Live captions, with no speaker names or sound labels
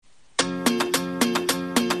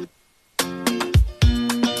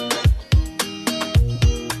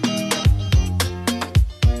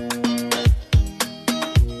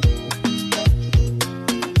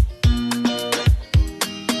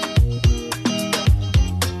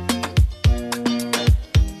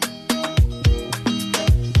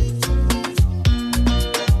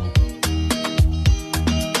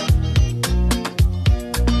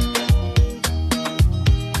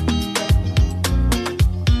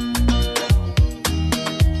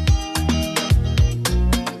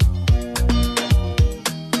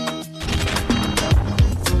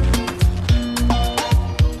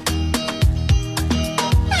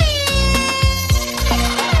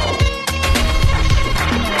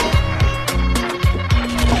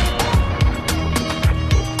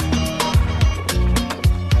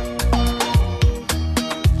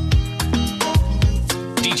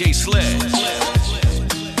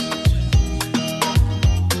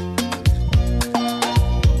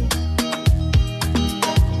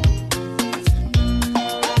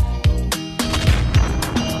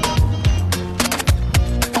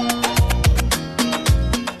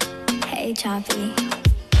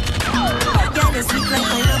You're sweet like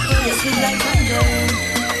pineapple, you're sweet like mandarin.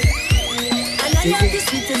 And I have the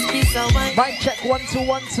sweetest piece of wine. Mic check 1 2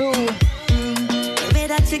 1 2. The way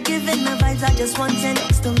that you're giving my vibes, I just want you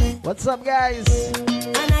next to me. What's up, guys?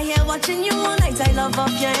 And I hear watching you all night. I love up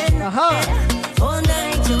your end. All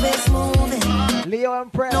night your waist moving. Leo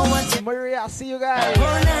and Press. Maria, I see you guys.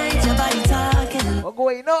 All night your body talking. What's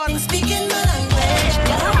going on? Speaking my language.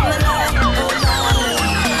 You're on my life. Oh Lord,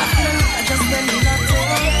 I just when you love to.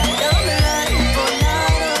 You're on my life. Oh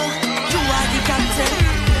Lord, you are the captain.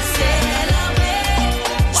 Sail away.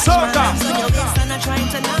 Soca. On your waist and I'm trying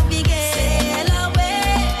to navigate. Sail away.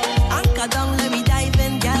 Anchor down, let me dive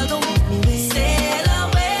in, girl. Don't make me wait. Sail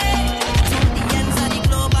away to the ends of the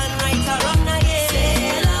globe and right around again.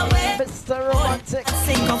 Sail away. Mr. Romantic.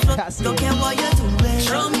 Don't care what you're doing.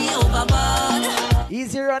 Throw me overboard.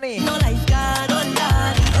 Easy running. No lifeguard, oh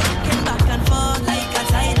Lord. Rocking back and forth like a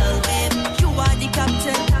tidal wave. You are the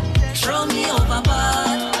captain. Throw me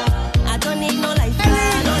overboard. I don't need no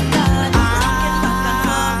lifeguard, oh Lord. Rocking back and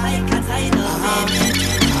forth like a tidal wave.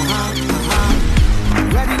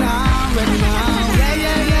 Ready now, ready now. Yeah.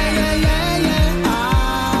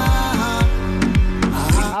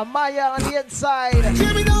 Amaya on the inside.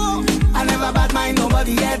 Hear me now. I never bad mind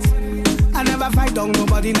nobody yet. I never fight down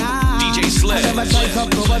nobody now. DJ Sledge. I never try to up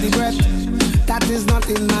nobody breath. That is not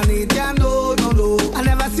in my nature, no, no, no. I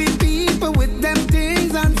never see people with them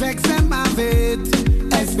things and vex them of it.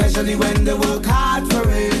 Especially when they work hard for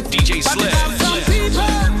it. DJ But Sledge. some people,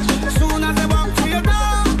 as soon as they walk through your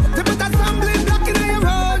door, they put a stumbling block in your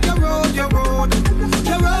road, your road, your road.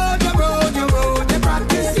 Your road, your road, your road. They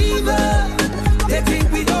practice evil. They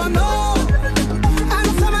think we don't know. And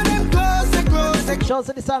some of them close. Shout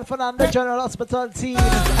to the San Fernando General Hospital team.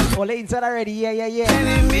 All inside already, yeah.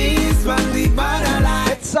 Enemies from the borderline.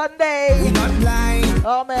 It's Sunday. We not blind.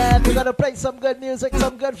 Oh man, we're gonna play some good music,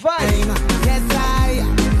 some good vibes. Yes,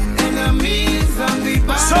 enemies from the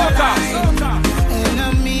borderline. Soca.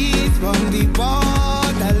 Enemies from the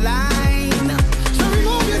borderline. So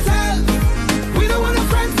remove yourself. We don't want a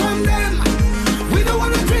friend from them. We don't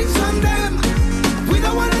want to drink from them. We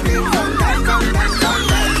don't want to drink from them, from them, from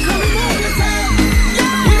them. So remove yourself.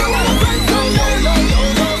 We don't want a friend from them.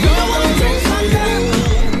 We don't want to drink from them.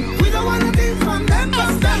 We don't want to drink from them,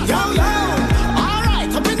 from them.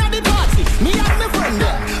 Alright, up in the party, me and my friend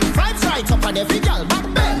there. Vibes right up on every girl back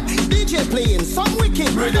then. DJ playing some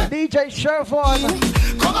wicked rhythm. DJ Sherford.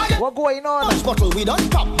 What going on? Much bottle we don't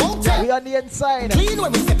pop out there. We on the inside. Clean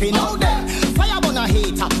when we stepping out there. Fire on a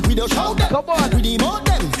hater, we don't shout them. Come on. We demote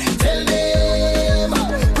them. Tell them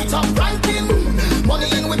we top ranking. Money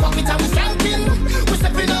in we pocket and we skanking. We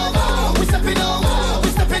stepping out, we stepping out, we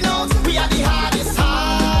stepping out. We are the hardest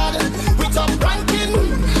hard. We top ranking.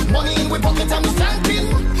 Money in we pocket and we skanking.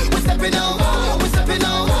 We stepping out, we stepping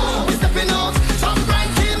out, we stepping out. Top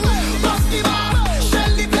ranking. Bust the bar,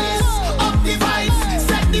 shell the place, up the vibes,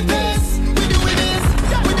 set the pace. We doing this,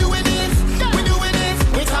 we doing this, we doing this.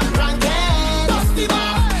 We top ranking. Bust the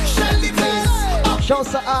bar, shell the place, up the Shout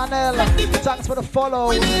to Arnell. Thanks for the follow.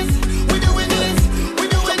 we doing this, we doing this.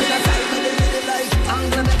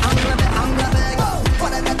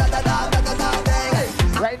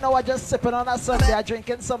 Right now we're just sipping on a Sunday,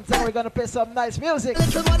 drinking something. We're gonna play some nice music.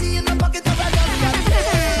 Little money in the pocket of a just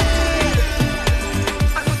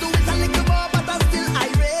I could do it a little more, but I'm still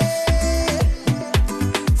irate.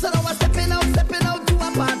 So now I'm stepping out to a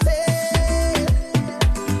party.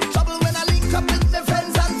 Trouble when I link up with the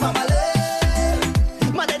friends and family.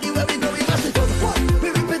 Man, anywhere we go, we mash it up. We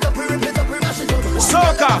rip it up, we rip it up, we mash it up.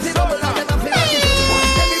 Soca.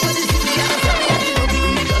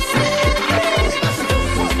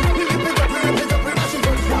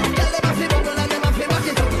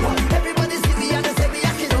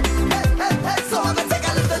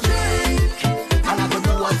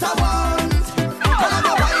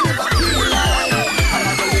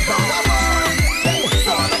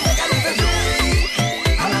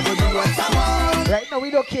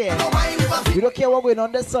 We don't care what we're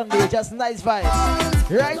on this Sunday, just nice vibes.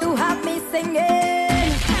 Right? You have me singing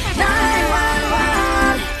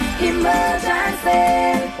 911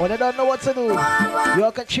 emergency. When they don't know what to do,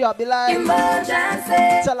 you can cheer up the line.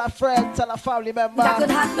 Emergency. Tell a friend, tell a family member. That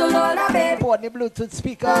could handle all of it. Put on the Bluetooth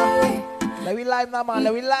speaker. Let me live now, man.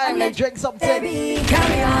 Let me live. Let's drink something. Baby,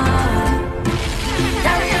 carry on.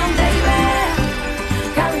 Carry on, baby.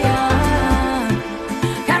 Carry on.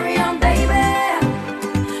 Carry on, baby.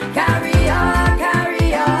 Carry on,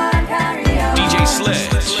 carry on, carry on. DJ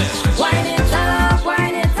Sledge. Wind it up,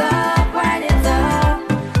 wind it up, wind it up.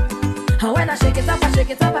 And when I shake it up, I shake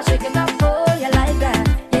it up, I shake it up. Oh, you like that,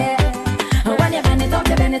 yeah. And when you bend it up,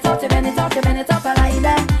 you bend it up, you bend it up, you bend it up, I like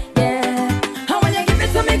that, yeah. And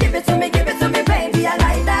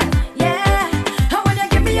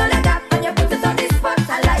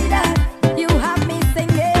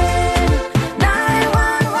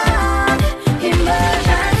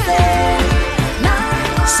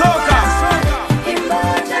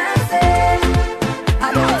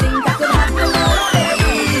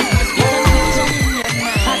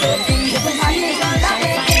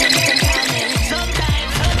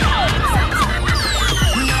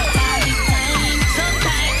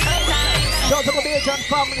message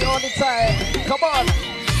on family all the time. Come on.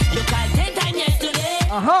 You called 10 times yesterday.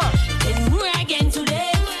 And we're again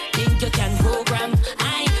today. Think you can program,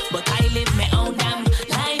 but I live my own damn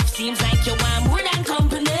life. Seems like you want more than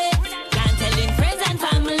company. Can't tell in friends and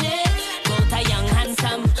family. Both a young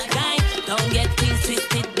handsome guy. Don't get things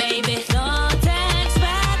twisted, baby. Don't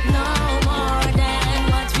expect no more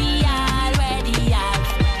than what we already have.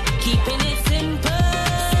 Keeping it simple.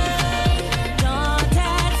 Don't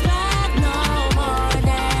expect no more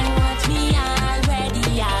than what we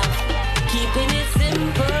already have. Keeping it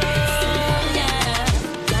simple.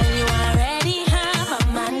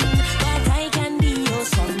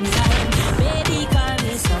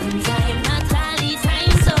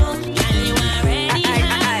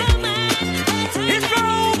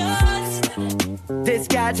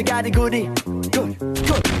 You got it goodie, good.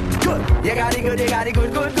 You got it good, you got it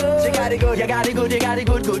good. She got it good, you got it good, you got it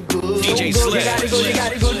good. DJ Sledge. You got it good, you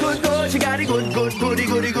got it good. She got it good. From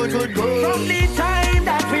the time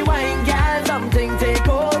that we wine, girl, something take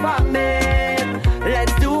over me.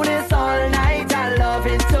 Let's do this all night, I love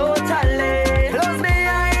it totally. Close my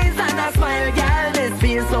eyes and I smile, girl, this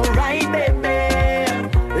feels so right,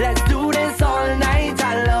 baby. Let's do this all night,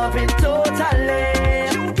 I love it totally.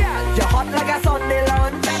 You're hot like a Sunday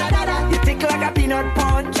lunch. You tick like a peanut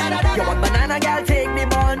punch. You want banana, girl, take me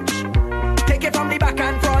bunch. Take it from the back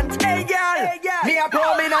and front. Hey, girl, me a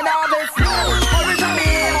pro, me no novice. Hurry to me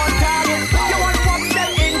on target. You want to walk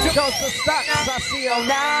them into just the stacks, I see you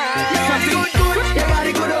now. You got it good. You got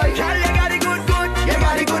it good, oi. Girl, you got it good. You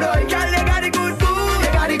got it good, oi. Girl, you got it good.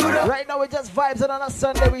 You got it good. Right now we just vibes, and on a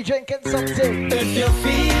Sunday we drinking something. If you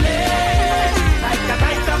feel it, like a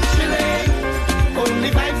night of chilling, only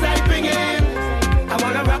vibes I bring in. I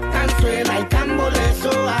wanna rock and sway like Cambole, so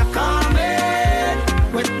I come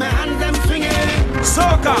in with my hands them swinging.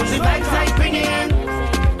 Soca. Only vibes I bring in.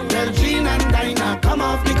 Tell Jean and Dinah, come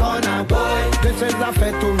off the corner, boy. This is a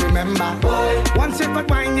fete to remember, boy. One sip of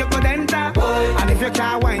wine you could enter, boy. And if you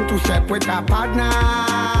can't wine, to step with a partner,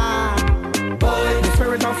 boy. The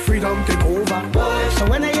spirit of freedom take over, boy. So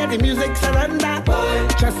when I hear the music surrender, boy,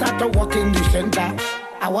 just start to walk in the center.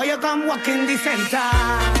 I want you come walk in the center.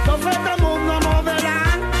 So further move, no move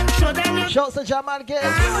along. Show them you Shouts to Jamal Gibbs.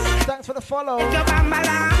 Thanks for the follow. shake your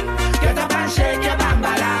bambalam. Get up and shake your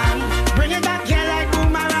bambalam. Bring it back here like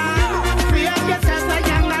boomerang. Free up yourself like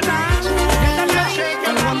young Nadan. Get up and shake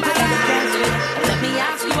your bambalam. Let me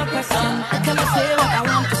ask you a question. Can I say what I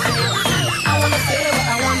want to say? I want to say what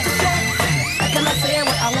I want to say. Can I say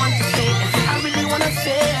what I want to say? I really want to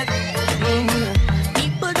say it.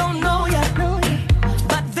 People don't know yet,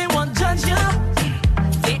 but they won't judge you.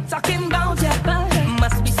 They talking about you.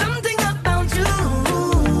 Must be something about you.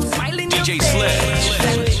 Smiling DJ your face,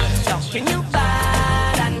 Sledge. talking you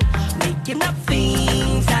bad and making up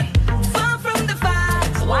things that far from the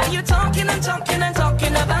facts. Why you talking and talking and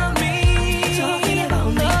talking about me? Talking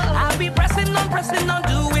about me. I'll be pressing on,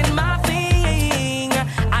 doing my thing.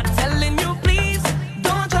 I'm telling you, please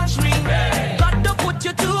don't judge me. God don't put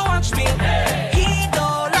you to watch me. He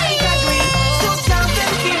don't like agree. So count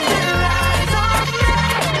and keep the lights off me.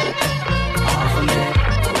 Off of me.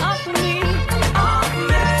 Off me.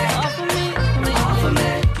 Off of me. Off of me.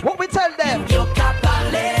 What we tell them? Yo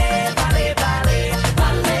capale, vale, vale,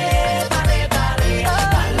 vale, vale, vale, vale,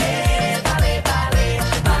 vale, vale,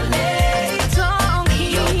 vale, tongue.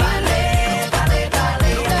 Yo vale, vale,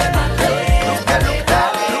 vale,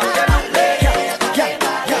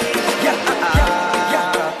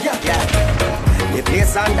 The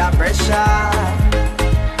place under pressure.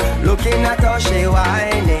 Looking at how she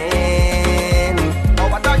whining. Oh,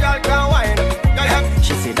 what a girl can whine.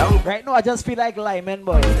 She sit down Right now I just feel like Lyman,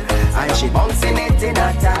 boy. and she bouncing it in her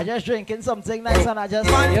I time. just drinking something nice and I just,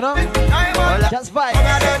 you know, just vibe.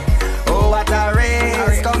 Oh, what a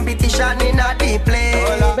race. Competition in a deep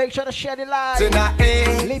place. Make sure to share the live.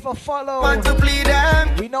 Tonight, Leave a follow. want to plead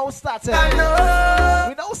them. We know starting. I know.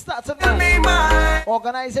 We know starting. Be mine.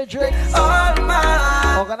 Organize your drinks. All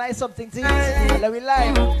mine. Organize something to eat. And let me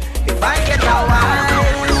live. If I get a wine,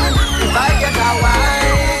 if I get a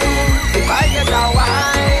wine, if I get a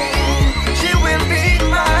wine, she will be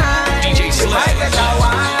mine. DJ If I get a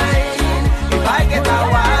wine, if I get a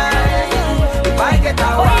wine, if I get a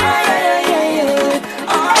wine.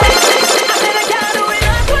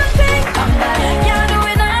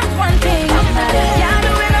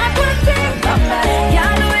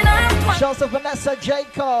 Shouts to Vanessa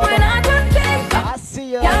Jacob. I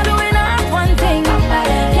see you.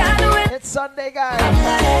 It's Sunday, guys.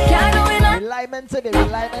 We Lyman today.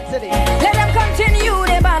 Let them continue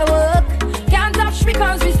their bad work. Can't touch me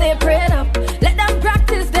cause we stay prayed up. Let them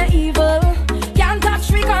practice their evil. Can't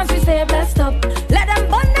touch me cause we stay blessed up. Let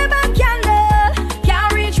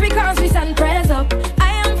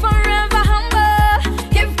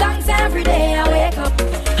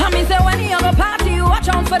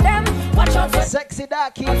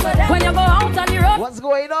Daki. When you go out on the road, What's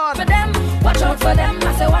going on? for them, watch out for them.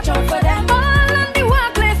 I say watch out for them. All on the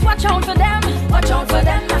workplace, watch out for them. Watch out for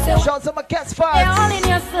them. I say shout to my cats they're all fans. in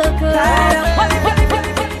your circle.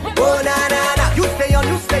 Oh na na na, you stay on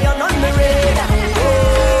the radar.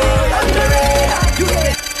 Oh, on the radar. You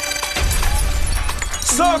stay.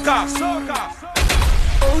 Soca.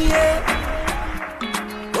 Oh yeah.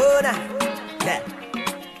 Oh na, yeah.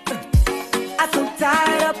 I'm so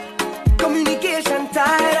tied up, communication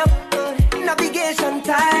tied up, navigation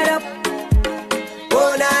tied up.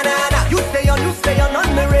 Oh na na na, you stay on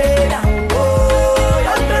the radar.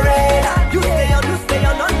 Oh, on the radar. You stay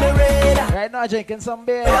on the radar. Right now drinking some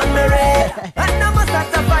beer. On the radar. And I must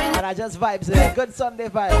start to find. And I just vibes it. Good Sunday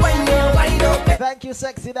vibes. When you're wide open. Thank you,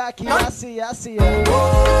 sexy Daki. I see you.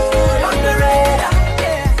 Oh, on the radar.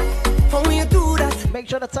 Yeah. How you do that? Make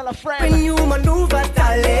sure to tell a When friend. you maneuver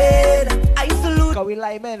talent, I salute. Cause we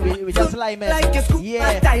lime in. We just lime in. Like a scoop,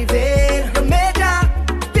 Yeah. dive in. The major,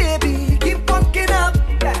 baby, keep walking up.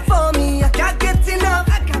 For me, I can't get enough.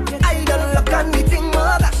 I don't look on the thing,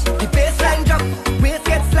 mother. The baseline drop, waist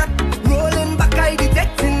gets slack. Rolling back, I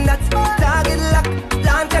detecting that. Target lock,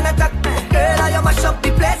 launch and attack. Girl, I mash up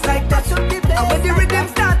the place like that. And when the rhythm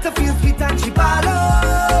start to feel sweet and she ball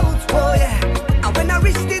out, oh yeah. And when I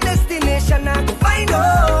reach the destination, I go find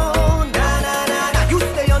out. Na na na na, you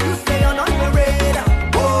stay on the radar.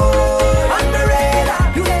 Oh, on the radar.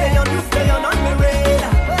 You stay on the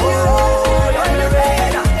radar. Oh, on the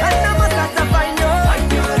radar. And I must have to find out.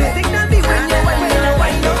 The signal be when you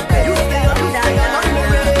wind up. You stay on the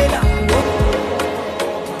radar.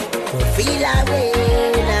 Feel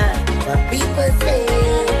away now, what people say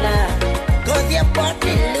now. Cause your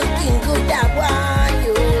body looking good, I want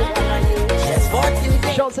you. Just for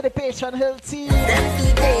today, Shout to the Patreon Hill team. that's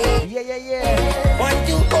today. Yeah. Want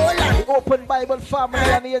to hold on, The Open Bible family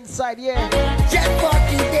on the inside, yeah. just for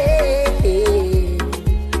today.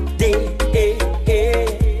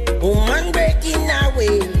 Woman breaking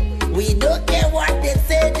away. We don't care what they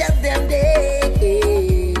say, just them day.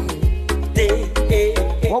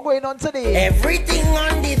 What going on today? Everything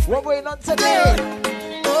on this. What going on today? Girl,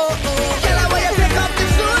 I want you take off the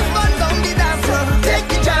shoes, burn down the dance floor. Take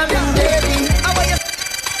the jam in, baby. I want you.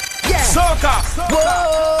 Yeah. Soca.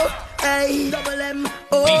 Whoa, hey, double M.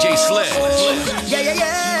 Oh, DJ Sledge.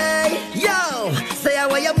 Yeah. Yo, say I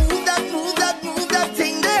want you move that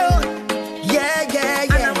thing there. Yeah.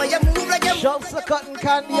 And I want you move like you. Shout to Cotton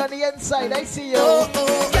Candy on the inside. I see you.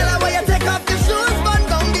 Oh, girl, I want you take off the shoes, burn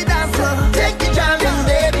down the dance floor. Take the jam in,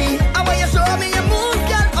 baby. I want you show me your moves,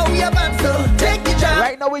 girl. Oh, your band, so take the jam.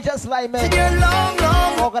 Right now we just lime in. You're long.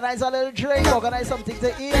 Organize a little drink, organize something to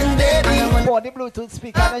eat, And baby, and pour the Bluetooth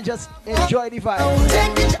speaker and just enjoy the vibe.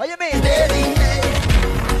 take the What you mean? baby.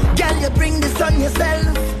 Girl, you bring this on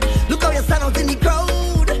yourself. Look how you stand out in the crowd.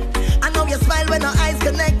 I know you smile when our eyes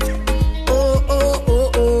connect. Oh.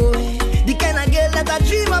 The kind of girl that I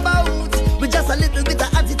dream about. With just a little bit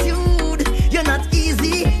of attitude. You're not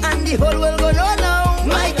easy, and the whole world go know now.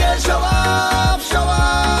 My girl, show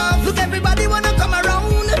off. Look, everybody wanna come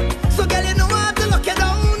around. So girl, you know how to lock you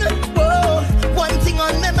down. Whoa, one thing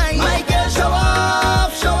on my mind. My girl, show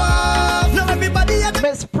off. Now everybody at the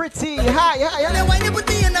Miss Pretty, hi. and then when you put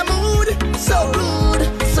me in the mood, so rude.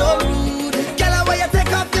 Girl, I want you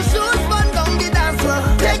take off your shoes, burn down the dance floor.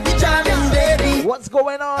 Take the jam in, baby. What's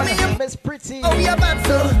going on, Miss Pretty? Oh, you're bad,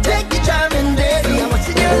 so take the jam in, baby. I'm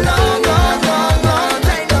watching you long time.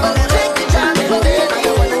 Oh, take the jam in, baby.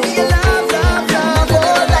 I wanna be your love,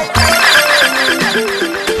 oh, like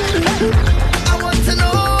I want to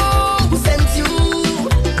know who sent you.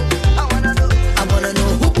 I wanna know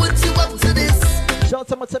who put you up to this. Shout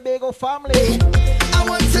to my Tobago family. I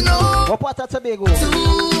want to know What part of Tobago?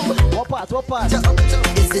 who. What part?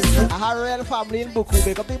 Is this A Harrell family in Buku.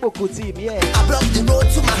 Make up the Buku team, yeah. I blocked the road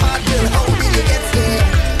to my heart, girl. How did you get here?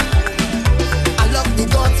 I locked the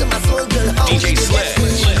door to my soul, girl. How DJ did you get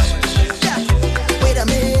here? Yeah. Wait a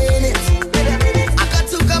minute. I got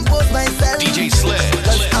to compose myself. DJ Sledge.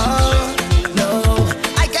 Cause no,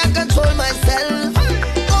 I can't control myself.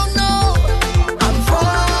 Oh no, I'm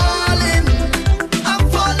falling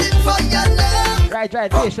for your love.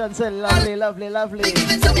 Right, patience, lovely.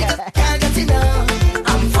 Give it to me 'cause I can't get enough.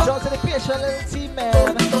 I'm Shout falling. to the patient little team,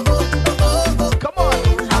 man. Come on.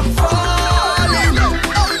 I'm falling.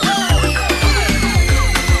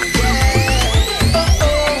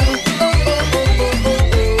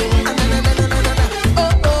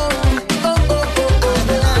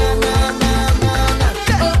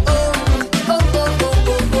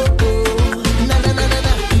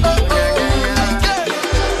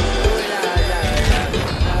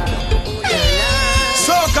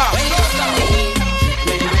 Soca.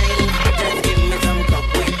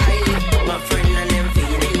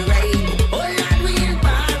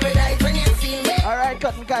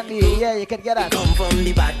 Yeah, you can get that. Come from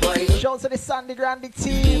the bad boy. Shouts to the Sandy Grande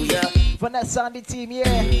team. Vanessa on the team,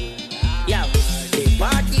 yeah. Yeah, the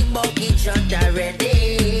party bucket shot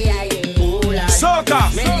already. Soca.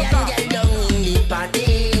 Million girl down in the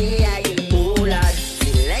party. Oh Lord,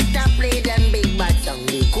 selector play them big bad song.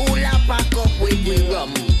 The cooler pack up with the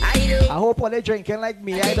rum. I hope all they drinking like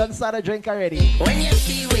me. I done start a drink already. When you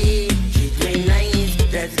see we, she's very nice.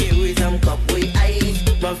 Let's give we some cup with ice.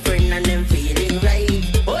 My friend and them feeling right.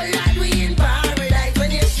 Oh Lord, we in paradise.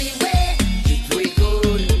 When you see we, she's we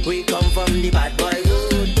good. We come from the bad boy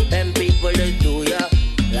hood. Them people that do ya.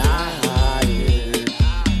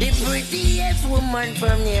 The prettiest woman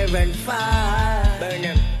from near and far. Burn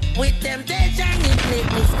them. With temptation, it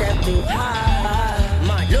make me step too hard.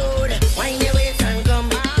 My Lord, wind your waist and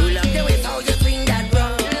come. You love the way how you swing that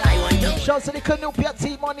drum. I want to. Shouts to the Canopia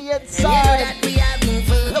team on the inside. We having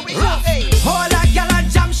fun. Let me go. Hey. Hold a gal and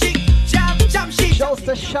jam shit, jam shit. Shouts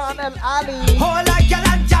to Sean and Ali. Hold a gal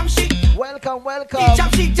and jam shit. Welcome.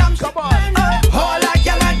 Jam shit. Come on. Hold a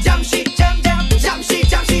gal and jam shit, jam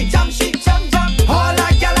shit. Hold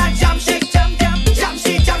a gal and jam shit, jam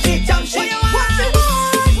shit.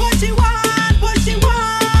 What she want? I want you want. What she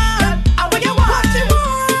want? I want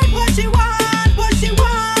you want. What she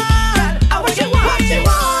want? I want you want.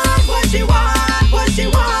 What she want?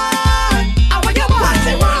 I want you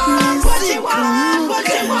want.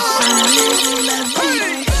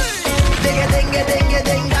 Ding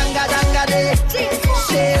ding danga danga de.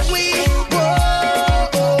 Say we go.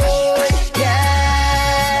 Yeah.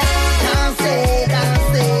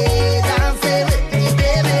 Dansez with me,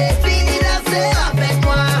 baby. Fini danser avec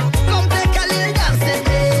moi. Comme tes câlins, dansez.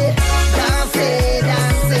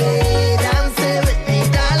 Dansez with me,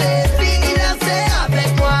 darling. Fini danser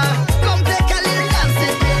avec moi. Comme tes câlins,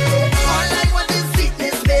 dansez. All I want is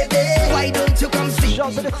sweetness, baby. Why don't you come see?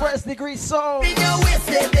 Shouts to the First Degree Soul. In your waist,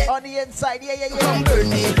 baby. On the inside, yeah. Come burn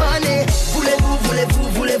me, honey. Voulez-vous.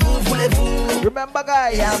 Remember,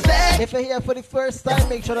 guys, if you're here for the first time,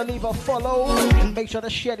 make sure to leave a follow. Make sure to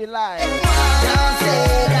share the live.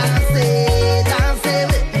 Dansez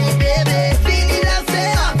with me, baby. Fini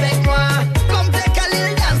danser avec moi. Comme tes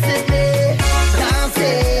câlins, dansez.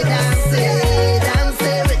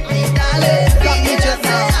 Dansez with me, darling. Fini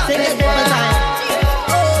danser avec moi.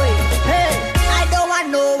 I don't want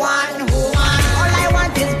no one woman. All I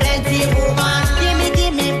want is plenty woman.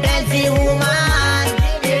 Give me plenty woman.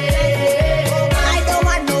 I don't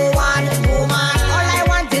want no one woman. All I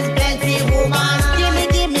want is plenty woman.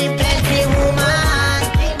 Give me plenty woman.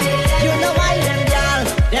 You know why them girl,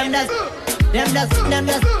 them does.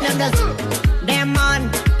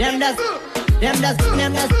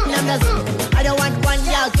 I don't want one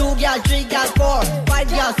girl, two girl, three girl, four, five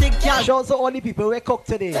girl, six girl. Shows the only people we cook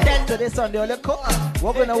today. Today Sunday, only cook.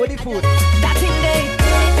 What going on with the food? That thing they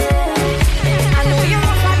I know you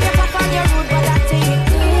rough on your pop on your road, but that thing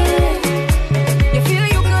you feel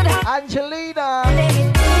you could have Angelina.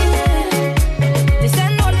 it. This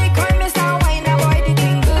ain't no they call me star wine, that boy the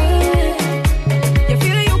thing good. You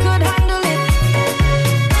feel you could handle it.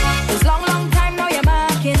 This long time now you're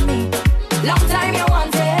marking me. Long time you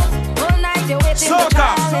want it. All night you're waiting to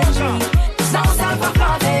challenge me. This now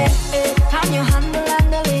self-applauded. Can you handle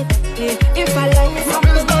it? If I like it,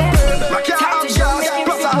 something time to show me if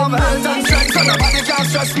you come on. So nobody can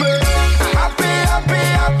stress me. Happy.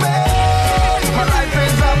 My life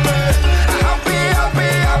is happy.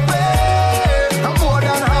 I'm more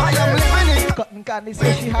than happy. I'm living it. Cotton Candy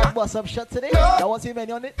says she had what's up shot today. That was the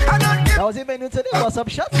menu on it. That was the menu today. What's up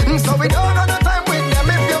shot? So we don't have no time with them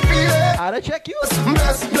if you feel it. I'll check you.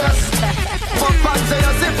 Bless. Fuck and say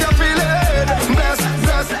yes if you feel it. Bless.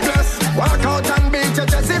 Walk out and beat your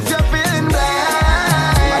chest if you're feeling blessed.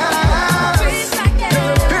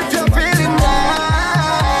 If you're feeling blessed.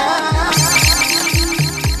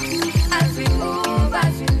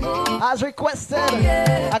 As requested,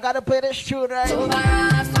 I gotta play this tune right. Come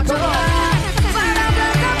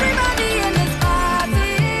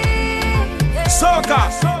Soca.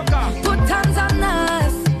 Put hands on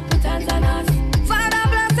us. Father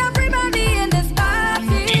bless everybody in this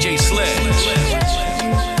party. DJ Sledge.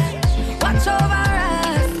 Watch over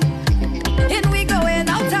us. In we going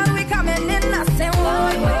out and we coming in. I say,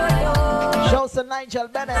 whoa. Shows to Nigel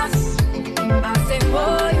Bennett. I say,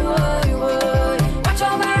 whoa. Watch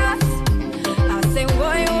over us. I say,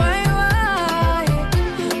 whoa.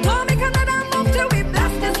 Don't make another move till we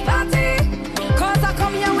blast this party. Cause I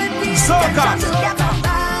come here with these Soca. to get on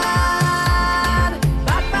bad.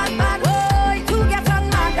 Whoa, to get on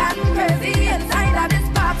mad and crazy inside of this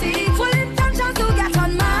party. Full intentions to get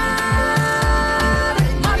on mad.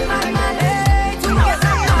 Mad, hey, to get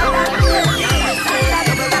on mad and crazy inside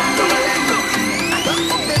of this party.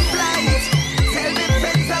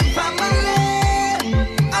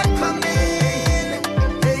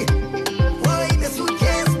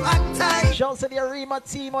 Karima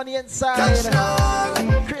team on the inside.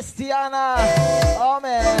 Christiana. Oh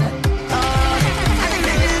man.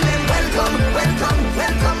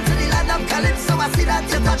 Welcome to the land of Calypso. I see that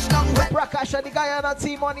you touch down. Prakash and the Guyana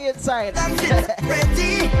team on the inside.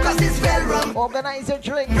 Ready, cause it's well rum. Organize your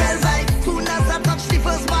drinks. Well like, soon as I touch the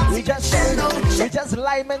first box, We just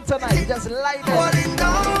liming tonight. We just liming. falling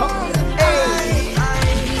down. Hey. I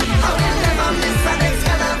will never miss an next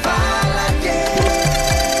carnival again.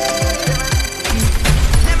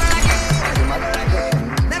 Never again.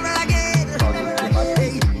 Never again.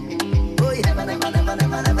 Hey. Oh, yeah.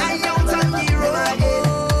 I out on the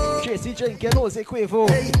road. Tracy drinking Jose Quavo.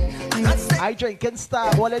 I drinking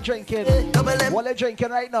Star. What are drinking? What are drinking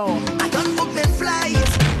right now? I don't book me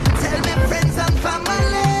flights. Tell me friends and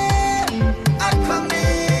family are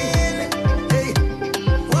coming. Hey,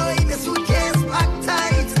 boy, the suitcase packed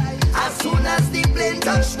tight. As soon as the plane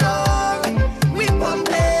touch down, we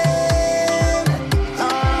pumping.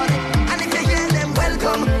 And if you hear them,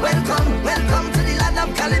 welcome to the land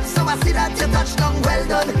of Calypso. I see that you touch down. Well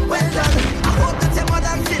done. I hope that you're more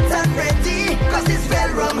than fit and ready. Cause it's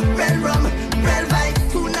real rum, real vibe.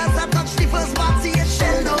 Soon as I touch the first party, you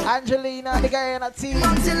shell down. Angelina, the Guyana team.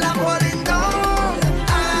 Until I'm falling down,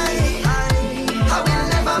 I will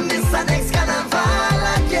never miss an next carnival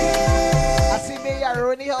again. I see me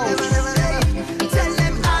here in the house. Tell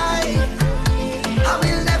them I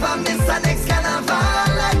will never miss an next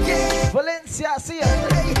carnival again. Valencia, see ya.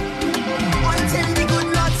 Until the good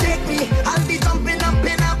Lord take me, I'll be jumping up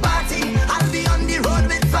in a party. I'll be on the road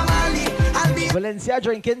with family. I'll be Valencia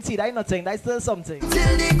drinking tea. That's nothing. That's still something.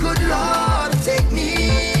 till the good Lord take me.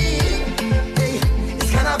 Hey,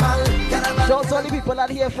 it's carnival. Shout out to all the people that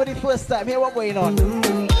are here for the first time. Hear what's going on.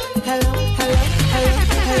 Hello.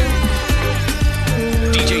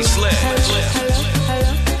 DJ Sledge.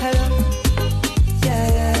 Hello.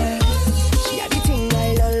 Yeah. She had the thing I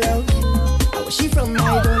love. How was she from? I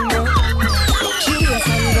don't know. She was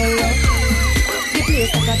on the road. The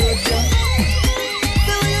place like a dead job.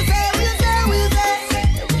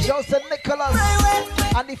 Shout out to Nicholas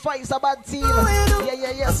and the Fights Bad team.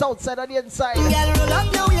 Yeah. Southside and the inside. Girl, roll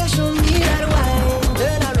up now, you show me that wine.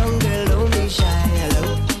 Turn around, girl, don't be shy.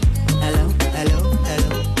 Hello.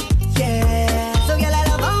 Yeah. So, girl, I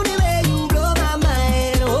love how the way you blow my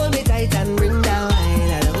mind. Hold me tight and bring that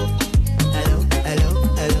wine. Hello.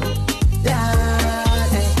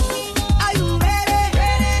 Lord, are you ready?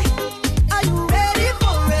 Are you ready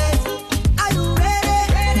for it? Are you ready?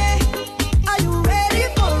 Are you ready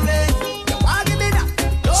for it? You want give me that?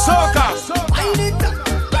 Soca. Wind it up,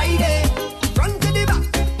 ride it, front to the back,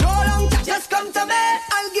 no long chat. Just come to me,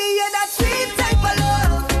 I'll give you that sweet type of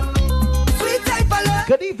love. Sweet type of love,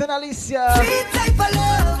 Good evening, Alicia. sweet type of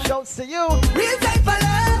love, Shouts to you. real type of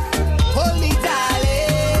love. Hold me,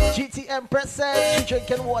 darling. GT Empress says she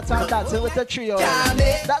drinking water and dancing with the trio.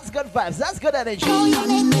 That's good vibes. That's good energy. Oh, you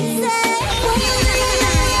make me say,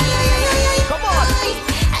 Come on.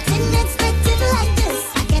 I didn't expect it like this.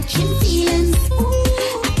 I catching feelings. I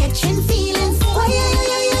catching feelings. I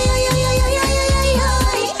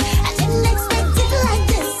didn't expect it like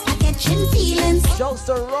this. I catching feelings. Shouts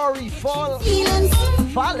to Rory Fall. Feelings.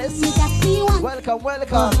 Fallis. Me got me one. Welcome.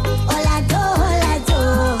 All I do.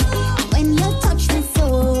 When you touch me so.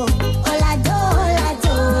 All I do.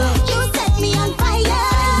 You set me on fire.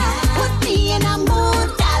 Put me in a mood,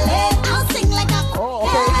 darling. I'll sing like a Oh,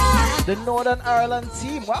 okay. The Northern Ireland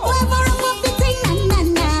team. Wow. whoever up the thing,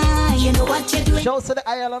 na. You know what you're doing. Shouts to the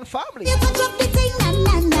Ireland family. You touch up the thing,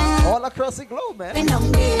 na. All across the globe, man. And I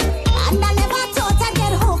never thought I'd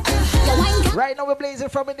get hooked. You wine got Right now we're blazing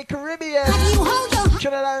from in the Caribbean. you hold your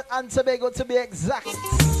Trinidad and Tobago to be exact.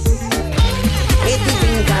 Hit the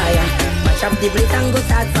thing kaya, mash up the plate and go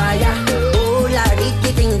start fire. Oh Lord, hit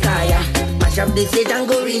the thing kaya, mash up the plate and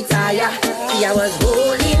go retire. See I was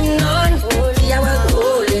holding on, see I was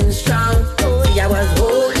holding strong, see I was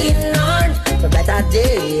holding on for better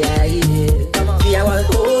day. See I was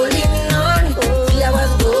holding on, see I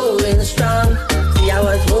was going strong, see I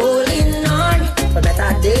was holding on for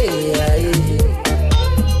better day.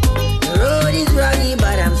 The road is rocky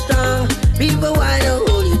but I'm strong. People wanna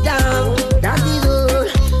hold you down. That is all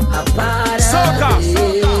a part Soca. of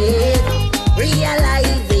it.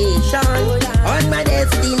 Realization on my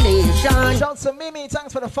destination. Shouts to Mimi.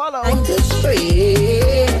 Thanks for the follow. I'm just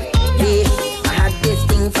straight. Yeah, I had this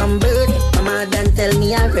thing from birth. Mama done tell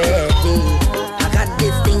me already. I got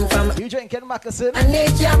this thing from You drinking Macassin? a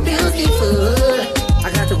nature beautiful. I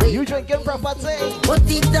got to wait. You drinking property? Put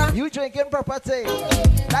it down. You drinking property?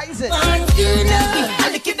 That is it. I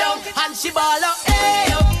lick it down and she ball up.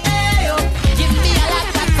 Hey up. Give me a lot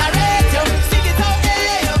of carrot. Sing it out.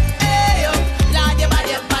 Hey up.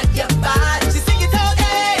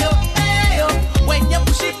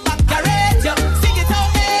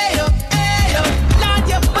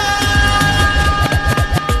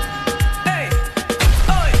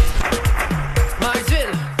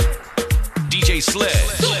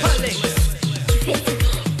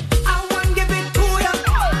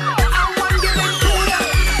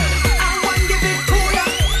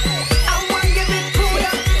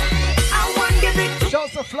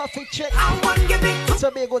 fit check. I want to give it to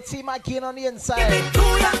Tobago team again on the inside. give it to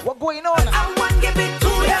ya. What going on? I want to give it to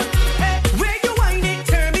ya. Hey, where you whine it,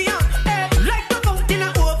 turn me on. Hey, like the fountain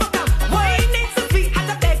of overcome. Wine it so sweet as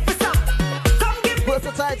a beg for some. Come give me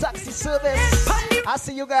Versatile taxi service. I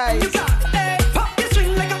see you guys. you got. Hey, pop your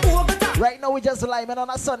string like a overtime. Right now we just liming on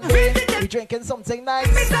a Sunday. We drinking something nice.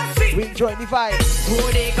 We enjoying the vibe.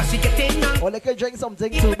 Go there 'cause she getting on. Or they can drink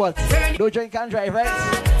something too, but don't drink and drive, right?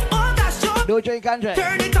 Oh, that's your Don't drink and drive.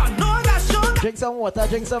 turn it on. No, that's your Drink some water,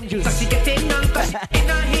 drink some Cause juice. she getting on. 'Cause she in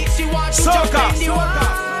a heat. She wants to Soca, jump in the soca.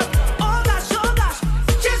 water. Oh, gosh,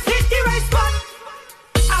 just hit the right spot.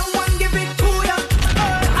 I want to give it to ya.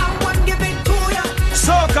 I want to give it to ya.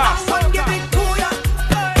 Soca. I want to give it to ya.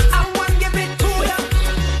 I want to give it to ya.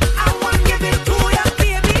 I want to give it to ya,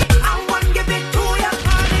 baby. I want to give it to ya,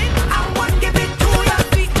 honey. I want to give it to ya,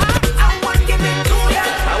 sweetheart. I want to give it to ya.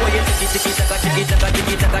 I want you tiki tiki taka tiki taka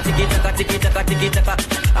tiki taka tiki taka tiki taka tiki taka.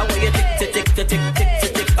 I want you tick tick tick tick tick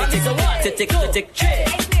tick tick tick tick tick tick tick.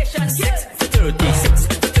 6 to 36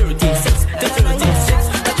 to 36 to 36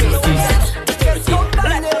 to 36 to 36.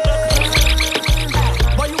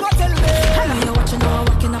 But you want tell me? I know you're watching, now I'm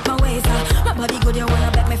walking up my ways. My body good, you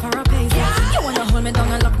wanna bet me for a pace. You wanna hold me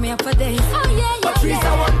down and lock me up for days. Oh yeah, yeah, Patrice,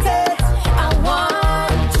 I want it. I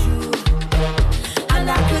want you, and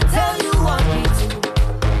I could tell you want me to.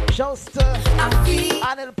 Just I feel,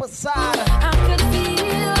 Anil Passad. I could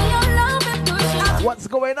feel your love and push. What's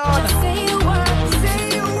going on? Just say you want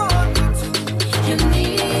me to. You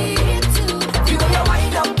need to. You want your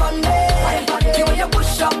wind up on me. You want your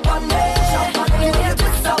push up on me. You want your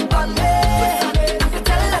twist up on me. I can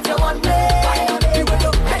tell that you want me. You want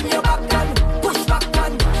to bend your back and push back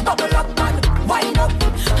and bubble up and wind up.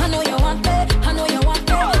 I know you want it. I know you want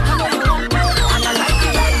it. I know you want it. And I like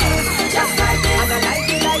it like this, just like this. And I like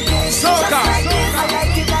it like this, just Soca. like this. I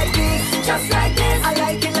like it like this, just like this. I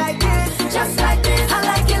like it like this, just like this. I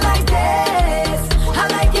like it like this. I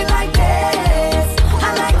like it like this. I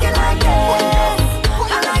like it like this.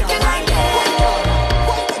 I like it like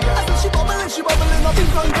this. She bubbling up in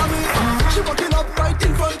front of me. She walking up right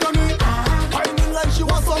in front of me. Whining like she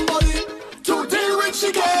wants somebody to deal with.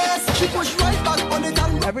 She gets. She push right back on it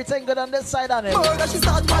and Everything good on this side on it. murder. She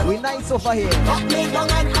start We whining. nice over here. Up me down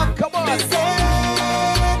and up. Come on. Me say.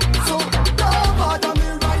 So don't bother me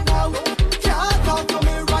right now. Can't talk to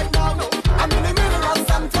me right now. I'm in the middle of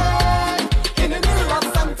something. In the middle of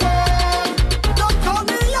something. Don't call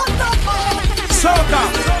me on the phone. Soca.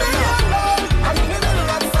 I'm in the middle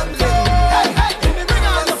of something. Hey, hey, in the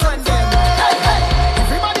middle of something. Hey, hey,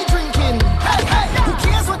 everybody drinking. Hey, hey, who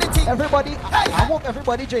cares what they think? Everybody, I hope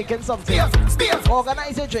everybody drinking something. Spears.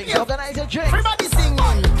 Organize your drinks, organize your drinks. Everybody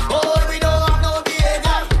singing. Oh, we don't have no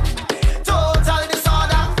behavior. Total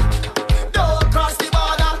disorder. Don't cross the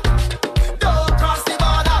border. Don't cross the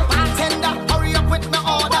border. Bartender, hurry up with my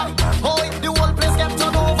order. Oh, the whole place get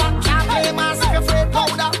turned over. Can't play massive afraid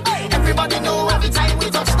powder. Everybody know every time we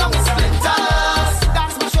touch down it's splinters.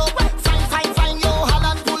 That's my show. Fine, fine, fine. Yo,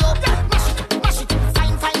 Holland pull up. Mash it, mash it.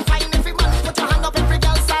 Fine, fine, fine. Every man put your hand up. Every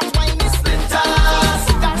girl start whining splinters.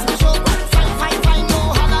 That's my show. Fine, fine, fine. Yo,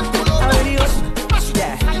 Holland pull up. Mash it,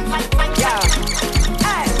 fine, fine, fine.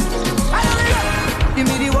 Give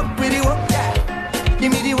me the work, with the work, yeah.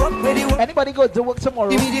 Give me the work, with the work. Anybody go to work tomorrow?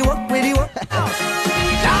 Give me the work, with the work.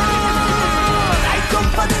 I come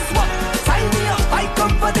for this work. Sign me up. I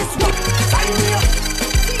come for this work. Sign me up.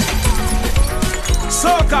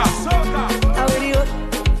 Soca. How are you?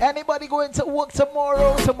 Anybody going to work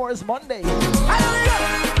tomorrow? Tomorrow's Monday.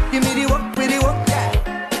 Give me the work, with the work,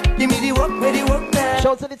 yeah. Give me the work, with the work, yeah.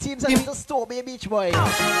 Shout to the teams at the store, baby beach boy. Yeah.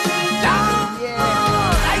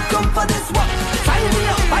 I come for this work. Sign me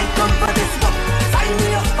up. I come for this work. Sign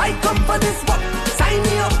me up. I come for this work. Sign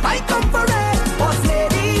me up. I come for it. Boss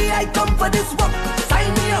lady, I come for this work.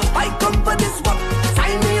 Sign me up. I come for this work.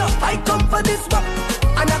 Sign me up. I come for this work.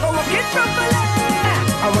 And I go work it properly.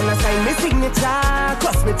 I wanna sign my signature,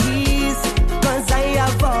 cross my T's, 'cause I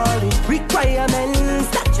have all the requirements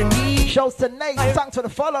that you need. Shouts to Nate, thanks for the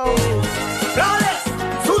follow. Flawless,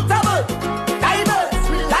 suitable, diverse,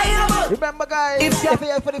 reliable. Remember guys, if you're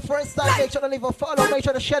here for the first time, make sure to leave a follow, make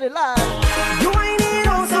sure to share it live. You ain't it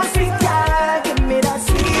all so sweet, yeah. Give me that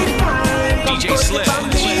sweet wine. DJ Slim.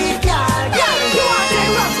 Yeah, you want it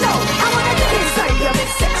rough now. I wanna get inside your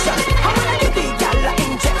midsection. I wanna get the gala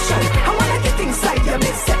injection. I wanna get inside your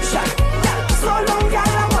midsection. So long,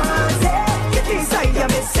 gala, I want it. Get inside your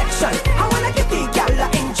midsection. I wanna get the gala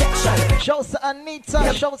injection. Shouts to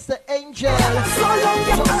Anita, shouts to Angel,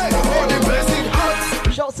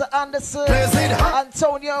 shouts to Anderson,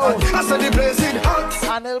 Antonio,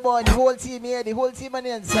 and Elbow, the whole team here, the whole team on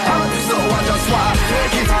the inside. So I just want to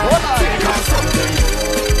take off something.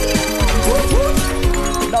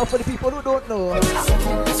 Now for the people who don't know, and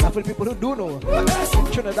for the people who do know,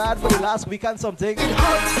 Trinidad for the last week and something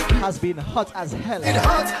has been hot as hell.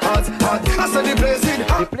 Hot. I said the place is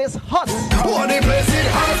hot. The place hot. Oh, the place is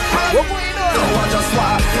hot. What going on? So I just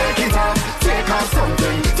want to take it off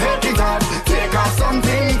something. Take it off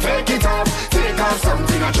something. Take it off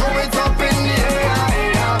something. I throw it up in the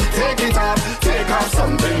air. Take it off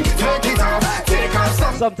something. Take it off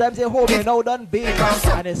something. Sometimes you're home, you know, done big,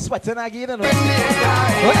 and it's sweating again, you know.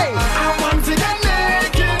 Hey! I want to get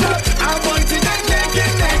naked. I want to get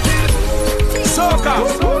naked. Soca.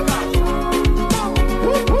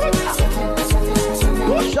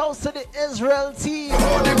 Shouts to the Israel team.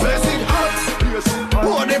 Oh, the place is hot.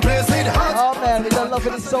 Oh, the place is hot. Oh man, we don't love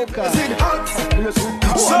any soca. Oh, the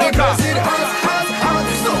place is hot.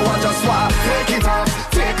 So I just want to take it off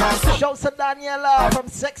something. Shouts to Daniela from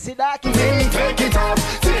Sexy Daki. Take it off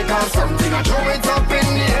something. I throw it up in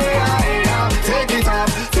the air. Take it off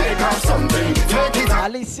something. Take it off.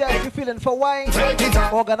 Alicia, if you're feeling for wine, Take it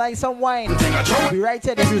off. organize some wine. Be right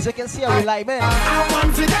here, the music is here, we like, man. I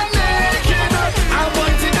want to get naked. I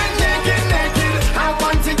want to get naked. I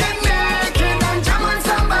want to get naked and jam on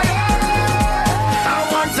somebody. I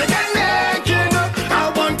want to get naked.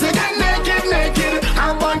 I want to get naked.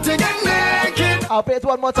 I want to get naked. I'll play it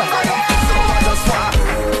one more time. So I just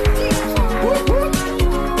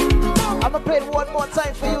I'm gonna play it one more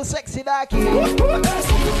time for you, Sexy Daki.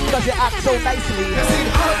 Because you act so nicely.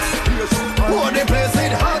 oh, the place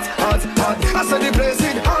is hot. I said the place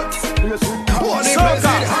is hot. Oh, the place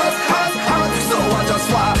is hot. So I just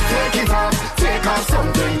want to take it off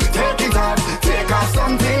something. Take it off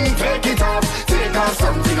something. Take it off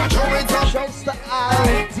something. I throw it up. Shouts to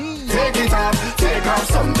ID. Take it off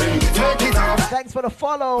something. Take it off. Thanks for the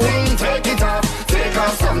follow. Take it off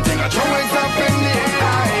something. I throw it up in the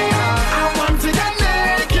air. I want to get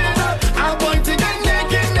naked. I want to get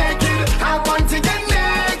naked. I want to get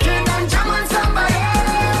naked and jam on somebody.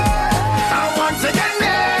 I want to get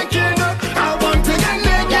naked. I want to get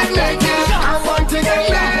naked. I want to get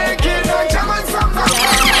naked and jam on somebody.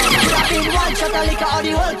 In one shot of liquor, or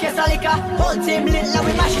the whole case of liquor. Whole team lit, now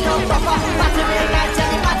we mash it up proper. Party real nice, and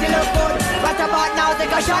the party look good. Right about now,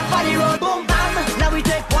 take a shot for the road. Boom bam, now we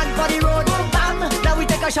take one for the road. Boom bam, now we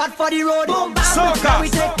take a shot for the road. Boom bam, Soca. now we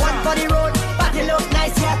take one for the road. Party look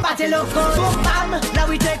nice, yeah, party look good. Boom bam, now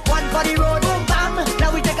we take one for the road. Boom bam,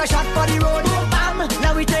 now we take a shot for the road. Boom bam,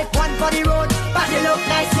 now we take one for the road. Party look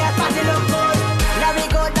nice, yeah, party look good. Now we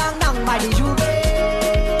go down by the Juve.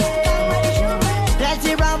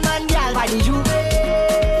 Plenty rum and gal by the Juve.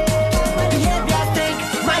 Behavior stink,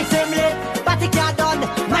 my team lit. Party can't done,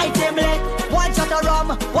 my team lit. One shot of rum,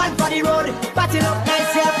 one for the road. Party look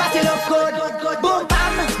nice, yeah, party look good. Boom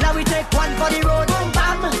bam, now we take one for the road. Boom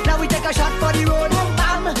bam, now we take a shot for the road. Boom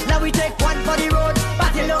bam, now we take one for the road.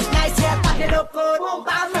 Party look nice, yeah, party look good. Boom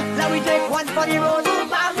bam, now we take one for the road. Boom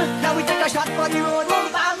bam, now we take a shot for the road.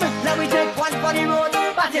 Boom bam, now we take one for the road.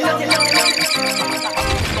 Party look.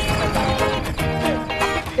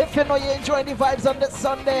 If you know you're enjoying the vibes on this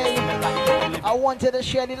Sunday, I want you to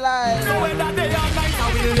share the live.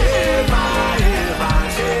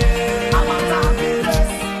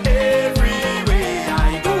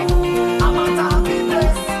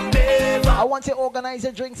 I want you to organize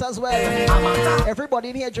your drinks as well. Everybody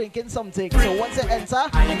in here drinking something. So once you enter,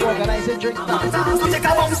 you organize your drinks now.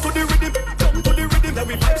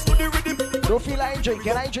 Don't feel like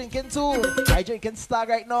drinking, I drinking too. I drinking Star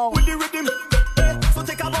right now. So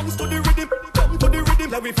take a bounce to the rhythm, come to the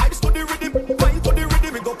rhythm, let me vibes to the rhythm, wine to the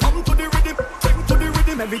rhythm, we go pump to the rhythm, drink to the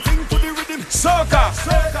rhythm, everything to the rhythm. Soca.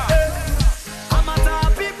 I'm a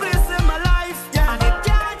happy place in my life, yeah, and it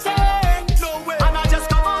can't change, no way. And I just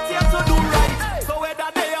come out here to do right, so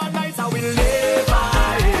whether day or night, I will never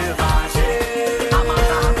ever change. I'm a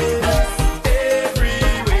happy place,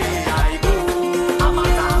 everywhere I go. I'm a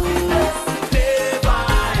happy place, never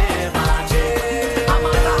ever change. I'm a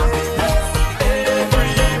happy place.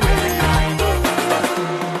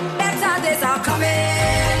 Better days are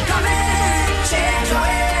coming, change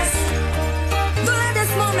ways. Don't let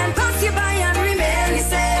this moment pass you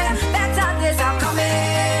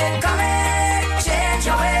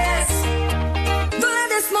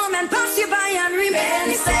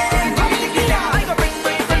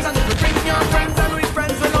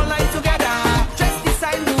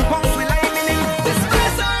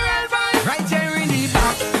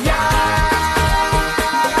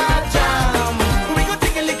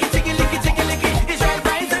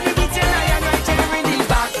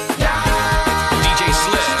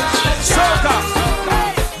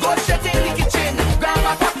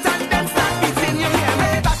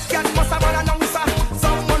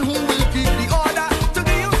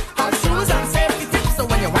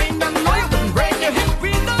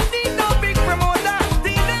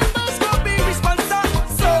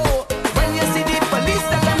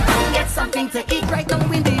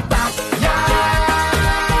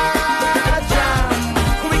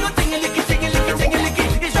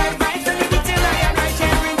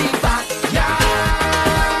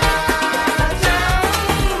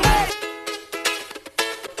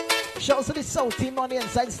Soul team on the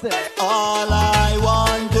inside still. All I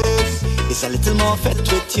want is a little more fete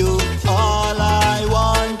with you. All I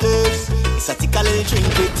want is a tickle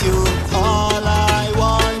drink with you. All I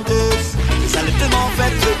want is a little more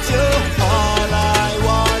fete with you. All I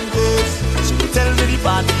want is she will tell me the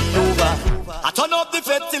party over. I turn up the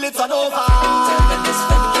fete till it's all over. I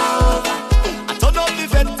turn up the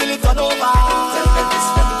fete till it's all over.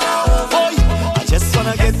 I just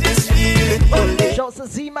wanna get this feeling all day. Joseph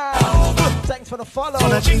Zima, thanks for the follow.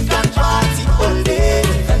 Wanna drink and party all day.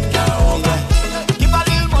 Give a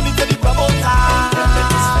little money to the promoter.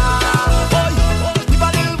 Give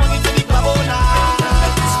a little money to the promoter.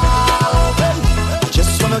 I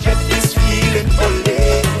just wanna get this feeling all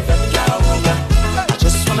day. I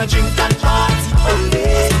just wanna drink and party all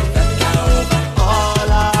day.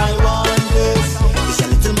 All I want is a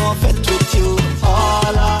little more fete with you.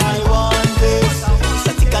 All I want is a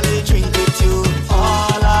tickle drink with you.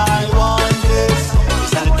 All I want is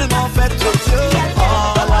a little more fete with you.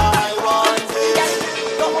 All I want is.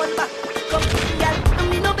 Come on back, come, girl.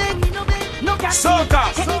 Me no beg, no can't. Soca.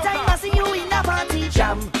 Anytime I see you in a party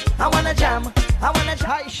jam, I wanna jam, I wanna jam.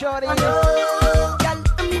 Hi, shorty. Oh, girl,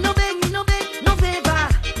 me no beg, no favor.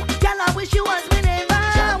 Girl, I wish you was me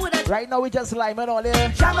never. Woulda Right now we just liming all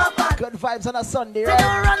here. jam up and Good vibes on a Sunday, say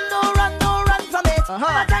right? no run from it. Uh-huh.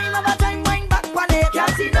 Have a time, going back on it.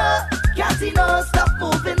 Can't see no, stop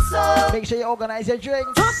moving so. Make sure you organize your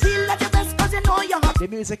drinks. Don't feel like your best cause you know you're hot. The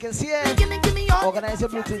music is here. Give me your. Organize your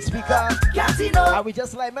Bluetooth speaker. Can't see no. And we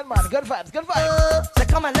just liming, man. Good vibes, good vibes. So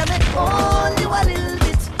come on, let me hold you a little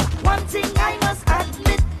bit. One thing I must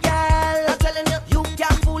admit, girl, I'm telling you, you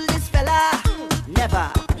can't fool this fella.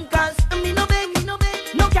 Never. Cause me no beg, no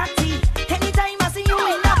catty. Anytime I see you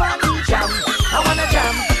in a party jam, I wanna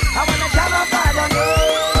jam up hard on you.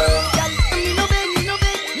 Girl, me no beg, no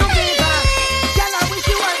favor. Girl, I wish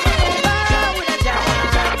you was my neighbor. With a jam.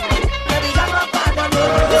 Let me jam up hard on you.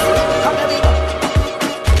 Come let me go.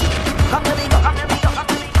 Come let me go.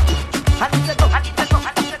 I need to go.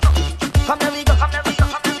 Come let me go.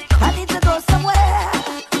 I need to go somewhere.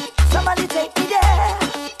 Somebody take me there.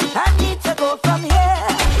 I need to go from here.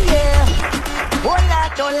 Yeah. Oh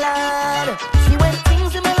Lord. See when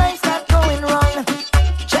things in my life start going wrong,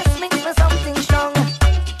 just mix me something strong,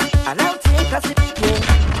 and I'll take a sip.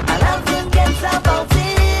 Yeah. And I'll forget about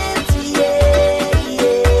it.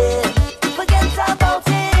 Yeah. Forget about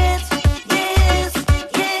it. Yes.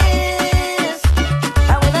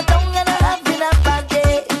 And when I'm down and I'm having a bad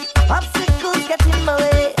day, obstacles get in my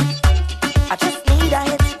way. I just need a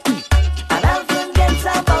hit, and I'll forget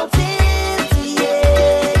about it.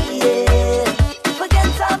 Yeah.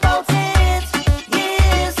 Forget about it.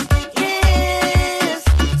 Yes.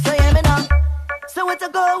 So hear me now. So where to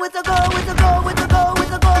go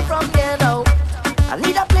from here now? I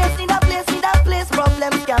need a place.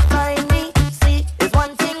 Problems can't find me. See, it's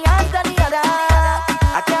one thing after the other.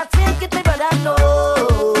 I can't take it, my brother. No.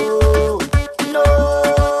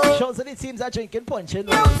 Shows that it seems are drinking punch in.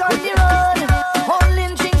 Out on the road,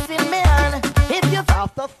 holding drinks in me hand. If you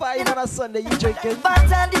After 5 on a Sunday, you drinking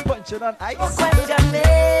the punching on ice. question me,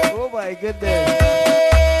 Oh my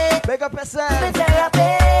goodness. Big up yourself. therapy.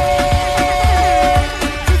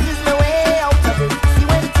 This is my way out of it. See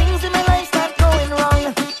when things in my life start going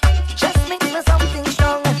wrong, just mix me something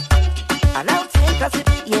strong, and I'll take a sip,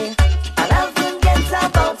 yeah, and I'll forget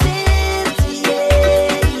about it,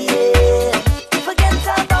 yeah. Forget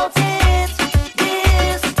about it,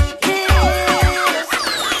 yes.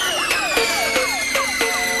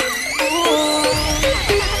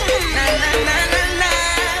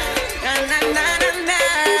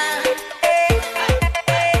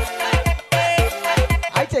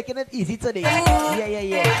 I taking it easy today.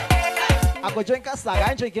 Yeah. I go drink a slag. I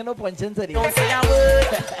ain't drinking no punching today. Don't say a word.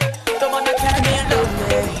 Don't wanna tell me you love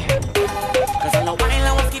me. Cause all the while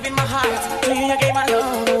I was giving my heart to you, you gave my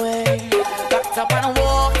love away. Backed up and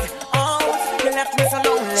walked out, you left me so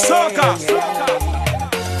lonely. Soca.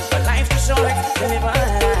 But life too short to live a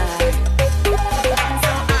lie. And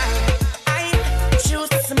so I choose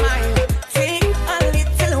to smile. Take a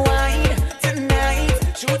little wine tonight.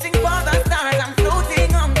 Shooting for the stars, I'm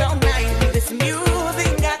floating on the night. This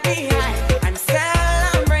music got me high. I'm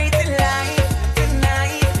celebrating life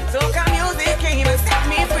tonight. Soca music came and set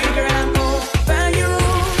me free, girl. I'm over you.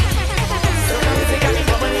 Soca music got me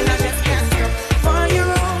bubbling, I just can't stop for you.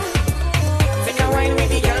 Take a wine with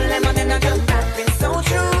the girl, and then I jump back. It's so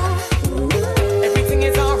true. Everything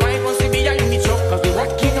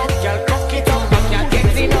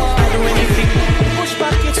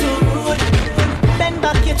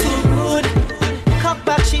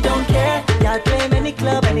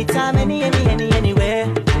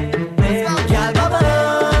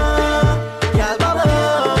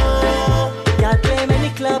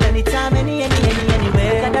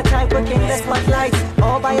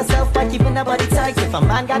If a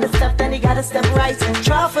man gotta step, then he gotta step right.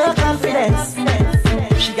 Draw for confidence.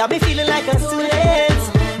 She got me feeling like a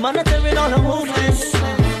student, monitoring all her movements.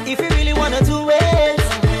 If you really wanna do it,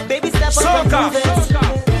 baby, step up and move it.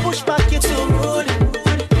 Push back, you're too rude.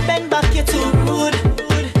 Bend back, you're too rude.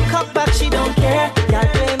 Cock back, she don't care. Can't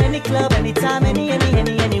play in any club, anytime,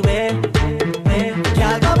 anywhere.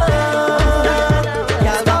 Girl, go low.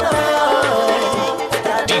 Girl, go low.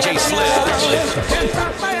 DJ Slim.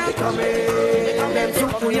 Them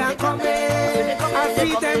super young coming. I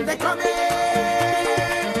see them, they coming.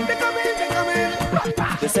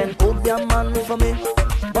 You send up your man for me,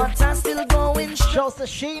 but I'm still going strong. Shouts to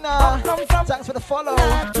Sheena. Thanks for the follow.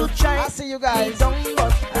 To try. I see you guys. But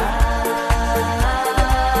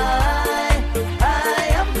I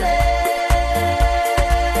am blessed.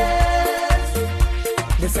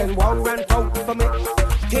 They send one run out for me.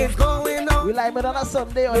 Things going on. We live it on a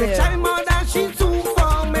Sunday on The here. child mother, she's too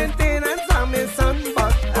for maintenance on me son,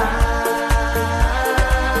 but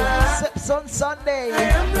SIPS on Sunday. I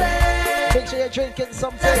am blessed. Make sure you're drinking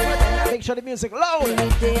something. Make sure the music loud. Any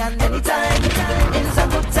day and anytime. It's a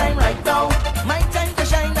good time right now. My time to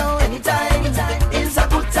shine now. Anytime. It's a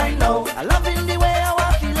good time now. I love in the way I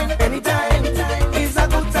was feeling. Anytime. It's a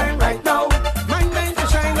good time right now. My time to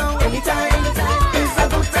shine now. Anytime. It's a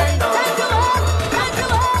good time now. I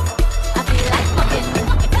feel like walking.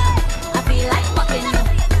 I feel like walking.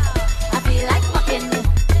 I feel like walking.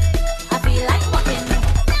 I feel like walking.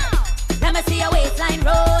 Let me see your waistline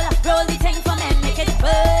roll. Roll the thing for men, make it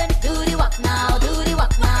burn. Do the walk now, do the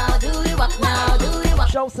walk now, do the walk now, do the walk.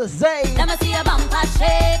 Shouts to Zay. Let me see your bumper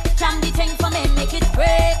shake. Jam the thing for men, make it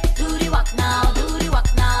break. Do the walk now, do the walk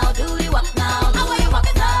now, do the walk now, do the walk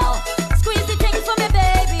now. Squeeze the thing for me,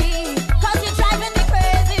 baby, 'cause you're driving me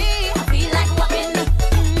crazy. I feel like walking.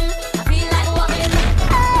 I feel like walking.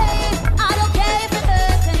 Hey, I don't care if it's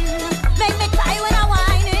hurting. Make me cry when I'm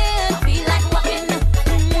whining. I feel like walking. I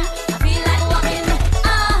feel like walking.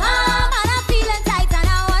 Man, I'm feeling tight and I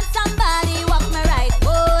want somebody walk me right,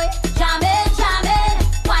 boy. Jamming,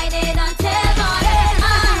 whining until morning.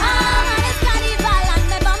 Man, it's carnival and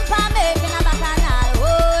me bumper making a bacchanal,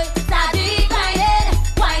 boy. Steady grinding,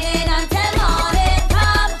 whining until morning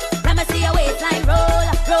come. Let me see your waistline roll,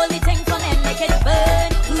 roll the thing for me, make it burn.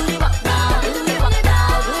 Do the walk now, do the walk now,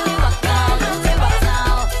 do the walk now, do the walk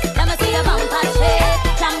now. Let me see your bumper shake,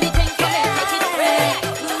 jam the thing for me, make it break.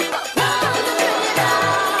 Do the walk now, do the walk now.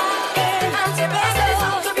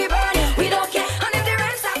 We don't care, and if the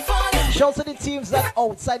rain stop falling. Shouts to the teams that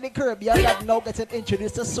outside the Caribbean that now getting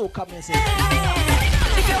introduced to soca music. If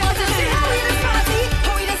you want to see how we just party,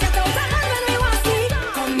 how we just set out a hand when we want to see.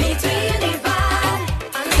 Come meet me in the van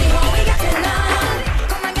and see how we getting on.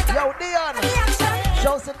 Come and get Yo, Dion. the action.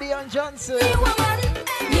 Shouts to Dion Johnson. Hey, woman,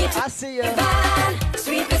 meet I see you. the van.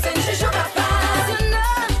 Sweetness and sugar fast. You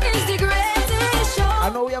know it's the greatest show. I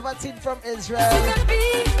know we have a team from Israel. You can be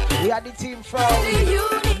We had the team from the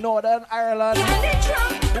unit Northern Ireland. and the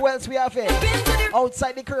drum. Who else we have here? Been to the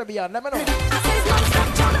Outside the Caribbean. Let me know. I say it's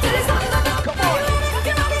non-stop jump till it's on the Come on.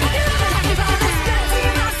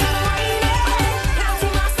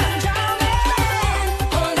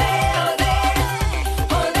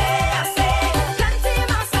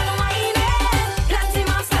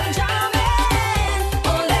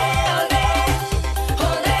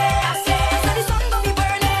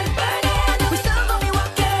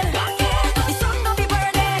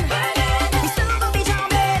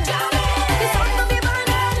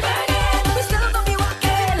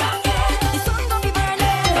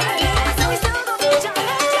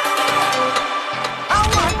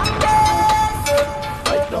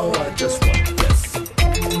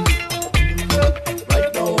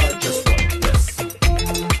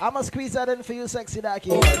 I'ma squeeze that in for you, sexy Daki.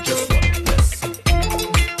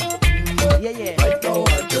 Yeah.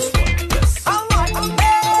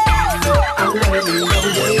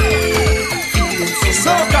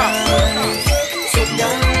 Soca. So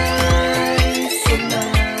nice,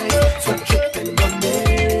 so dripping on me,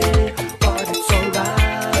 but it's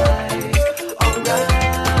alright.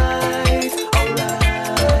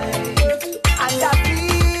 And I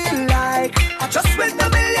feel like I just win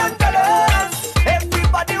 $1 million.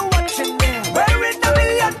 Everybody watching me, wearing $1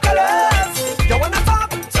 million. You wanna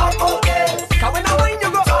talk all day? 'Cause when I wine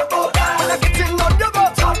you go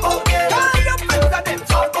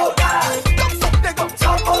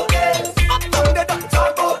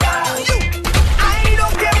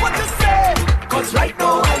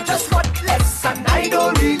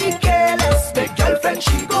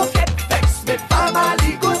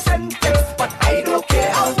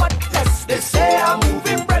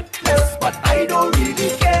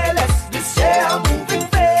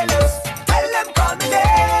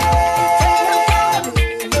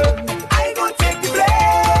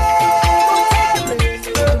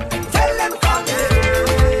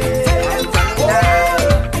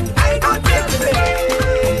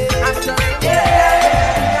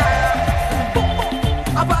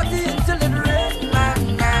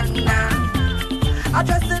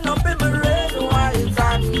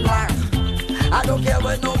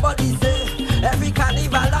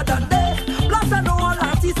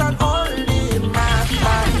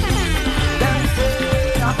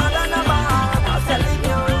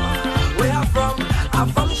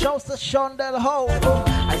Shondell Ho.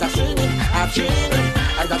 I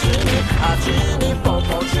Trini,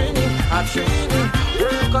 Popo Trini, a Trini.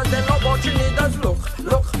 Cause they know how Trini does look.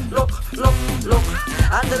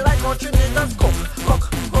 And they like how Trini does cook.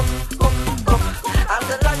 And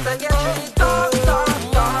they like to get Trini talk.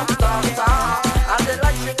 And they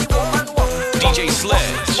like Trini woman walk. DJ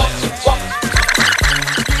Sledge.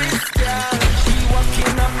 This girl, she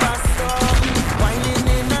walking up a storm, whining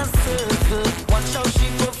in a circle. Watch how she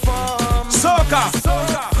performs. Soca.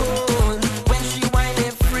 When she whine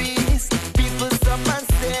and freeze, people stop and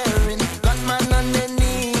staring. Got man on their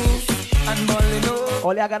knees and balling over.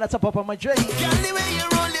 Only I got to top up on my drink. Girl, the way you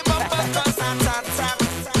roll your bumper, cause tap,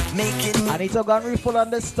 making I need to go and refill on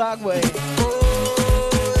this tag way.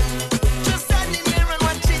 just standing here and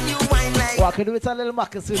watching you whine like. Oh, I can do it a little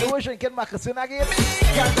moccasin. Who is drinking moccasin again?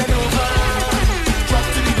 Girl, bend over, drop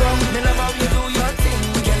to the ground. Me love how you do your thing.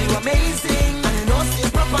 Girl, you amazing, and you know stay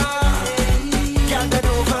proper. Girl, bend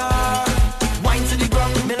over, wine to the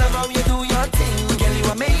ground. Me love how you do your thing. Girl, you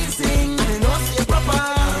amazing, and you know stay proper.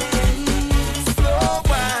 Slow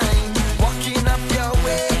wine, walking up your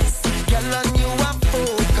waist. Girl, on you are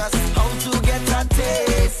focus, how to get a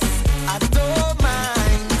taste. I don't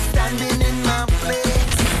mind standing in my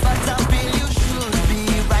place, but I feel you should be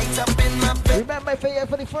right up in my face. Remember, if you're here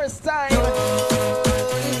for the first time,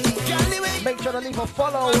 make sure to leave a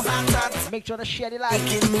follow. Make sure to share the like.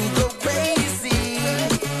 Making me go crazy.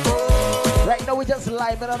 Right now, we're just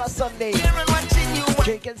live on a Sunday. Here and watching you,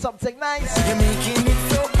 Drinking something nice. you're making it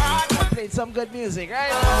so hard. Playing some good music,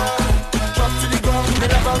 right? Drop to the ground, me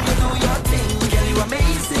love how you do your thing. Girl, you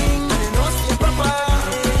amazing, and you know stay proper.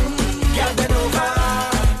 Girl, bend over,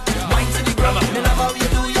 wine to the ground. Me love how you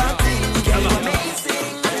do your thing. Girl, you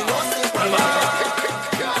amazing, and you know stay proper.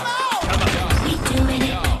 We doing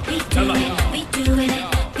it, we doing it, we doing it,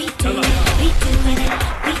 we doing it, we doing it,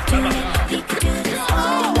 we doing it. We could do this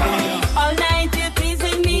all night. All night you're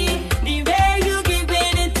teasing me, the way you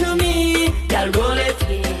giving it to me. Girl, roll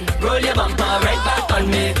your bumper right back on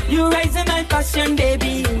me. You raising my passion,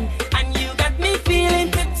 baby, and you got me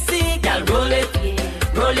feeling tipsy. Girl, roll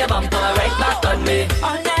your bumper right back on me.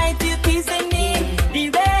 All night you're teasing me, the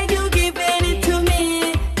way you giving it to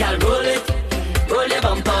me. Girl, roll your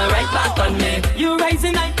bumper right back on me. You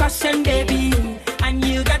raising my passion, baby, and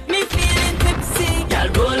you got me feeling tipsy. Girl,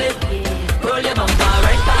 roll your bumper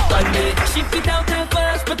right back on me. Shift it out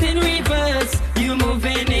reverse, but in reverse, you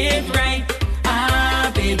moving it right.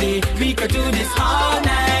 Ah, baby, we could do this all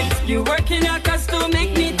night. You working your cause to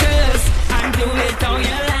make me thirst, and do it how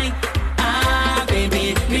you like. Ah,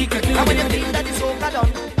 baby, we could do And when you it. feel that the soca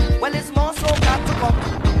done, well, it's more soca to come.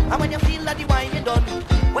 And when you feel that the wine is done,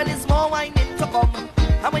 well, it's more whining to come.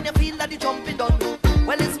 And when you feel that the jumping done,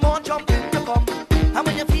 well, it's more jumping to come. And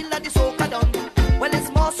when you feel that the soca done, well, it's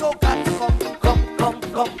more soca to come. Come.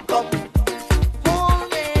 Hold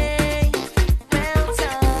me, well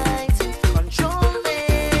tight, control me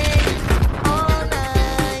all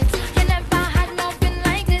night. You never had nothing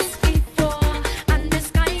like this before, and this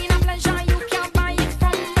kind of pleasure you can't buy it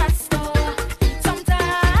from the store.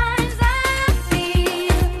 Sometimes I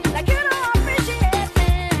feel like you don't appreciate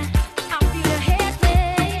me. I feel you hate me.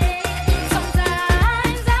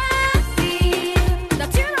 Sometimes I feel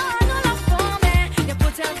that you don't have enough for me. You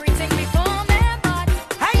put everything before me, but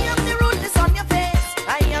I am the rudeness on your face, I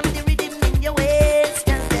am the rhythm in your waist.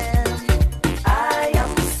 I am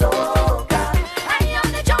the soca. I am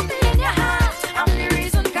the jumping in your heart. I'm the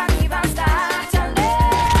reason carnival starts. And I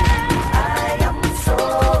am the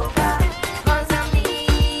soca. Cause I'm me,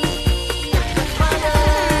 mother,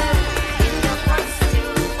 in the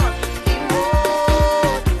costume on the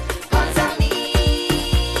road. Cause I'm me,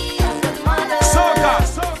 as the mother.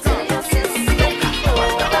 To your sister.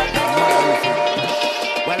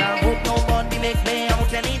 Well, I hope nobody make me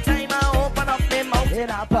out anytime I open up them mouth In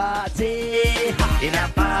a party. in a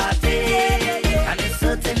party. And there's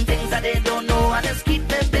certain things that they don't know, and just keep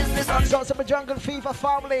their business on So some Jungle Fever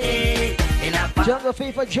family. in a party. Jungle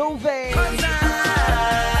Fever Juve. Cause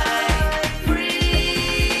I'm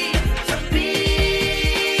free to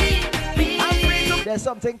be. I'm free to There's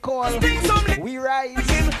something called We Rise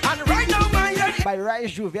And right now, my head by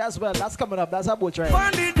Rise Juve as well. That's coming up. That's a boat ride.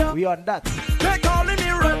 bandit up. We on that. They're calling me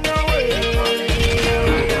run away.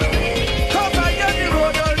 Cause I get the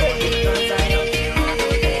road away.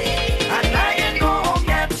 And I ain't go home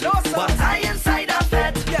yet, but I inside a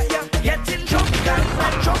bed. Getting drunk and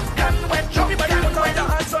wet, drunk and wet, drunk Everybody and put out the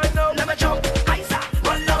wet. hands right now. Let me jump, Isa,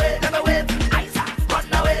 run away, let me wave, Isa,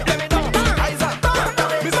 run away. Let me know. Isaac,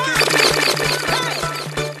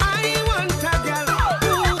 I want a girl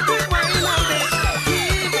who can wine on me.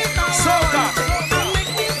 Keep it on. Soca. And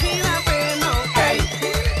make me feel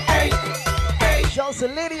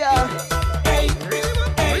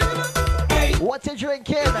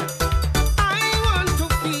drinking? I want to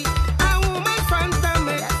be a woman front of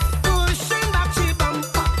me, pushing back she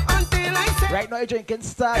bumper until I say. Right now you're drinking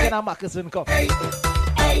Stag and a Moccasin cup. Hey,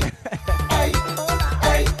 hey, hey,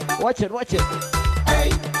 hey. Watch it, watch it.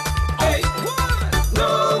 Hey, hey.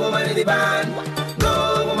 No woman in the band.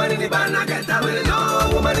 No woman in the band, I get away. No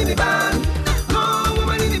woman in the band. No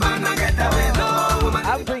woman in the band, I get away. No woman.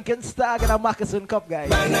 I'm drinking Stag and a Moccasin cup, guys.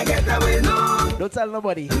 Band, I get away. No. Don't tell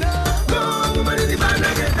nobody. No woman in the band,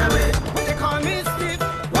 I get away. When they call me stiff,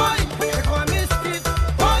 why? When they call me stiff,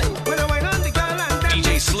 why? When I wine on the girl and then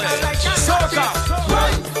DJ Slim. Soca.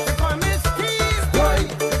 Why? They call me stiff, why?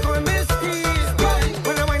 They call me stiff, why?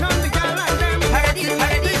 When I wine on the girl and then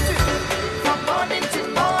From morning to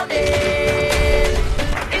morning,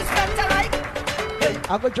 it's better like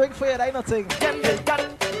I'm gonna drink for you, that ain't nothing.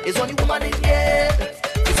 it's only woman in here.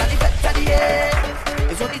 It's only better the air.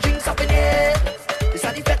 It's only drinks up in here. It's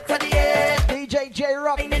only better the air. DJ J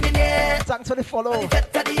Rock, In the air. thanks for the follow.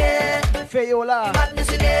 Better the air. Fayola, Madness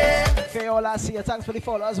in here. Fayola, see you, thanks for the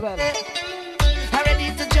follow as well. I'm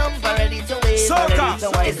ready to jump, I'm ready to wave, I'm Soca. ready to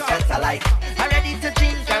wine, it's better like. I'm ready to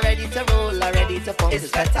drink, I'm ready to roll, I'm ready to pump, it's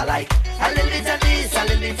better like. A little bit of this, a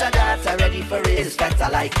little bit of that, I'm ready for it, it's better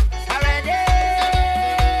like. I'm ready,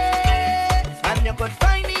 and you could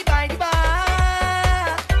find me by the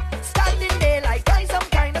bar, standing there like by some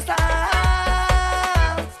kind of star.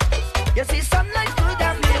 You see sunlight good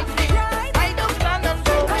and milky, I don't plan on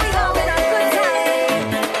going away.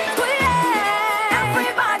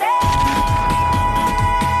 Everybody.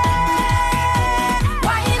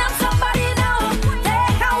 Wine up somebody now,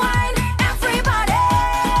 take a wine, everybody.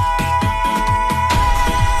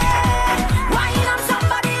 Wine up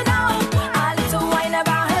somebody now, a little wine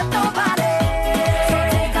never hurt nobody. So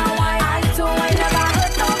take a wine, a little wine never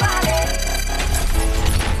hurt nobody.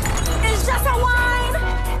 It's just a wine,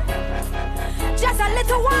 just a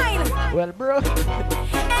little wine, Well, bro,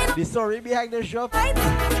 the story behind the shop. right?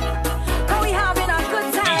 Are we having a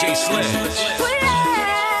good time? DJ Slim.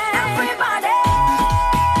 Everybody.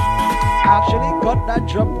 I actually got that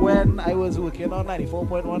drop when I was working on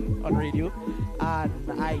 94.1 on radio,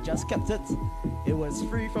 and I just kept it. It was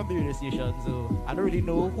free from the radio station, so I don't really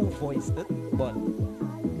know who voiced it, but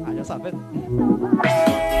I just have it. So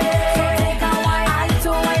take a wine, a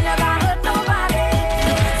little wine never hurt nobody.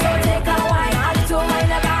 So take a wine, a little wine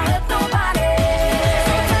never hurt nobody.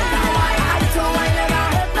 So take a wine, a little wine never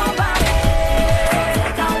hurt nobody. So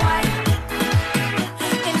take a wine.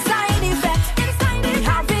 Inside effect,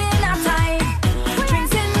 having a time.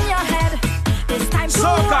 Drinks in your head. It's time to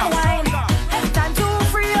Soca. unwind. It's time to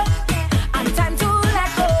free up and time to let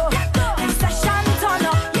go. The session turn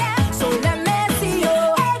up, so let me see you.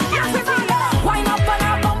 Wind up on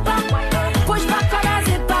a bumper, push back on a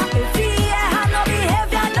zipper. If he have no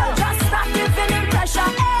behavior, no, just stop giving him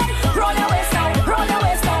pressure. Roll your waist down, roll your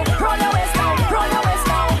waist down, roll your waist down, roll your waist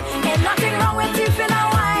down. Ain't nothing wrong with you feel a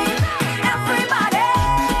wine. Everybody,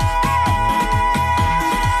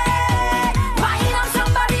 wind up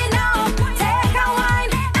somebody now, take a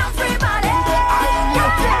wine. Everybody,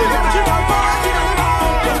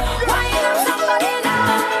 wind up somebody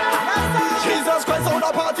now. Jesus Christ on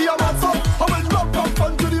a party, I'm hot so. I will rock up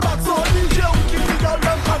fun to the max so. DJ will keep the girl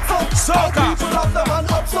them hot so. Soca. People have the man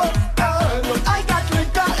up so. I got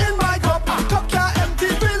liquor in my cup. Cup can't empty,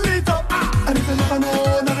 fill it up. And if you never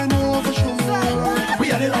know, never know for sure.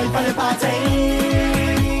 We are the life of the party.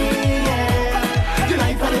 Yeah. The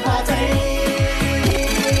life of the party.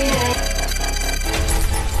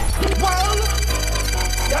 Well,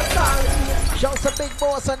 yes, sir. Shout some big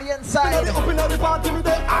boss on the inside. Up in the party with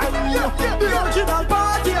the the original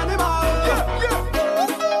party animal.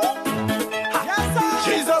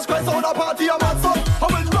 Jesus Christ on a party, I'm hot so. I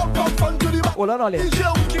will rock up fun to the back. Hold on, Ollie. DJ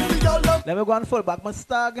will keep the girl them Let me go and follow back my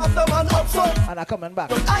Stag, have the man up so. and I'm coming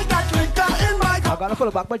back. I got liquor in my I'm cup. gonna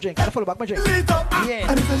follow back my drink. I'm gonna follow back my drink. Lit up. Yeah.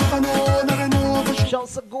 And if you never know for sure. Shout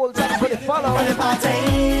some gold, thanks for the follow. For the party.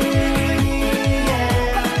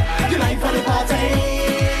 Yeah. The life of the party.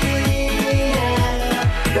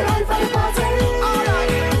 Yeah. The life of the party. All right.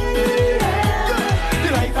 Yeah. The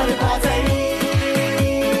life of the party.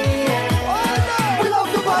 Yeah. We love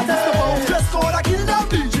the party. Dress code, I kill them.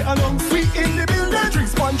 DJ announce we in the building.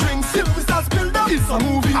 Drinks, one drink, still we start spill them. It's a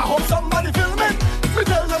movie. I hope somebody film it. Me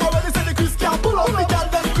tell them already say the Chris can't pull up. Me tell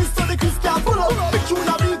them Chris so the Chris can't pull up. Big tune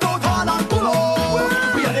a beat out hard and pull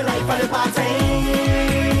up. We are the life of the party.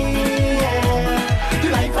 Yeah. The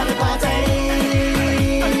life of the party.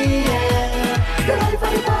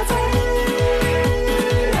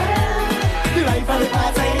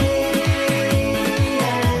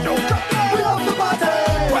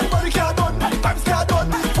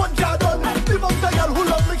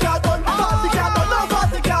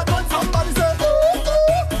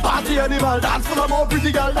 festival. Dance full of more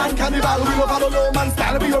pretty girl than carnival. We will follow no man's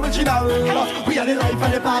style, we original. We are the life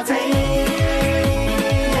of the party.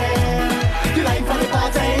 The life of the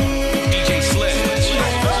party. DJ Slim.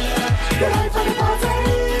 The life of the party.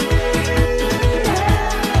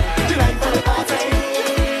 The life of the party.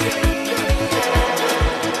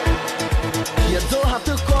 You don't have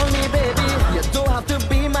to call me baby. You don't have to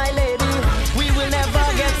be my lady. We will never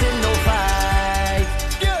get in no fight.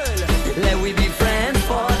 Girl, let we be friends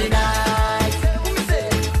for the night.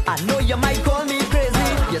 I know you might call me crazy.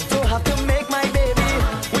 You don't have to make my baby.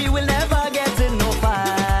 We will never get in no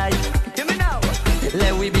fight. Hear me now.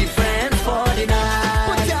 Let we be friends for the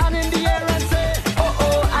night. Put your hand in the air and say, oh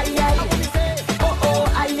oh aye aye. Oh oh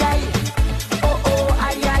aye aye. Oh oh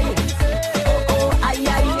aye aye. Oh oh aye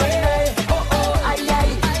aye. Oh oh aye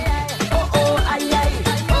aye. Oh oh aye aye.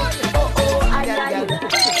 Oh oh aye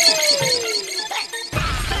aye.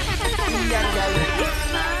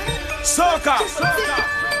 Soca.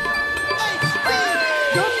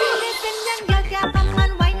 Don't be listening, young girl, yeah, come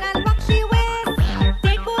and wine and rock she waist.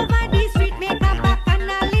 Take over the street, make a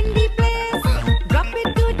bacchanal in the place. Drop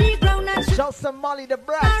it to the ground and shake Shout some Molly the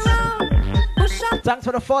Brats. around. Push up, Thanks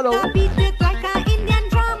for the follow. beat it like a Indian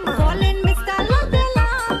drum. Calling Mr.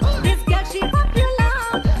 Lotella. This girl, she popular.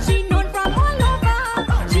 She known from all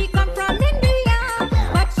over. She come from India,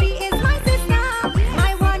 but she is my sister,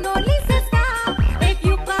 my one only sister. If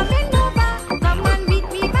you coming over, come and meet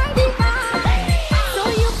me by the bar. So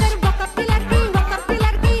you can walk up the ladder, walk up the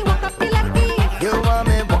ladder, walk up the ladder, You want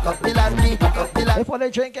me walk up the ladder, walk up the ladder. If all they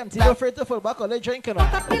drink empty, go afraid to full back, all they drinking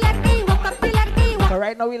walk on. up the ladder, walk up the ladder, walk But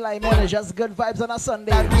right now we like man, it's just good vibes on a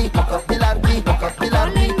Sunday. Walk up the ladder, walk up the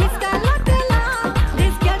calling ladder. Mr. Lotella.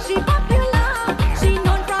 This girl, she popular. She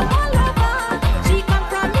known from all over. She come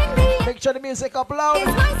from India. Make sure the music up Is loud.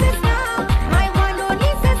 my sister, my one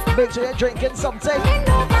only sister. Make sure you're drinking something. Bend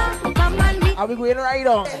over, come and meet. Are we going right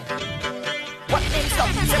on? What name stop?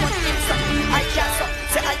 Say what name stop? I can't stop.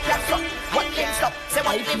 Say I can't stop. What name stop? Say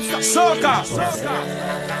what name stop?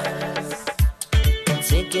 Soca.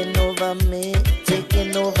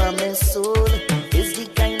 Taking over me soul is the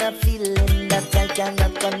kind of feeling that I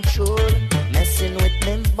cannot control. Messing with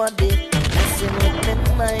me body, messing with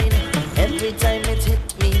me mind. Every time it hit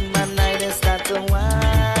me, my night is start to whine.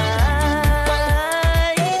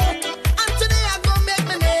 And today I'm gonna make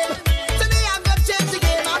my name. Today I'm gonna change the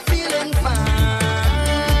game. I'm feeling fine.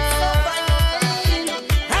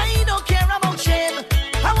 I don't care about shame.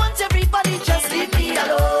 I want everybody just leave me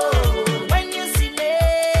alone. When you see me,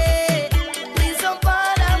 please don't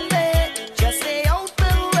bother me. Just stay out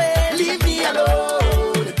the way. Leave me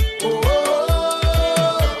alone.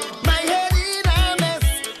 Oh, my head in a mess.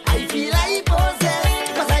 I feel I possess.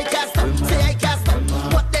 'Cause I can't stop. Say I can't stop.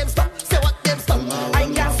 What them stop? Say what them stop. I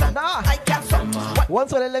can't stop. Nah. I can't stop. What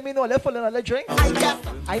Once all they let me know, let's full on the drink. I can't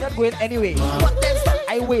stop. I'm not going anyway. What them stop?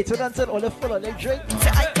 I waited until all the full on the drink. Say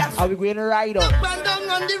I can't stop. Are we going right on? Up and down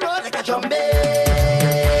on the road like a zombie.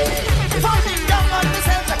 Falling down on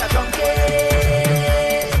myself like a junkie.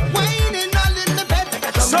 Whining all in the bed like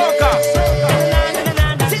a junkie. Soca.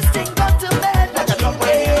 This thing got to bed like a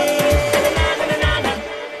junkie.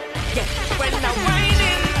 Yeah, when I'm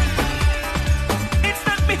whining, it's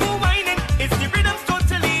not me who whining, it's the rhythm's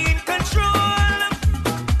totally in control.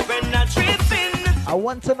 When I'm tripping, I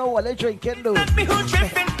want to know what they're drinking though. not me who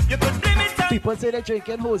tripping, you could blame it on. People say they're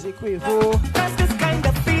drinking Jose Cuervo. Cause this kind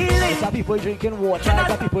of feeling, Some people drinking water.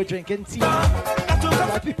 Some people drinking tea. got to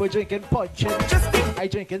Some people drinking punch. just think, I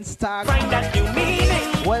drinking stag. find that new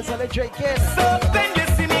meaning. What's all they drinking? So when you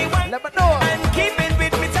see me whine, Let me know. and keep it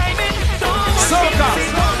with me timing, don't Soca.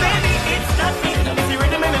 say no baby, it's not me, it's the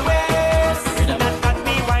rhythm in my waist. Not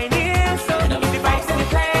me whining, so it's the vibes in the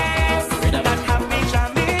place. Not have me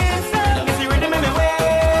jamming, so it's the rhythm in my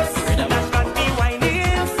waist. Not me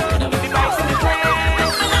whining, so it's the vibes in the place.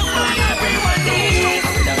 Everyone needs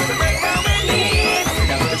to break down my knees.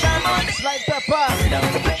 Jam on Slide pepper.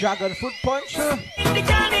 Dragon fruit punch. the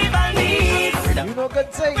carnival needs. You know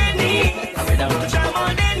good thing. Jam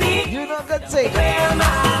on the knees. You know good thing.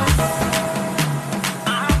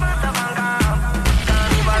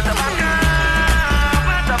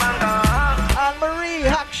 Anne Marie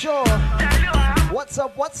Hackshaw. What's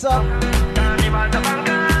up? What's up?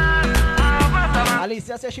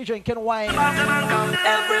 Alicia says she's drinking wine.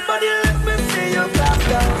 Everybody let me see you clap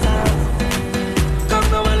those hands. Come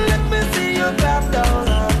now and let me see you clap those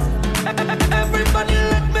hands. Everybody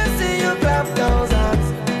let me see you clap those hands.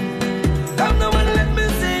 Come now and let me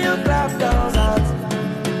see you clap those hands.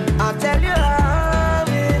 I'll tell you how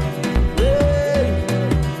it, hey.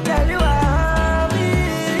 Tell you how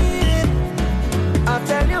it. I'll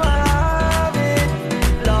tell you how it,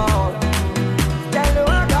 Lord.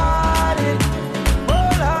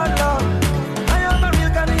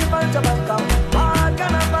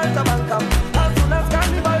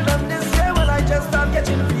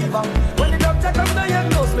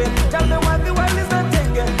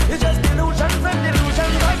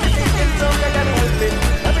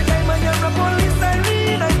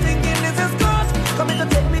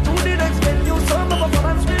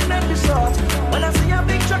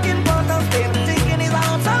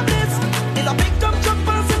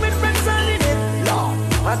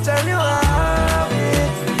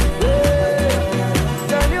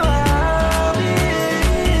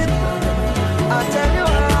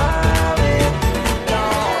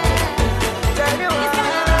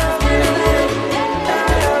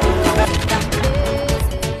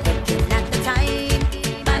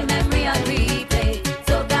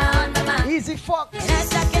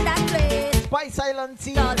 Silent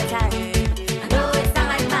T. all the time. I know it's not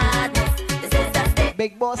like madness. This is the state.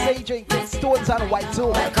 Big Boss say drinking stones and white too.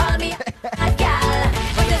 Well, call me a gal,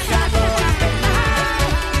 but this rock up in my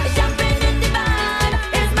heart. It's jumping in the band.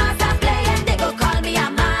 It's master playing. They go call me a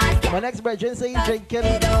mad gal. My next brethren say he's drinking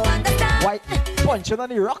They don't understand. white, punching on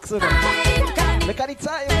the rocks with him. Look at the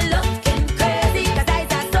time. Looking crazy 'cause I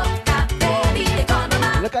said soca, baby. They call me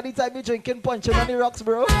mad. Look at the time you drinking, punching on the rocks,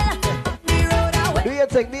 bro. The road away. Do your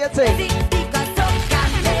thing, do your thing. Because soca,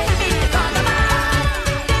 baby. They call me mad.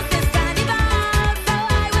 This is carnival, so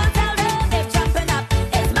I will tell them if jumping up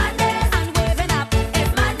is madness and waving up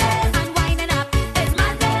is madness and winding up is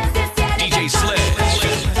madness. This year they DJ just call me Sledge.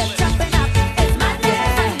 crazy. If jumping up is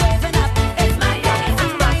madness and waving up is madness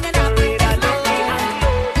and winding up is madness.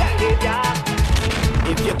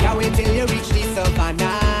 If you can't wait till you reach the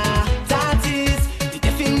savannah, that is the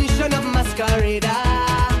definition of masquerade.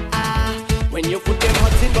 When you put them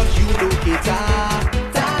hot in, but you look it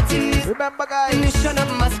that is Remember, guys, definition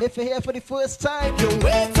of masquerade. if you're here for the first time You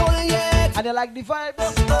wait all yet, and you like the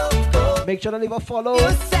vibes, make sure to leave a follow.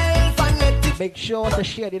 yourself and let it Make sure to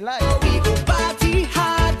share the live. we go party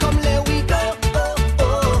hard, come let we go.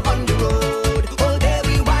 On the road, all day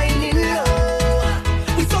we whining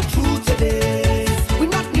low. We so true to this, we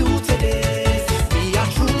not new to this. We are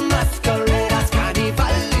true masqueraders,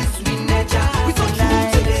 carnivalists, we nature. We so true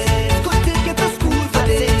to this, go take it to school for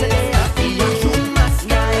this. We are true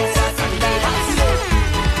masqueraders, and we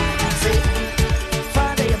have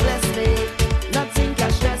Father, you bless me, nothing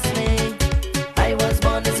can stress me. I was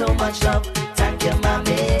born with so much love, thank you,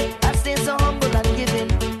 mommy. I stay so humble and giving.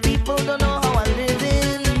 People don't know how I'm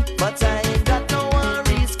living, but I ain't got no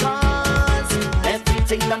worries, cause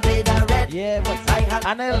everything done paid already. Yeah, but I have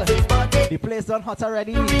Anel, everybody the place done hot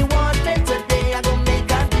already. reward me today. I gon' make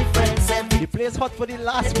a difference. The place hot for the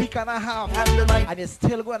last week and a half, Handle my and it's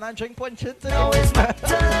still going and drink punching now today. it's my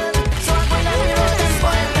turn. So I'm gonna be able to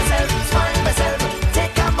spoil myself.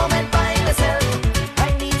 Take a moment by myself.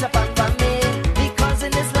 I need to pack for me, because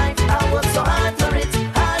in this life I work so hard for it.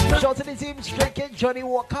 Hard for Shout to the team drinking Johnny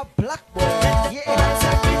Walker Black Boy. my Yeah.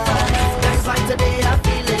 sacrifice. That's why today I'm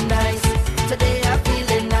feeling nice. Today I'm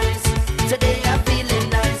feeling nice. Today I'm feeling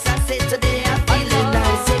nice. I say today I'm feeling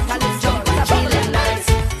nice. Take a little jump, I'm feeling nice.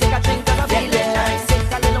 Take a drink, I'm feeling nice.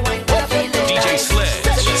 Take a little wine, I'm feeling DJ nice. Sledge.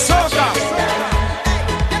 Soca.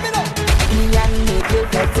 Me and me girl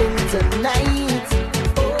getting tonight.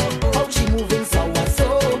 Oh, how she moving so and so,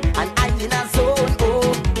 and I in a zone.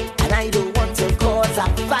 Oh, and I don't want to cause a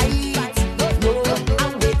fight. No,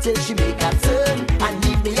 I'll wait till she make a turn and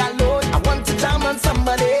leave me alone. I want to jam on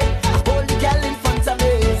somebody. A holy girl in front of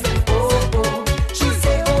me. Oh, she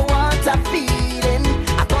say, oh, what a feeling.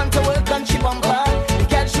 I want to work on she bumper. The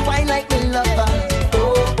girl she whine like me lover.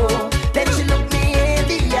 Oh, then she look me in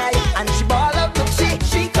the eye and she ball up. Look,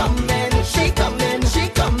 she coming, she coming, she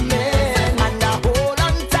coming. And I hold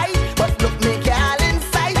on tight, but look me girl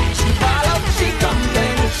inside. She ball up, she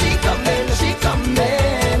coming, she coming, she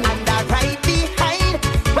coming. And I right behind.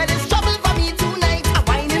 Well, it's trouble for me tonight. I'm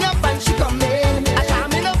winding up and she coming. I'm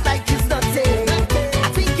jamming up like it's nothing.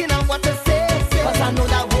 I'm thinking of what to say, cause I know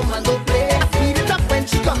that woman don't play. I feel it up when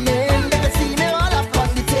she coming. They can see me all up on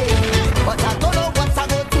the table, but I don't know what I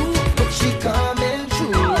go do. But she coming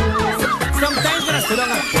through. Sometimes when I sit down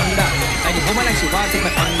and wonder, like the woman like she wants take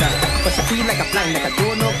my thunder, but she feel like a blind, like I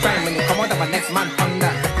don't know crime when you come out of a next man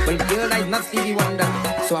thunder. Well, the girl is not Stevie Wonder,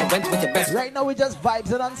 so I went with the best. Right now we just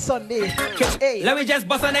vibes it on Sunday. Hey, Let me just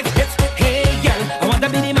bust a next hit. Hey girl, I want to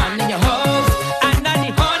be the man in your house, and not the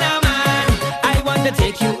honor man. I want to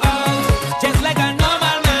take you out, just like a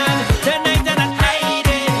normal man. Tonight I'm not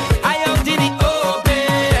hiding, I out in the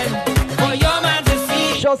open for your man to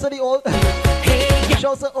see. shout to the old, Hey girl,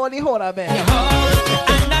 shout to all the Hona your men house,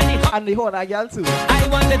 and not the and the Hona girl too. I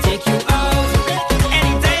want to take you out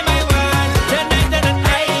anytime I want. Tonight I'm not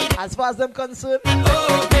hiding, As far as them concerned,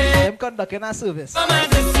 open them conducting a service. for man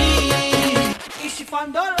to see. Is she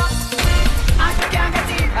from the rock? And you can't get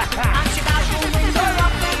in. And she bedroom window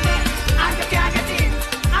lock. And you can't get in.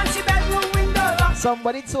 And she bedroom window lock.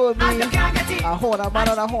 Somebody told me And you can't get in. a Hona man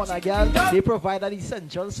and a Hona girl, they provide an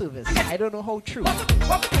essential service. I don't know how true.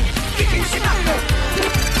 Kicking she back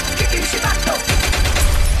though. Kicking she back though.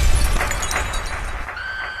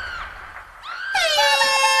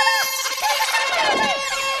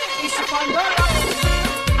 Is she from the rock?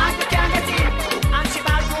 And you can't get in. And she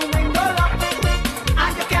bedroom window lock.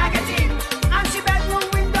 And you can't get in. And she bedroom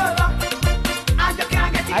window lock. And you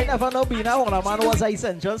can't get in. I never know being a Hona man was an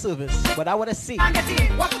essential service, but I want to see. And get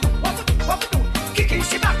in. What to do? Kicking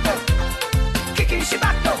she back though. Kicking she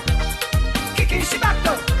back though. Kicking she back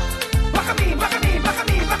though. Rock a me, rock a me, rock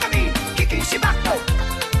a me, rock a me. Kicking she back.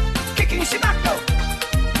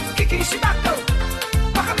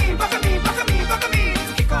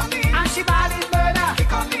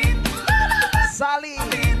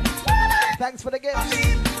 again.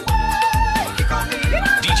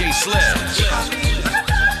 DJ Sledge.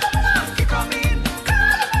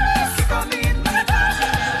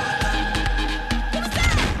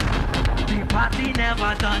 The party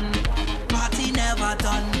never done. Party never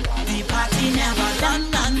done. The party never done,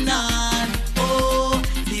 none, none. Oh,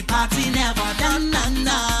 the party never done, none,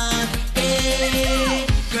 none. Hey,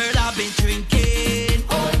 girl, I've been drinking.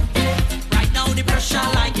 Right now the pressure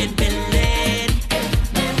like it building.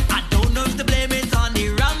 I don't know if to blame it on the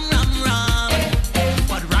rum,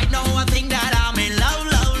 but right now I think that I'm in love,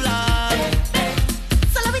 love, love.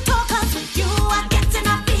 So let me talk us with you. I'm getting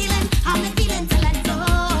a feeling. I'm feeling to let go.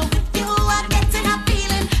 With you, I'm getting a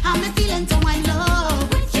feeling. I'm feeling to wind low.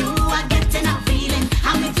 With you, I'm getting a feeling.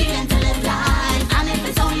 I'm feeling to live life. And if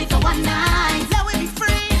it's only for one night, let we be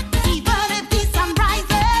free. Even if the sun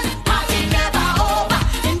rises, party never over.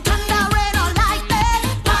 In thunder, rain or lightning,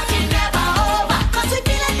 party never over. 'Cause we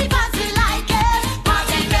feel it because we like it.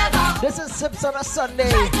 Party never over. This is Sips on a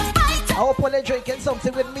Sunday. I hope when they're drinking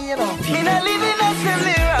something with me, you know. Me not living up till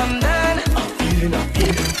me I'm done.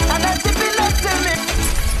 And I'm tipping up till me.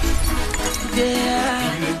 Yeah.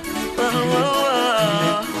 Whoa, whoa,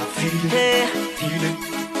 whoa. Yeah.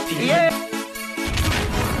 Yeah.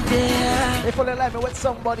 Yeah. If you like me with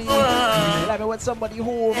somebody, you like me with somebody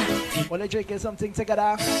home, when they're drinking something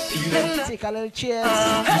together, take a little cheers,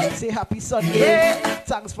 say happy Sunday, Yeah.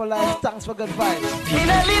 thanks for life, thanks for good vibes. Me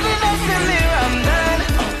not living up till me I'm done.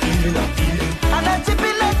 And I'm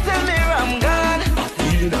tipping up till me I'm gone.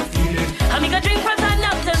 I'm gonna drink from sun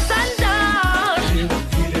up to sundown.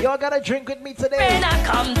 Y'all gotta drink with me today. Rain I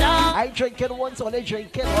come down. I ain't drinking once, all they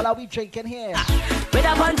drinking, all are we drinking here? With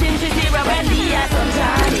a bunch in zero brandy and some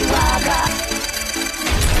Johnny Walker.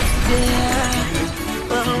 Yeah.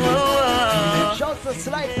 Whoa, whoa, whoa. Shouts to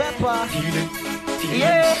Slight Pepper.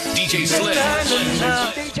 Yeah. DJ Sledge.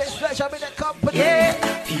 DJ Sledge, I'm in the company. Yeah.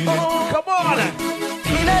 Come on.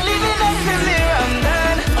 Me not living up till me I'm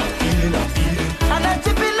done. And I'm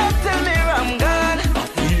tipping up till me I'm gone.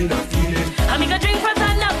 I'm gonna drink from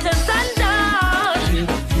sun up to sundown.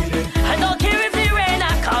 I don't care if the rain I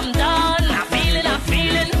come down. I'm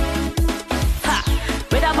feeling. Ha.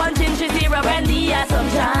 With a bunch in zero brandy and some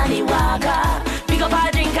Johnny Walker. Pick up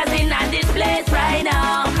our drinkers in at this place right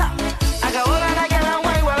now. Ha. I got all and I get on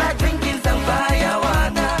wine while I'm drinking some fire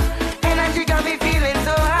water. Energy got me feeling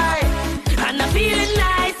so high. And I'm feeling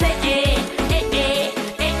nice, eh, eh, eh, eh,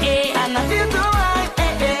 eh, eh. And I feel so high,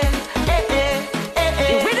 eh, eh, eh, eh, eh, eh.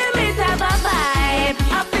 The rhythm is have a vibe.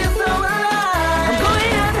 I feel so alive. I'm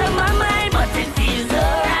going out of my mind, but it feels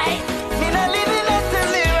alright. Me not living up till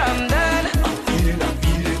me I'm done.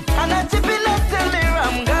 And I'm tipping up till me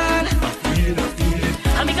I'm gone.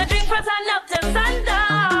 I'm gonna drink from sun up to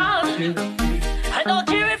sundown. I don't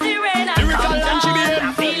care if the rain I come down.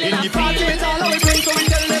 I'm feeling. It's all our drink, so we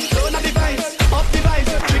tell them turn up the vibes,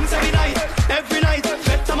 drinks every night,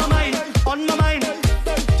 better my mind, on my mind.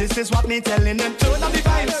 This is what me telling them, turn up the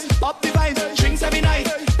vibes, drinks every night,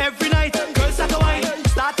 girls start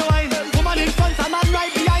to wine, woman in front, a man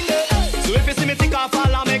right behind it. So if you see me take off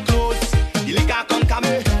all of my clothes, the liquor come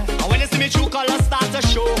me, and when you see me true colors start to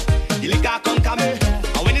show, the liquor come me,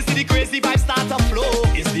 and when you see the crazy vibes start to flow,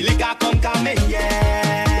 it's the liquor come me,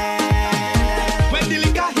 yeah. When the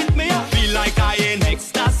liquor hit me, I feel like I in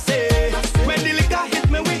ecstasy. When the liquor hit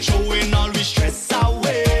me, we throwing all we stress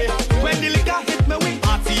away. When the liquor hit me, we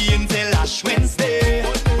party until Ash Wednesday.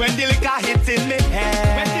 When the liquor hit in me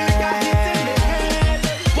head,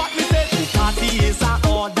 what me say? The party is a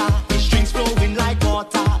order. The strings flowing like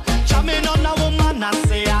water. Jamming on a woman, I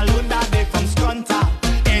say alone that they from Scrunta.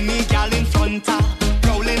 Any gal in front of,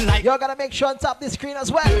 rolling like. Y'all gotta make sure on top the screen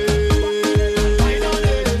as well.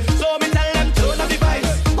 So me tell them turn up the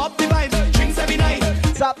vibes, drinks every night.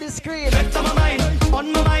 Top the screen. Better my mind,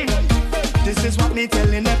 on my mind. This is what me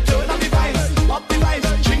telling them. Turn up the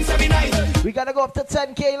vibes, drinks every night. We gotta go up to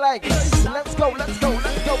 10K likes. Let's go.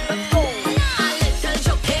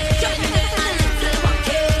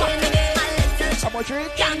 How much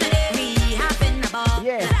reach?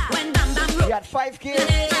 Yeah. We had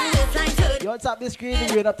 5K. You on top the screen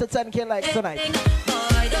and you're up to 10K likes tonight.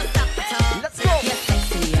 Let's go.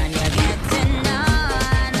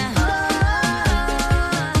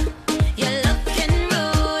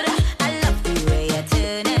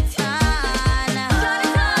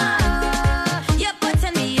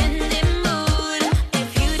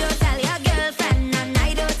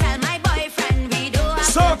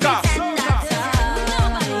 Soca.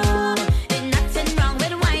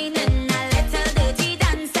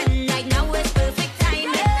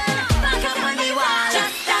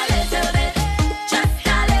 Just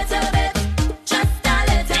a little bit.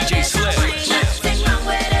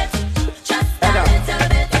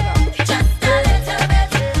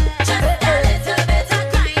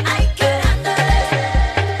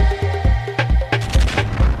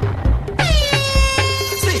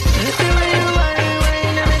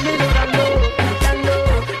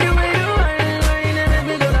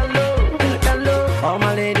 All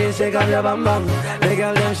my ladies, shake up your bum bum. The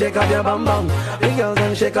girls them shake up your bum bum. The girls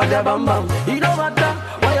them shake up their bum bum. You don't matter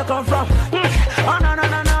where you come from. Oh no no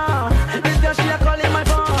no no. This girl she a calling my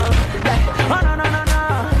phone. Oh no no no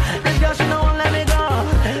no. This girl she don't want let me go.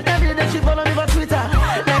 Every day she follow me for Twitter.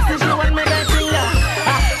 Next thing she want me guy finger.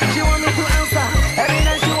 She want me to answer. Every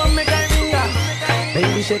night she want me guy finger.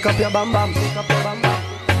 Baby shake up your bum bum. Shake up your bum bum.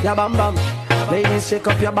 Your bum bum. Ladies shake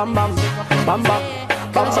up your bum bum. Bum bum.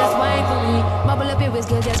 Girl, just wine for me. Bubble up your waist,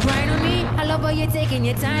 girl, just grind on me. I love how you're taking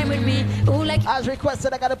your time with me. Ooh, like as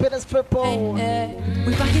requested, I gotta put this purple. We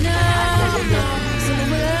backing up. So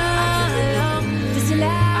we're up. This is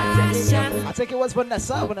last chance. I think it was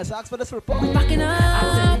Vanessa. Vanessa asked for this purple. We backing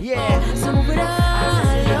up. Yeah. So we're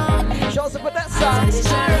up. Shows up Vanessa. Alright,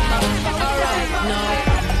 no.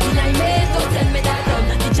 Tonight, don't tell me that.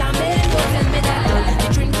 The jamming, don't tell me that. The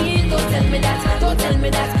drinking, don't tell me that. Don't tell me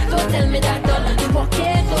that. Don't tell me that. The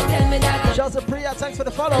walking, don't tell me that. Shows up Priya, thanks for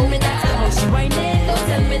the follow. Tell me that. How she whining, don't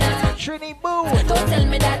tell me that. Trini Boo. Don't tell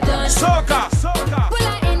me that. Soca, soca. Pull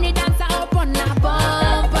her in the dancer up on a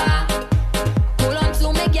bumper. Hold on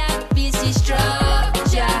to me, girl, feel she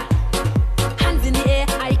structure. Hands in the air,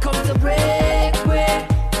 I come to break.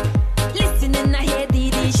 Listen in, I hear the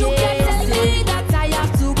DJ. You can tell me that I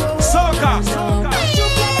have to go. Soca, You soca. can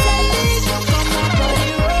tell me you come up on the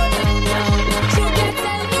road now. You can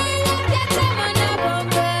tell me you get them on a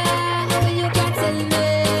bumper. You can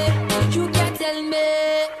tell me,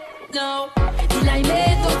 no. The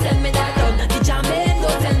limelight, don't tell me that. The jamming,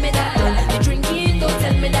 don't tell me that. The drinking, don't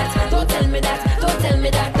tell me that. Don't tell me that. Don't tell me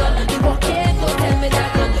that. The walking, don't tell me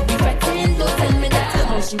that. The fretting, don't tell me that.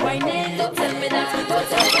 How she whining, don't tell me that. Don't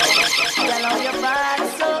tell me that. Girl, how you bad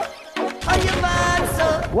so? How you bad so?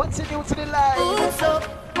 What's new to the live? Ooh, so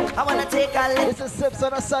I wanna take a lick. This is Sips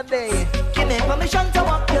on a Sunday. Give me permission to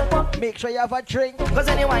walk you. Make sure you have a drink. Cause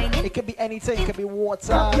any whining, It could be anything. It could be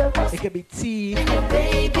water. It could be tea.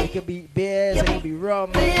 baby, It could be beers. It could be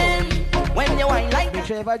rum. when you whine like Make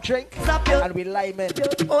sure you have a drink. stop you. And we lime it.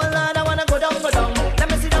 Oh Lord, I wanna go down, go down. Let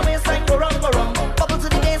me see the waistline, go wrong, go wrong. Bubble to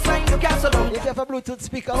the baseline, you can't so long. If you have a Bluetooth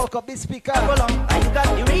speaker, hook up this speaker. Go long, and you got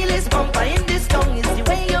the realest bumper in this tongue. It's the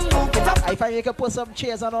way you move it up. I find you can put some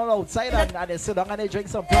chairs on all outside and they sit down and they drink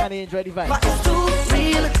some beer and they enjoy the vibe. But it's too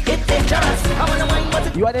real, it's dangerous. I wanna whine, but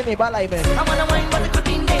it, You are the neighbor lime it. I wanna whine, but it could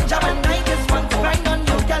be in danger. And I just want to grind on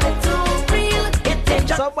you, girl. It's too real, it's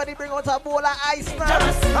dangerous. Somebody bring out a bowl of ice now.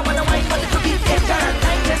 I wanna whine, but it could be danger. And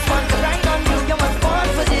I just want to grind on you. You was born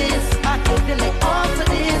for this. I could relate all to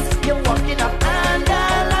this. You're walking up and I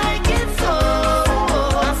like it so. I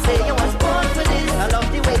say you was born for this. I love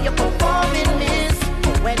the way you're performing this.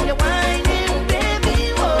 When you're whining,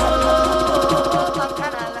 baby, whoa.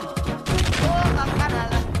 Bacchanal. Oh,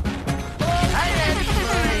 bacchanal. I'm ready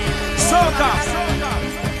for it. Soca.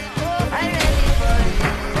 I'm ready for it.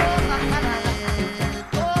 Oh, bacchanal.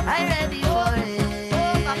 I'm ready for it.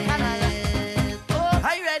 Oh, bacchanal.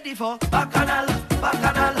 I'm ready for bacchanal,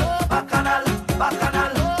 bacchanal, bacchanal,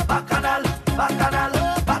 bacchanal, bacchanal, bacchanal,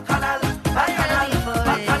 bacchanal,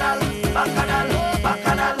 bacchanal, bacchanal, bacchanal,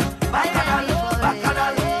 bacchanal, bacchanal,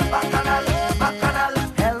 bacchanal, bacchanal, bacchanal.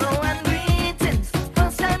 Hello and greetings,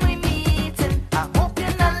 first time we meeting. I hope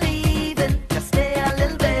you're not leaving, just stay a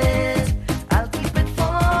little bit. I'll keep it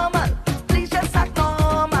formal, please just act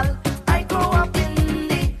normal. I grew up in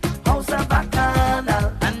the house of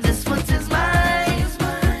bacchanal, and this foot is mine.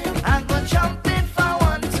 I'm gonna jump if I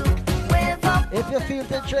want to, wave up. If you feel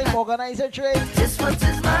the drink, organize a drink. This foot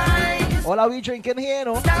is mine. All are we drinking here,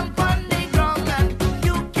 no? Stamp on the ground and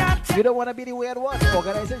you can't. You don't want to be the weird one.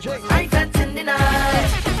 Organize a drink. I felt in the night,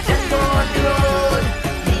 just go on the road.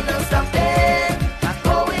 Me no stop there, I'm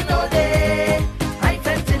going all day. I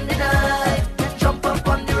felt in the night, jump up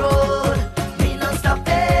on the road. Me no stop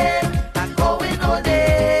there, I'm going all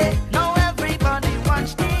day. Now everybody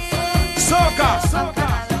watch this. Soca, soca.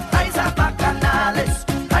 Eyes are bacchanales,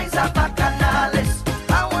 eyes are bacchanales.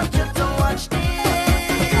 I want you to watch this.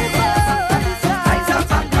 Eyes are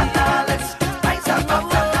bacchanales, eyes are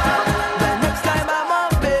bacchanales. Next time I'm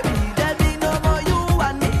up, baby, there'll be no more you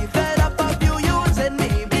and me. Fed up of you using me.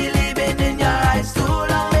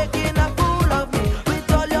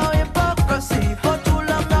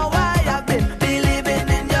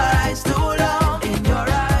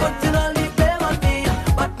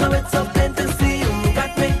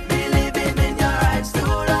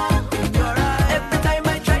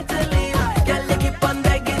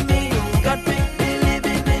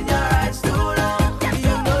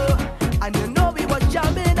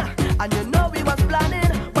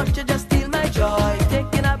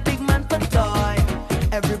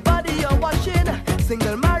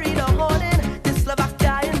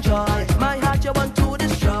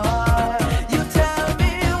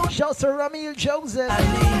 to Ramil Joseph.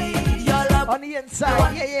 Your love On the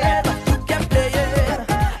inside, yeah. you kept playing.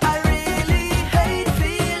 I really hate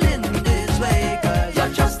feeling this way, 'cause your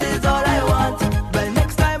trust is all I want. But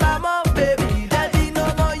next time I'm up, baby, there'll be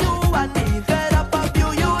no more you and me. Fed up of you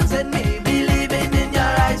using me, believing in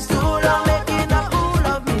your eyes too long, making a fool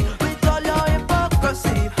of me with all your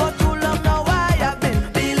hypocrisy. For too long now I have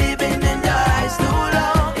been believing in your eyes too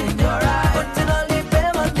long. In your eyes, but it only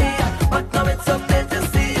fame on me. But now it's so clear to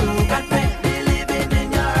see you got me believing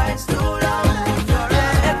in your eyes too long. In your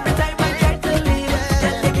eyes, every time I try to leave,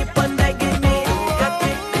 then they keep on begging me. Got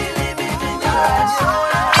me believing in your eyes too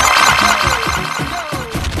long.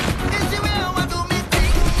 Is the way I do me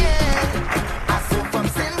thing, yeah. I saw from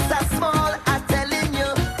since I small, I telling you,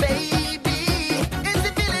 baby. Is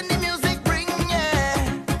the feeling the music bring, yeah.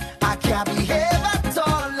 I can't behave at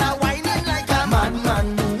all. I whining like a madman.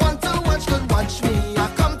 Who want to watch could watch me. I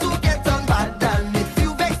come to get on bad, and if you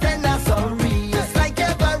vex, then I'm sorry. It's like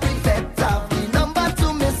every vet have the number to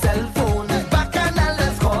my cell phone. Back and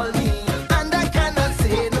let's call me, and I cannot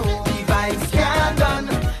say no. The vibes can't done,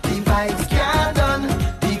 the vibes can't done,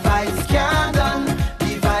 the vibes can't done,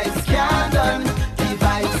 the vibes can't done, the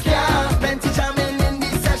vibes can't. Plenty jamming in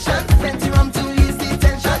the session, plenty rum to ease the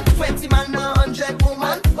tension. 20 man, 100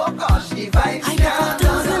 woman, oh gosh, the vibes can't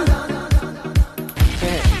done.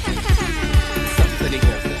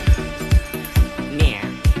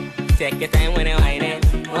 Take your time when you whining,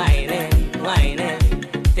 whining, whining.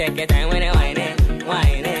 Take your time when you whining,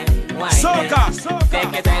 whining, whining. Soca, soca.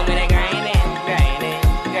 Take your time when you grinding, grinding,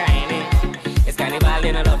 grinding. It's carnival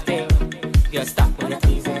in a love thing. You're stuck with the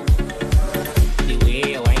teasing. The way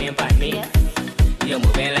you're whining for me, you're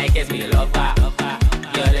moving like it's me lover.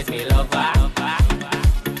 You're it's me lover.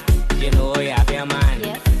 You know you have your man,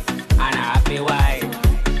 and I have your wife.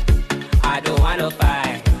 I don't want to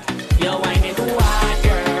fight. You're whining too hard,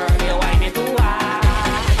 girl. You're whining too hard.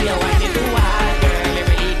 You're whining too hard, girl. You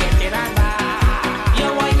really get it on bad.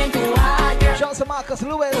 You're whining too hard, girl. Shout out to Marcus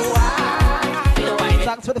Lewis. You're whining.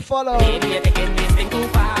 Thanks for the follow. Baby, you're taking this thing too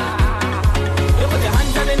far. You put your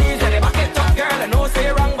hands on the knees and you back it up, girl. I know say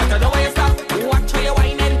wrong, but I don't want you stop. Watch how you're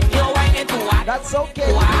whining. You're whining too hard. That's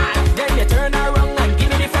okay. Then you turn around and give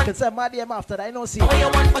me the front. Can say my DM after that. I know see. What you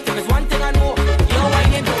want, but if it's one thing I know, you're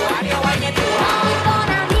whining too hard. You're whining too hard.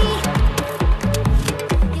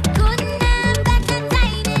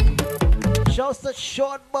 Shouts to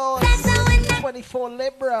Short Boss. 24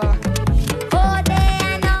 Libra.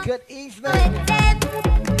 Good evening.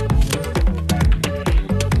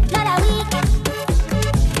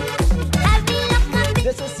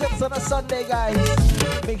 This is SIPS on a Sunday, guys.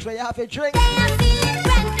 Make sure you have your drink.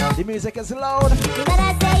 The music is loud.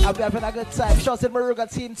 I'll be having a good time. Shouts to Maruga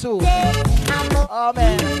team too. Oh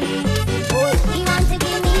man. He wants to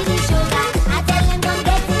give me the sugar. I tell him don't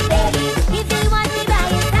get too baby. If he wants to buy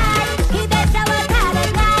his side, he better work hard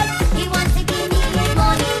at night. He wants to give me his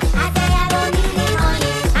money. I say I don't need his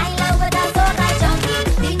money. I love with a soca chunky.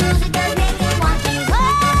 The music does make him want me.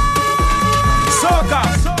 Soca,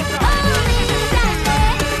 soca.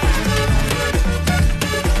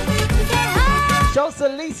 Shouts to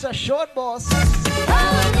Lisa Short Boss.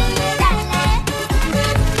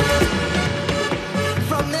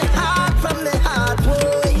 From the heart,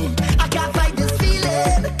 boy. I can't fight this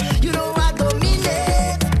feeling. You know I don't mean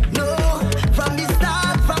it. No, from the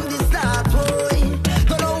start, boy.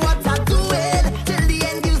 Don't know what I'm doing. Till the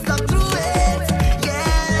end, you stuck through it.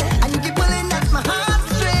 Yeah, and you keep pulling at my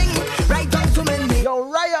heartstring. Right down to my knee. Yo,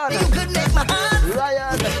 Ryan. You could make my heart.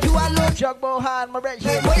 Ryan. You are no Jug Mohan, my red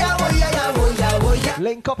shit. Oh yeah, oh yeah, oh yeah, oh yeah.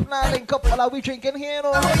 Link up now, link up. All are we drinking here?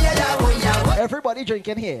 No? Oh yeah, oh yeah, oh yeah. Everybody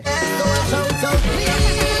drinking here. So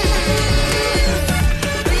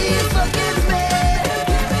please forgive me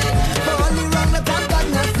for all the wrong that I've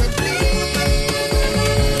done. I said please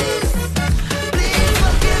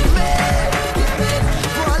forgive me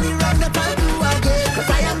for all the wrong that I do again. 'Cause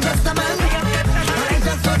I am just a man, and I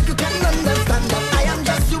just hope you can understand that I am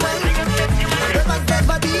just human. It was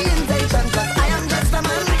never the intention, 'cause I am just a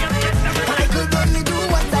man, and I could only do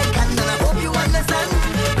what I can, and I hope you understand.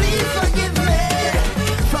 Please forgive me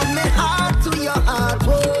from my heart to your heart,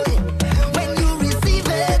 boy. When you receive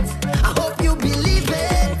it, I hope you believe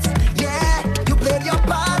it. Yeah, you played your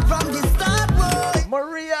part from the start, boy.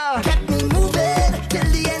 Maria. Kept me moving till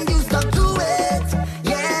the end, you stuck to it.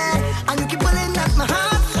 Yeah, and you keep pulling at my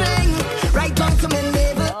heartstring, right down to my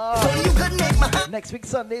navel, so you could make my heart. Next week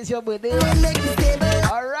Sunday is your birthday. Make me stable.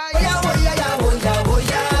 All right. Oh yeah, oh yeah, yeah, oh yeah, oh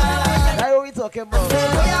yeah. That's what we talking about. Oh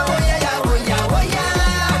yeah, oh yeah, yeah, oh yeah, oh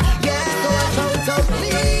yeah. Yeah, so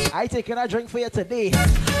please. I taking a drink for you today.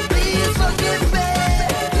 Please forgive me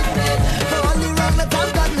for all the around the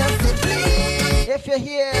time, God knows it, please. If you're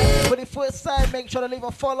here for the first time, make sure to leave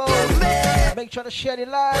a follow. Make sure to share the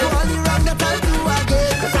live. All around the time, do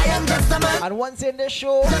again. 'Cause I am just a man. And once in the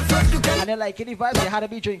show, and they're like any vibe, they had to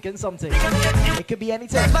be drinking something. It could be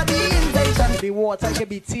anything. It could be water, it could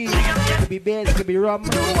be tea, it could be beer, it could be rum.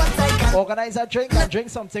 Organize a drink and drink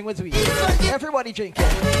something with we. Everybody drink it.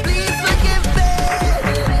 Please forgive me.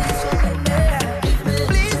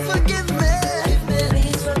 Please forgive me.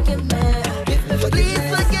 Please forgive me. Please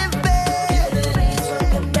forgive me.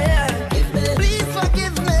 Please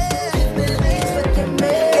forgive me. Please forgive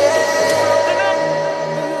me.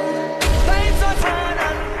 Times was hard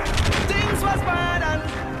and things was bad and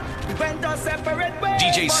we went our separate ways.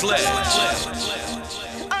 DJ But Sledge.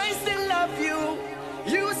 I still love you.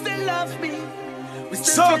 You still love me. We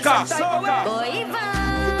still Soca. feel some type of way. Boy,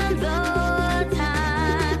 even though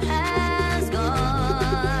time has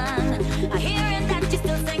gone, I hear it that you're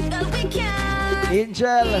still single. We can't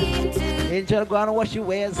Angel, go and wash your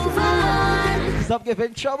ways. move on. Stop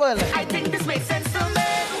giving trouble. I think this makes sense to me.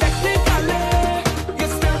 Technically,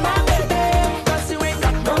 you're still my baby. 'Cause you ain't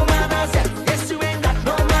got no manners yet. Yes, you ain't got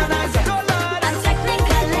no manners yet. Oh, Lord. And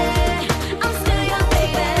technically, I'm still your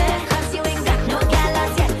baby. 'Cause you ain't got no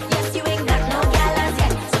galas yet. Yes, you ain't got no galas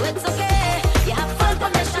yet. So it's okay. You have full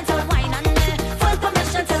permission to whine on me. Full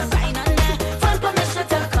permission to grind on me. Full permission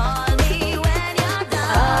to call me when you're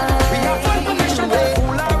done. We have full permission to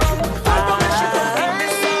fool around. Full permission to sing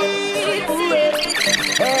this song.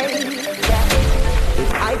 Hey, yeah. If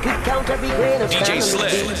I could count every grain of DJ sand on the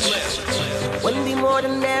Sledge. beach, wouldn't be more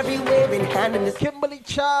than every wave in hand in this. Kimberly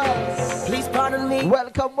Charles, Please pardon me.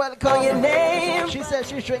 welcome, Call your welcome. name. She says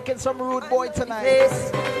she's drinking some Rude Boy tonight.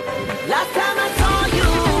 Face. Last time I saw you,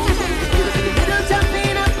 you was in the middle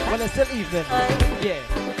jumping up. Well, it's still evening. Yeah,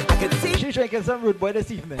 I could see she's drinking some Rude Boy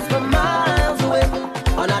this evening. from miles away.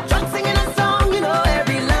 On a drunk singing a song, you know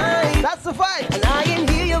every line. That's the fight. And I can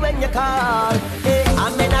hear you when you call. Hey, I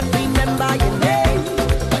may not remember your name,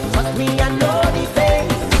 but trust me, I know the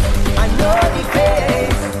face. I know the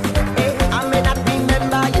face. Hey, I may not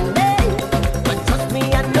remember your name, but trust me,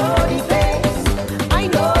 I know the face. I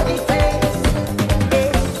know the face.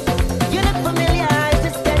 Hey, you look familiar, I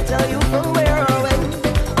just can't tell you from where or when.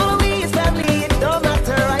 All we is family, it don't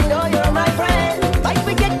matter. I know you're my friend. Might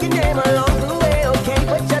forget your name along the way, okay,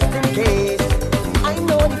 but just in case, I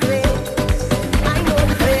know the face. I know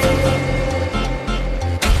the face.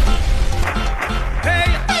 Hey.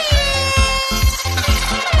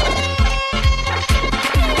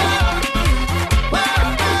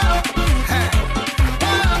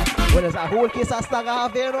 Well, there's a whole case of stag I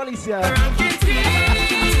have there, Alicia.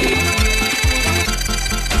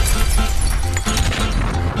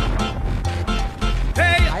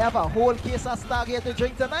 Hey. I have a whole case of stag here to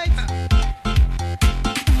drink tonight.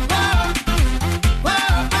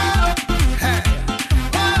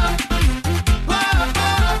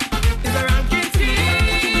 Is a ranking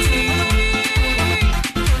team.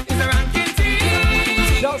 Is a ranking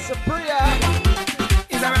team. Just Supriya.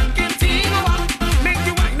 Is a ranking team. Make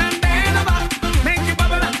you wine and bend over. Make you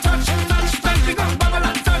bubble and touch, touch, touch. You go bubble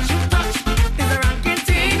and touch, touch. Is a ranking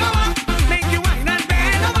team. Make you wine and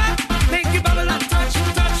bend over. Make you bubble and touch,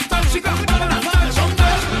 touch, touch. You go bubble and touch,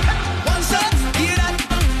 touch. One shot, hear that.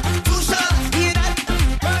 Two shots, hear that.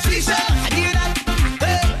 Three shots, hear that.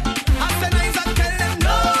 Hey, after nights I tell them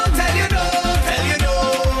no, tell you no, tell you no.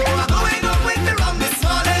 I'm going up with the rum this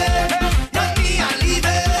morning. Not me, I'm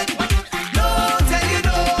leaving. No, tell you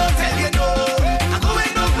no, tell you no. I'm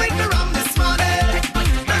going up with the rum this morning.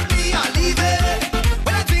 Not me, I'm leaving.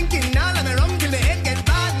 When I'm drinking all of the rum till the head get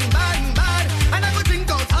bad and bad and bad. And I go drink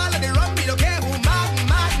out all of the rum, we don't care who mad,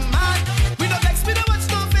 mad, mad. We don't vex, we don't watch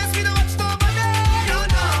no face, we don't watch nobody. No,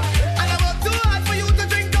 no. And I work too hard for you to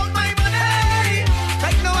drink out my money.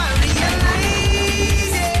 Right now I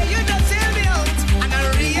realize, yeah, you just sell me out. And I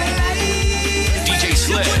realize, DJ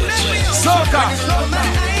Sledge. you put me out. Soca. When you saw my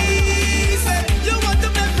eyes, you want to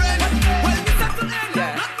be friend. Well, we start to end,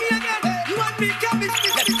 knock me again. You want me, come me,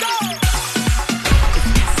 let me go.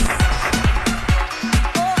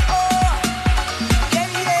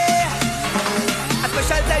 A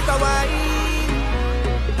special type of wine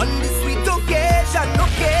on this sweet occasion,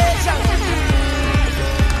 occasion.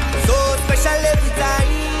 So special every time.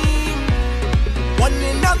 One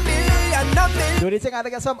in a million, a million. Do you think I had to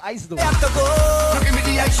get some ice though? I have to go. Look at me,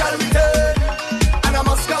 the I shall return, and I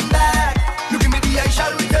must come back. Look at me, the I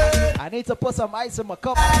shall return. I need to put some ice in my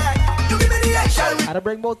cup. Look at me, the I shall return. And I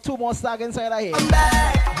bring about 2 more stag inside of here. Come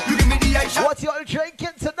back. Look at me, the I shall. What y'all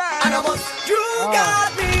drinking tonight? And I must. You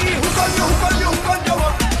got me. Hook on you, hook on you, hook on you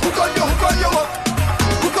up. Hook on you, hook on you up.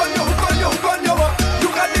 Hook on you, hook on you, hook on you up. You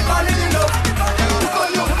got me falling in love.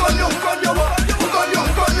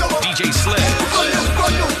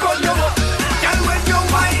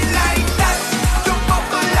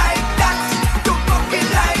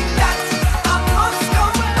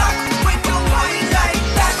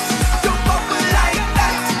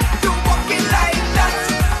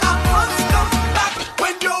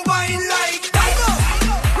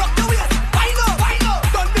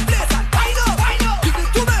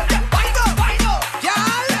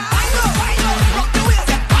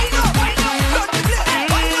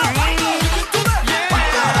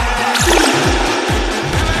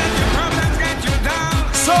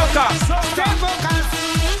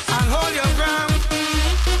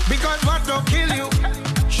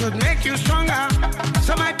 make you stronger.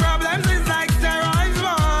 So my problems is like steroids,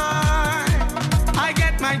 boy. I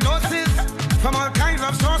get my doses from all kinds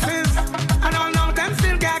of sources, and all of them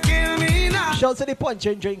still can't kill me now. Shout to the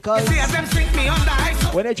punching drinkers. See as them sink me on the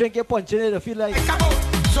ice. When they drink your punching, they feel like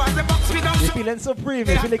so as the box me down, they're feeling supreme.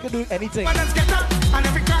 They feel like they can do anything. and get up, and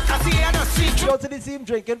every crack I see, I just see through. Shout to the team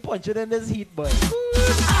drinking punching in this heat, boy.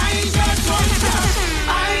 I just want that.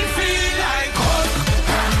 I feel like Hulk.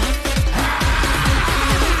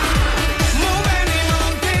 Move any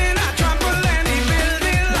mountain, I trample any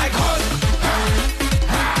building like Hulk.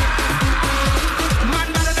 Man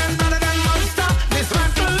better than monster.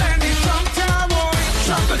 Dismantle any structure, boy.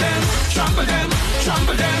 Trample them, trample them,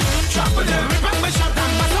 trample them, trample them. Rip up my shot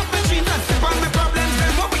and mash up my jeans and step on my problems.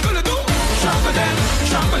 Then what we gonna do? Trample them,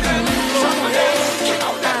 trample them, trample them. Kick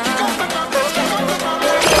out that, kick out my problems, kick out my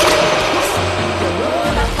problems.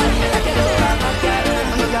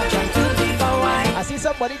 I see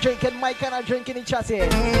somebody drinking Mike and I'm drinking in chat here.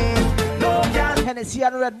 Hennessy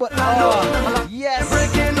and Red Bull. Oh, yes.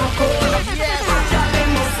 Yes.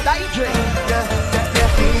 That drink.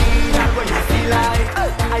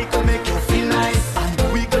 I can make you feel nice,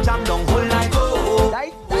 and we could jam down whole night.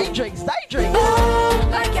 That drinks. Like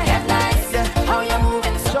your headlights, how you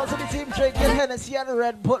moving so. Shout to the team drinking Hennessy and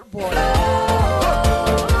Red Bull, boy.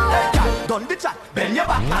 Done the chat, bend your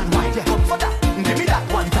back and wind your foot for that. Give me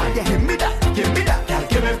that one time, yeah, give me that, girl,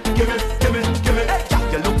 give me. Hey,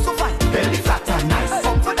 Jack, you look so fine, belly flat and nice.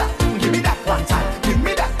 Come for that, give me that one time, give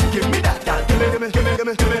me that, girl, give me.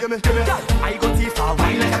 I go too far,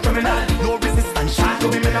 wine like a criminal, no resistance, shot to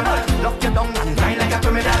be minimal. Lock you down and grind like a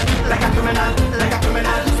criminal, like a criminal.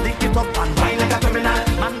 Stick it up and wine like a criminal.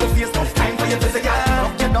 Man, go face no time for your physical.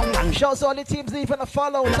 Lock you down and Shout to all the teams leaving a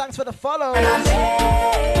follow. Thanks for the follow.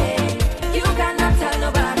 You cannot tell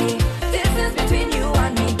nobody. This is between you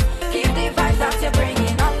and me. Keep the vibes that you're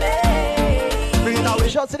bringing on me. Bring it out.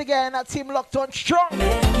 Shout to the guy in that team locked on strong.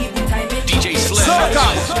 Keep the time in DJ Slim.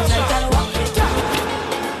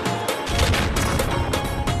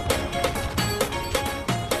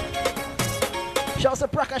 Shout to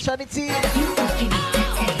Prakash and the team.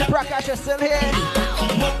 Prakash is still here.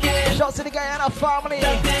 Shout to the guy in our family.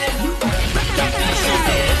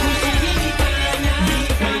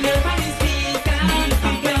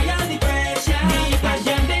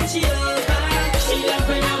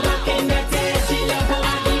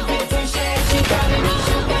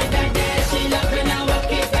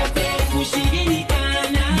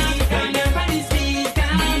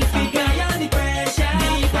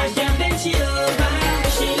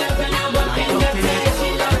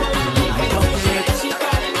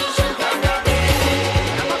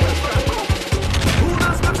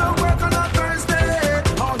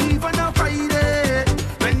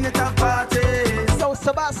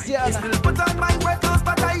 Sebastian. Put on my records,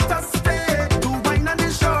 but I just stay. Do wine and the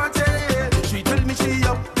shorty. She tell me she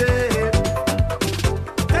up there.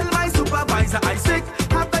 Tell my supervisor I sick.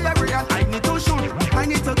 Have diarrhea and I need to shoot. I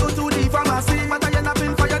need to go to the pharmacy, but I end up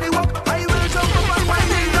in fire the walk. I will jump up and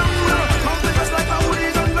wind it down low. Mountain just like a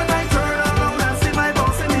hooligan when I turn around and see my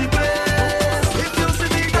boss in the place. If you see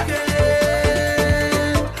me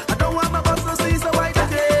again, I don't want my boss to see so white again.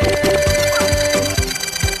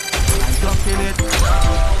 I'm ducking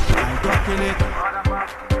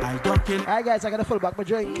it. Alright guys, I gotta full back my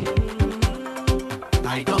drink.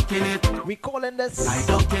 I ducking it. We calling this I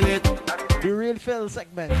ducking it. the real fill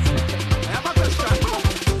segment. I have a question.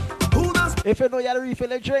 Who does If you know you gotta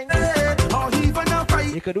refill a drink, it? Or even a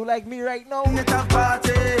fight? you could do like me right now. It have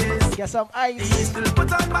parties. Get some He ice still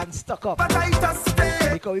put on my and stuck up. but I just stay.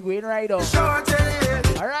 Because we going right up. Shorty.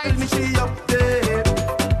 Alright. Tell me she up there.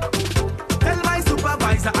 Tell my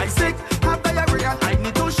supervisor I sick. Have diarrhea and I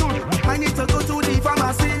need to shoot. I need to go to the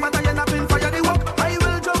pharmacy, but I end up in fire the walk. I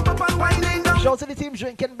will jump up and winding down. Shout to the team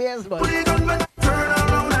drinking beers, but Hooligan when I turn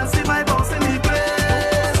around and see my boss in the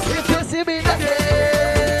place. if you see me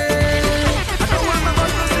again, I don't want my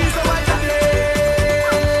boss to see so white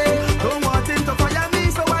again. Don't want him to fire me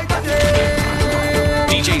so white again.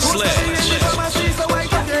 DJ Slim. So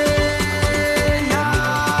white again.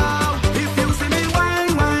 Now, if you see me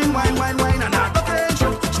wine, and I go again,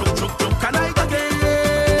 choke, and I go again.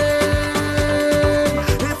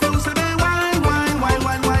 If you see me wine,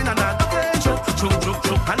 and I go again, choke,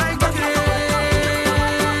 and I go again.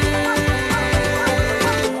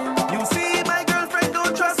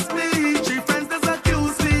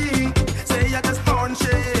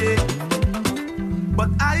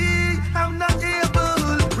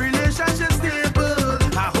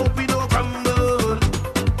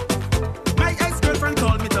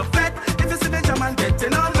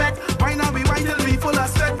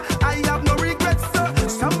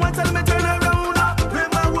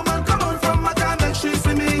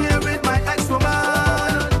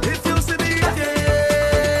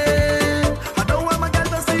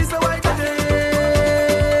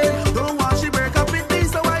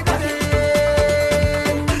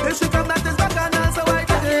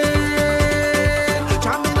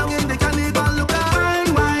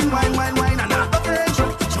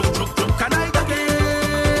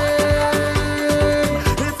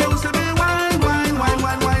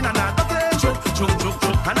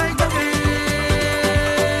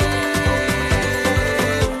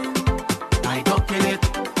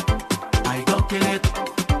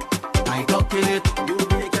 kill it. You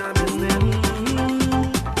make a business.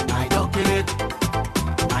 I don't kill it.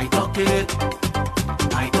 I don't kill it.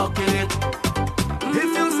 I don't kill it. If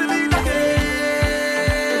you see me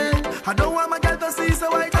again, I don't want my girl to see so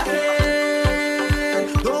white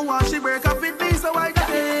again. Don't want she break up with me so white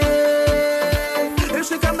again. If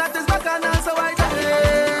she come that is back and now so white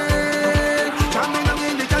again. Come in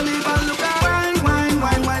and the carnival look at wine, wine,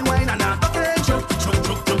 wine, wine, wine, and I don't care. Choke, choke,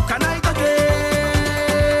 choke, choke, and I don't care.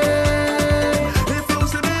 If you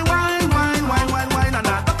see me wine, wine, wine, wine, wine, and I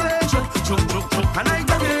don't care. Choke, choke, choke, choke, and I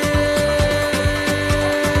don't care.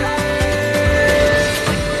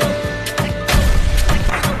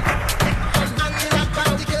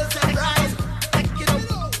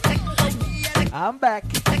 I'm back.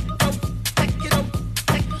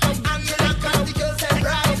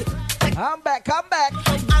 I'm back. I'm back.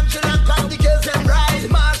 Angela, come the girls and ride.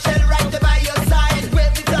 Marshall right there by your side.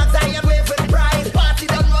 Wave the flags, I am wave with pride. Party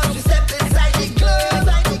done once we step inside the club.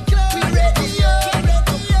 We ready up.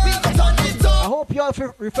 We can turn it I up. hope y'all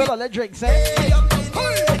refill all the drinks, eh?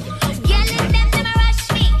 Yelling them never rush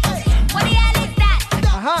me. What the hell is that?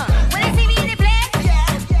 Uh-huh. When they see me in the place,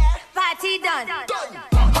 party done.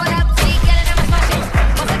 Hold up, see, get it, never smash it.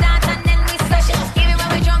 Bust a dance and then we slush it. Give it when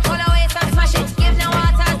we drunk, pull away, and smash it. Give no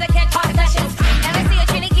water as the catch hot sessions. Let me see a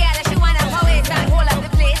Trini girl that she wind up her waist and hold up the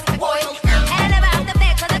place. Boy, and I never have to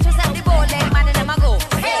beg 'cause I twist up the bowl leg, man, and them I go.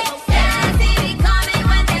 Hey, they see me coming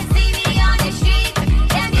when they see me on the street.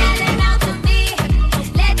 Them yelling out to me,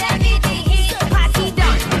 let them be the heat. Party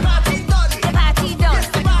done. The party done. The party done.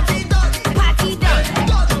 The party done.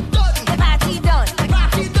 The party done.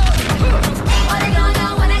 What they gonna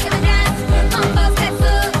know when I give a dance? Bumper step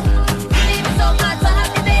foot. Baby so hot, turn up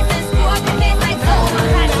the bass and screw up the bass like so.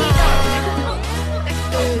 Party done.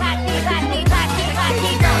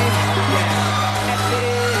 Party done.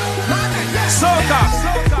 Soca.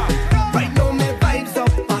 Right now my vibes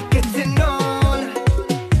up are getting on.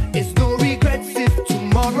 It's no regrets if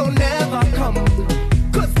tomorrow never come.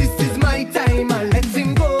 'Cause this is my time, I'm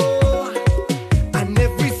letting go. And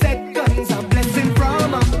every second's a blessing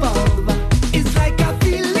from above. It's like a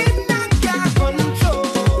feeling I can't control.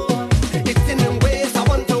 It's in the ways I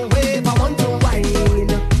want to wave, I want to whine.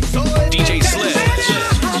 So if DJ you tell Sledge. me I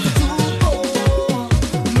have to go,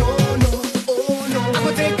 no, no, oh no. I go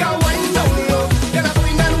take a wine down low, then I go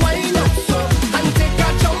in and wine up so, and take a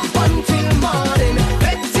jump until morning.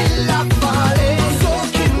 Let till I falling,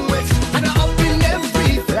 soaking wet, and I'm up in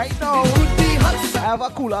everything. Right now, Could be hot, I have a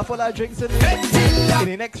cooler full of drinks in let till I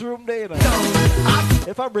the next room there, you know. down.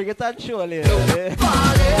 If I bring it on, surely, you know,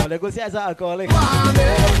 Falling, they go see as an alcoholic. falling,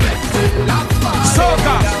 let till I falling.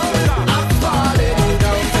 Soca. I'm falling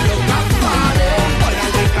down, till I'm falling. But I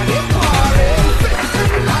think I'm falling,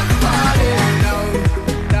 till I'm falling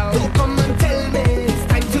down. Don't come and tell me it's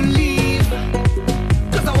time to leave.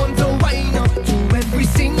 'Cause I want to wind up to every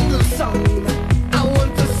single song. I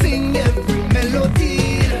want to sing every melody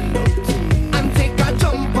and take a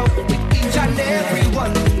jump up with each and every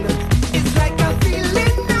one. It's like a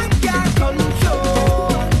feeling I can't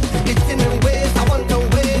control. It's in the ways I want to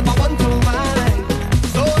wave, I want to ride.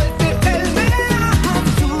 So if you tell me I have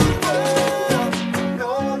to go,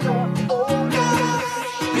 no, no, oh no.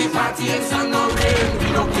 We party in sun or rain, we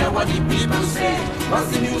don't care what the people say. Once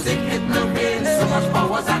the music hit the vein, so much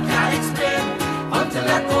powers I can't explain. Until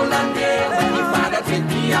that golden day, when the father take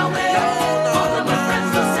me away, all of my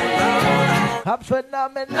friends will say, I'm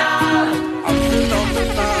phenomenal. I'm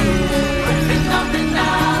phenomenal.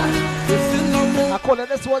 I call it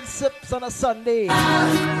this one SIPS on a Sunday.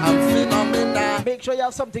 I'm phenomenal. Make sure you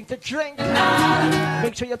have something to drink.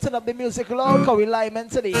 Make sure you turn up the music loud, because we live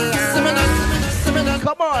mentally.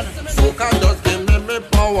 Come on. Soca just give me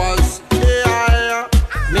powers. Yeah,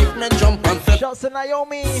 make me jump and fit. Shouts to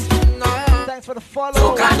Naomi. Thanks for the follow.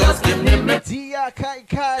 Soca just give me Dia Kai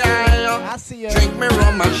Kai. I see you. drink me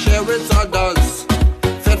rum and share with others.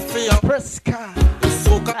 Fit for your Priska.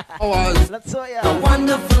 soca powers. Let's show A ya.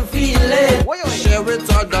 wonderful feeling. What you mean? Share with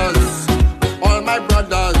others. All my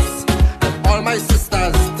brothers and all my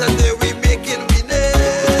sisters. Today we making we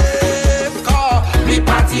name. 'Cause we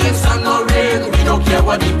party in sun or rain. We don't care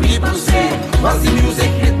what the people say. Once the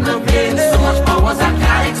music hit the vein, so much powers I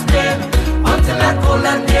can't explain. Until that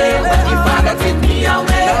golden day, when the father take me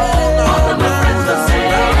away, all of my friends will say,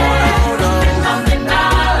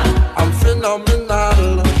 phenomenal. I'm phenomenal.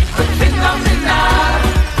 I'm phenomenal.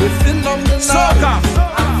 We're phenomenal. Soca.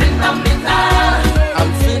 I'm phenomenal.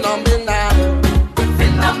 I'm phenomenal. We're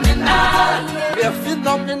phenomenal. We're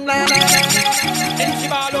phenomenal.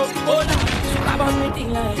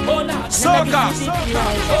 Soca.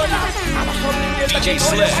 DJ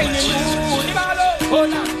Sledge.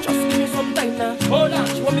 some time now. Hold on,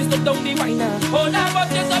 she want me stop down the wine now. Hold on, but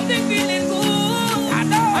there's something feeling good. I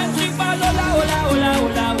know. And she ball hola hola hola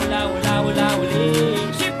hola hola hola hola hola.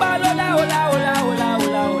 She ball hola hola hola hola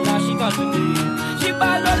hola hola. She got me. She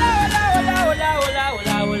ball hola hola hola hola hola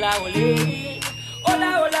hola hola hola. Hola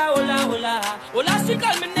hola hola hola hola. She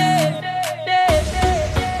call me name.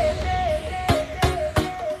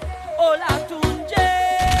 Hola Tunje.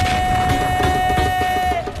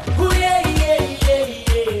 Ooh yeah yeah yeah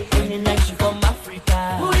yeah. Feeling like she from Africa.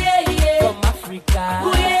 Ooh yeah yeah. From Africa.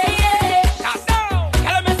 Ooh yeah yeah. Calm down.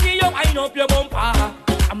 Girl, me see you wind up your bumper.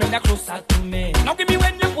 I'm bring that closer to me. Now give me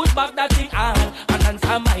when you put back that thing on and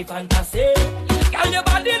answer my fantasy. Girl, your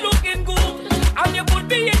body looking good and you put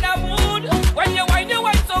me in a mood. When you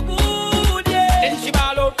wine so good. Yeah. Then she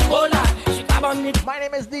ball out. Hold on. My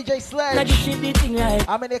name is DJ Sledge. Right.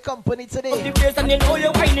 I'm in the company today. The place and you know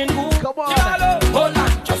you're whining good. Come on. Hold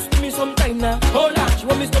on, just give me some time now. Hold on, she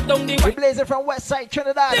want me stop down the wine. We blazing from West Side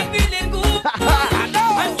Trinidad. They feeling good.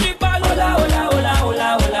 And she ball hola hola hola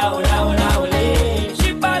hola hola hola hola hola.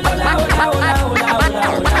 She ball hola hola hola hola hola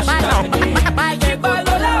hola. She ball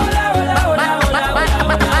hola hola hola hola hola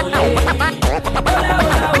hola.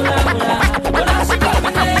 She got me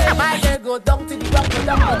there. My girl go down to the rock,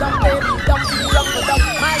 down, baby, down to the rock, down.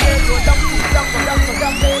 My girl go down to the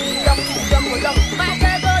rock, baby, down to the rock, down. My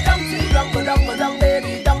girl go down to the rock, down,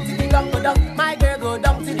 baby, down to the rock, down. My girl go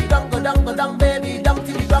down to the rock, down, baby, down to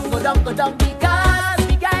the rock, down. Because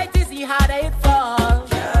the guy to see how they fall.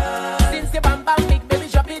 Since the bam bam big, baby,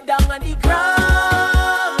 drop it down on the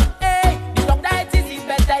ground. Hey, the wrong that is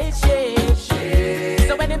better it shake.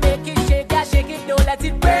 So when they make it shake, yeah, shake it, don't let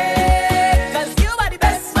it break.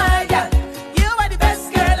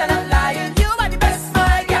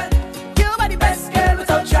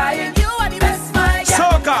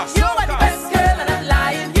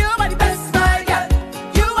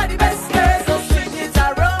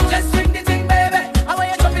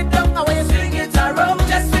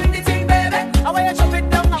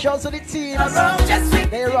 To the teens,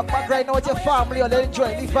 they rock back right now with your family or they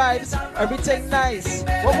enjoy the vibes, everything nice.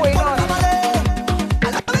 What's going on?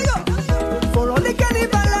 For all the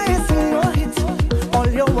carnival I sing no hit, all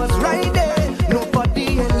you was right there,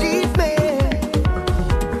 nobody and leave me.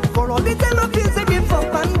 For all the time of years I give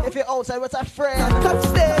up and if you're outside with a friend, top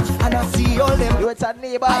stage and I see all them, you with a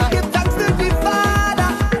neighbor, I give thanks to the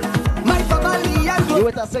Father, my family and you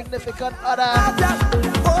with a significant other.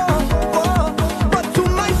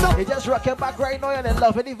 They just rocking back right now and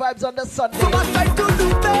loving the vibes on the Sunday. So I try to do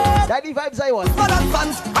that. That's the vibes I want. For the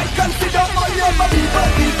fans, I consider all your people.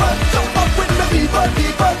 Jump up with the people.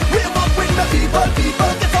 Wave up with the people.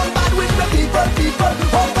 Get on bad with the people.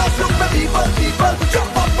 Hold us look the people.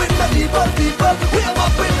 Jump up with the people. Wave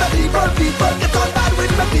up with the people. Get on bad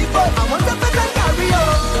with the people. I want to fit and carry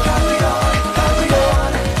on. Carry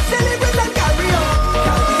on. Celebrate and carry on.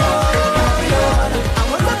 Carry on. I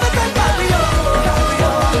want to fit and carry on.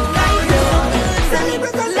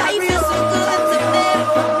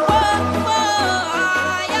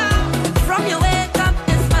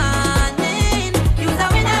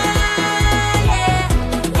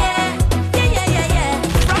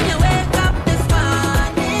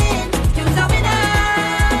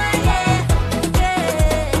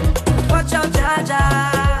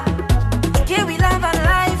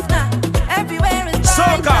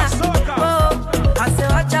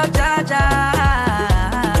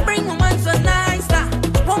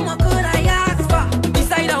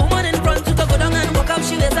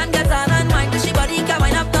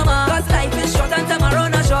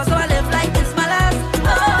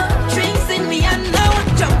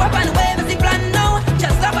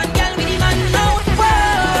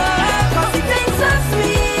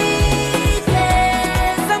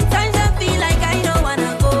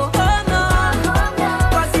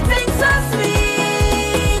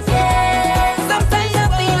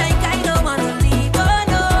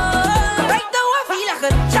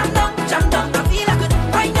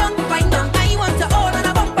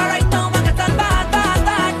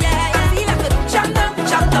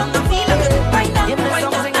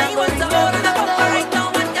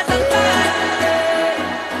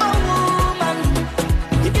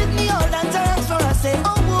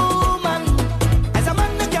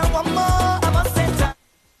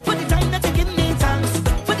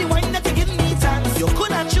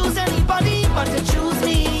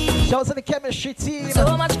 chemistry team.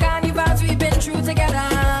 So much carnivals we've been through together.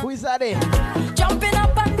 Who is that in? Jumping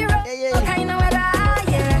up on the road, all kind of weather,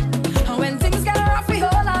 yeah. And when things get rough, we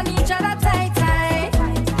hold on each other tight,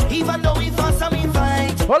 tight. Even though we fuss and we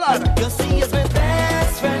fight. Hold on. You see us my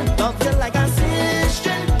best friend. Love you like a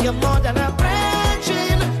sister. You're more than a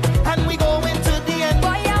brethren. And we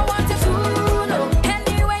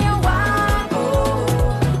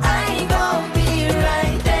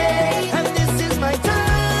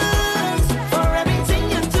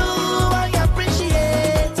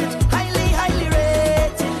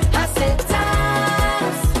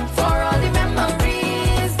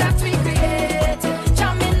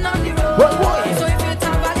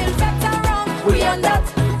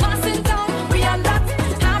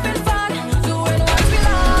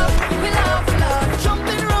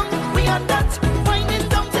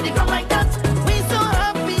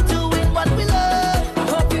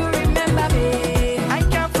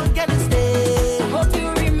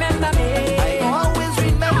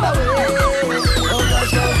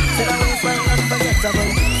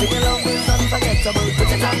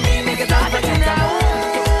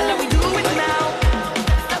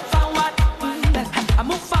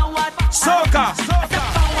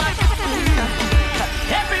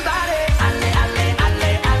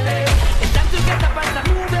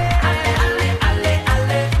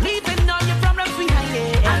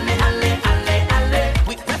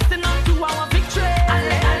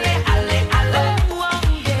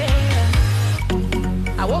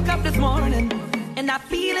woke up this morning and I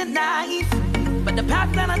feeling nice, but the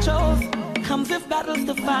path that I chose comes with battles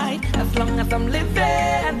to fight. As long as I'm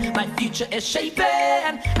living, my future is shaping,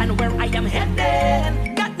 and where I am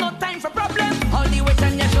heading, got no time for problems. All the weight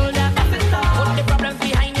on your shoulder, put the problems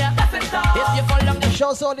behind you. If you fall down,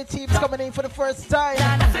 shows all the teams coming in for the first time.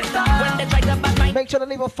 when they try to back my, Make sure to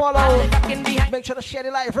leave a follow. Make sure to share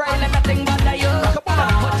the live, right? nothing but you. Come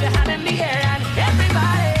on. Put your hand in the air and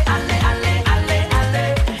everybody, alle, alle, alle,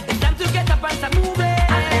 alle. It's time to get up and start moving.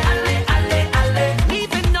 Alle, alle, alle, alle.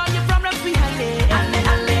 Leaving all your problems behind it. Alle,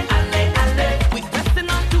 alle, alle, alle. We're pressing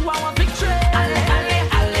on to our victory. Alle, alle,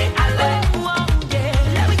 alle, alle. Whoa, yeah.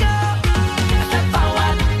 There we go. I step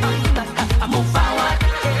forward. I move forward.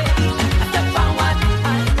 I step forward.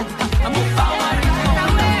 I move forward.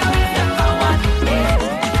 Step forward.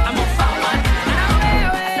 I move forward.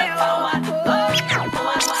 Step forward.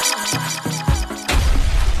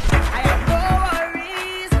 I have no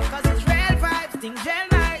worries, cause it's real vibes, things real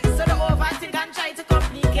nice. So don't overthink and try to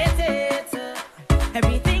complicate it.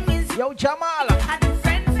 Everything is Yo, Jamal. a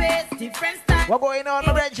different face, different style. What going on,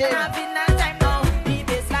 Reggie? Having a time now, the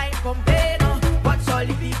baseline campaign. Watch all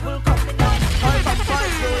the people coming down. All the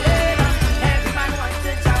boys rolling. Every man wants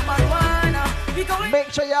to jam on one. We going. Make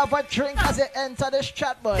sure you have a drink as you enter this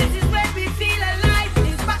chat, boy. This is where we feel alive.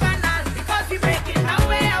 It's bacchanal because we break it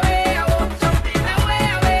away, away, away. Jumping away,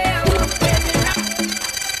 away, away.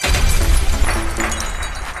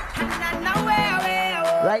 Waving away, away,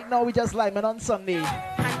 away. Right now, we just liming on Sunday.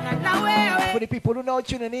 Away, away. For the people who know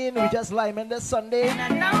tuning in, we just liming this Sunday.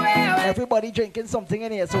 Away, away. Everybody drinking something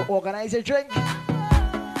in here, so organize your drink.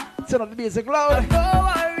 Turn on the music loud.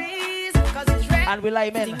 No worries, cause it's real. And we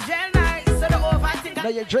liming. Things real nice, so don't overthink. Now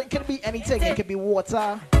your drink can be anything. It could be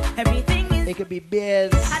water. Everything is It could be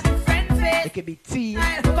beers. a different face. It could be tea.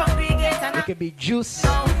 Congregate and It could be juice.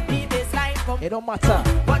 now the baseline come. It don't matter.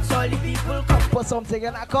 Watch all the people come. Put something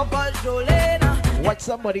in a cup. Balls rolling. Watch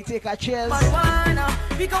somebody take a cheers On one,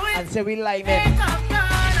 we going. and say we liming. Take up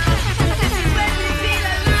none. This is when we feel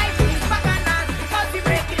alive. It's bacchanal because we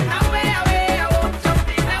break it away, away, away.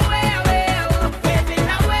 Jumping away, away, away. Waving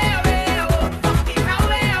away, away, away. Fucking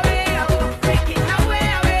away, away, away. Breaking away,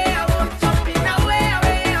 away, away. Jumping away,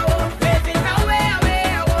 away, away. Waving away, away,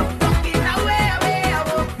 away. Fucking away, away,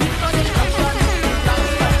 away. Because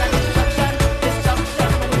destruction,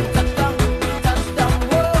 destruction, touchdown,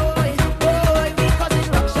 boy, boy. Because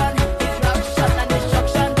destruction, destruction and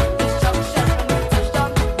destruction, destruction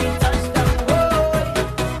and touchdown, boy.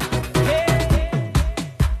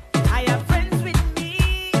 I have friends with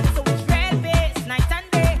me, so it's red base, night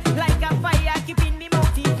and day, like a fire keeping me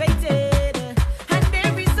motivated. And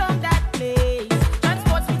every song that plays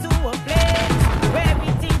transports me to a place where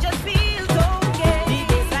everything just feels okay. The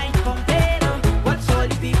baseline pumping, watch all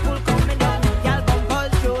the people coming down, y'all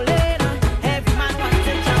bumpers rolling. Every man wants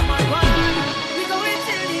to jam on one. We going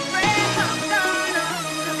till the break of dawn.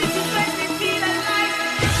 This is when we feel alive.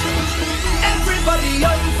 Everybody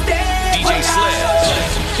on stage. DJ Sledge.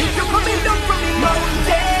 If you're coming down from the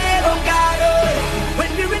mountain, oh God, oh, when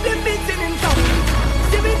the rhythm beating in town,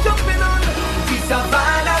 see me jumping on the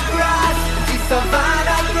savannah grass, the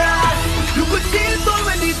savannah grass. You could see it all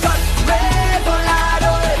when the touch red, oh Lord,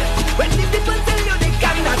 oh, when the people tell you they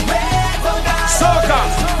cannot red, oh God, Soca.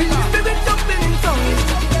 feel the spirit jumping in town.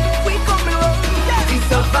 We coming on the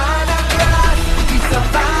savannah grass, the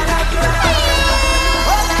savannah grass.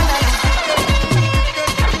 Oh la la la.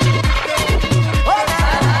 Oh la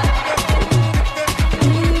la la.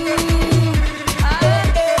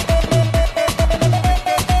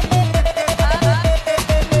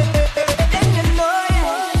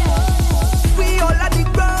 We all at the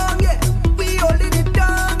ground, yeah. We holding it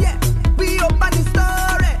down, yeah. We up on the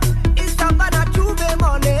story. It's Savannah Juve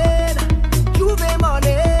morning, Juve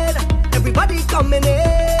morning. Everybody coming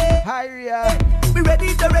in. Hi, Ria. We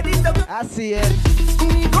ready to. I see it.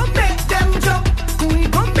 We gon' make them jump. We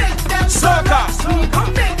gon' make them Soca. We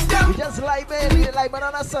gon' make them. We just liming. We liming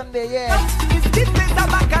on a Sunday, yeah. If this is a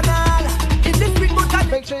bacchanal, if this big book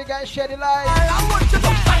and Make sure you guys share the live. I want you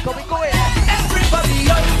to fight. Come we go in. Everybody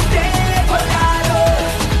on stage, oh God,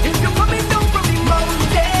 oh. If you're coming down from the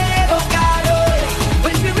mountain, oh God, oh.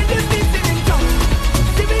 When we rhythm beating in town,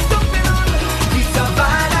 see me jumping on the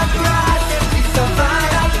savannah grass, the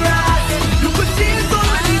savannah grass. You could see it all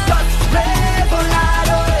when it touch red, oh Lord,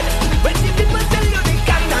 oh. When the people tell you they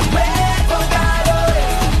cannot wait, oh God, oh.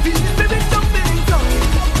 Feel the spirit jumping in town.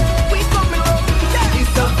 We coming on the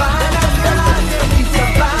savannah grass, the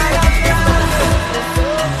savannah grass.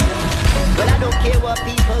 Well, I don't care what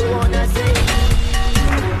people wanna say.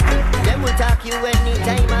 Them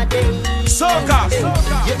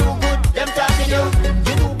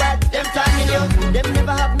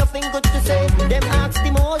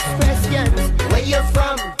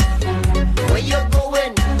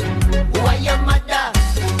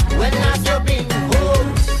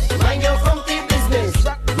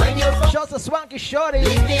Swanky Shorty.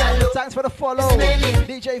 Leave me alone. Thanks for the follow.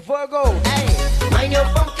 DJ Virgo. Hey, mind your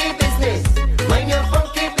funky business. Mind your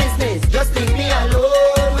funky business. Just leave me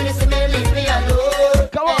alone. When you see me, leave me alone.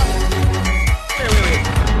 Come on. Wait.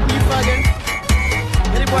 You again.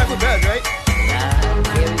 Any boy for bed, right?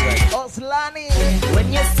 Oslani.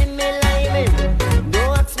 When you see me liming,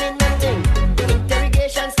 don't ask me nothing.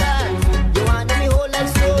 Interrogation starts. You want me whole life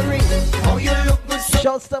story. How you look good so.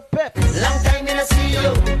 Shouts to Pep. Long time in a see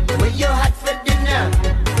you. When you had for dinner.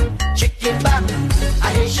 Chicken back.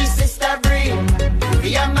 I hear she sister Bree.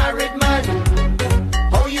 Be a married man.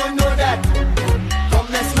 How you know that?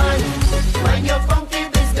 Homeless man. Mind your funky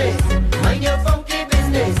business. Mind your funky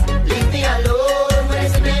business. Leave me alone. When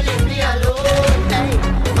it's me, leave me alone. Hey,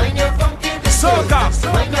 mind your funky business. Soca.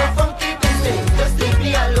 Mind your funky business. Just leave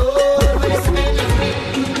me alone. When it's me, leave me.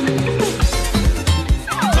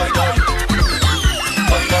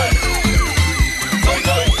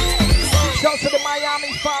 Shouts to the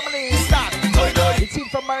Miami family. The team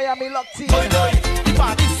from Miami locked in. The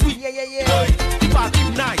party sweet. Yeah. The party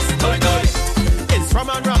nice. It's from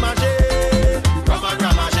and Ramage. From and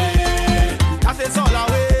Ramage. That is all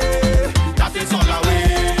away. That is all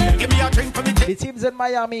away. Give me a drink for me. The teams in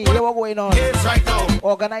Miami. Yeah, what going on? It's right now.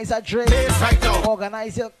 Organize a drink. It's right now.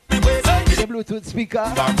 Organize your The Bluetooth speaker.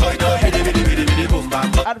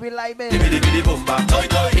 And we live in.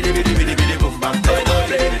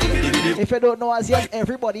 If you don't know as yet,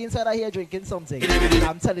 everybody inside of here drinking something.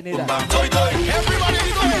 I'm telling you that. Everybody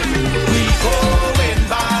we going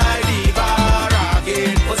by the bar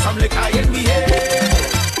again. Put some liquor in me head.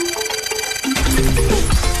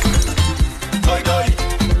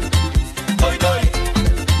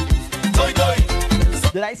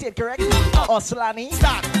 Did I say it correct? Oslani.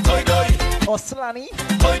 Start. Oslani.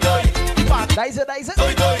 That is it. The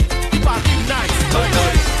party nice.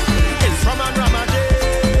 It's from and Ramage.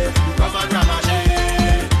 From and Ramage.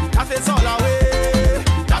 That is all away.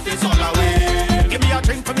 That is all away. Give me a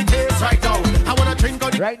drink for me taste right now. I want a drink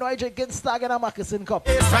on the Right now I drinking Stag and a Moccasin cup.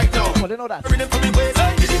 taste right now. Well, you know that. Rhythm for me waist.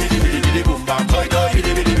 Boom bam. Boom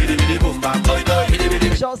bam.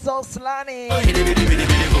 Shouts to Oslani.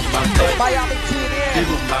 Miami team here.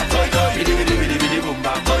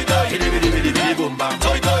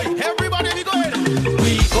 Everybody we going.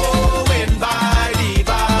 We going by the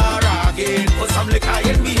bar again. Put some liquor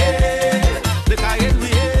in me head. Liquor in me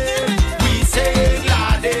head. We sing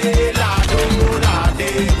lade, lado,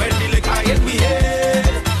 lade. When the liquor in me head.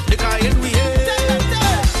 Liquor in me head.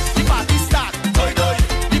 The party start.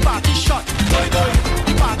 The party shot.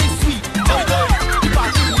 The party sweet. The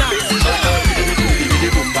party nice.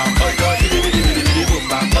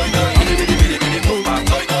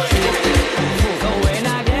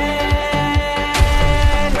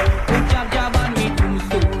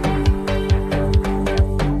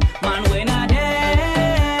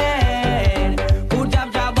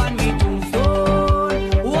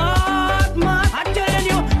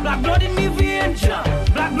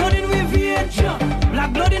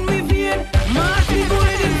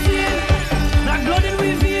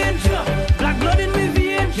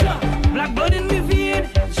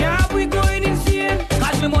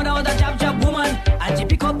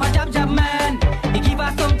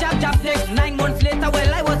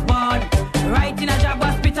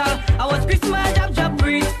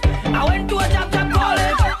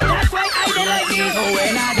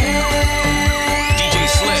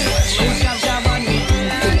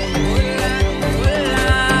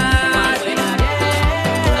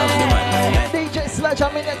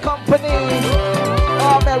 I'm in the company.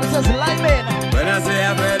 Oh man, we just liming. When I say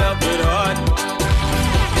I'm fed up with heart,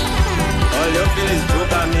 all you feel is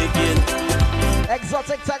joke I'm making.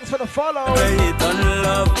 Exotic, thanks for the follow. I hate on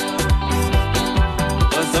love,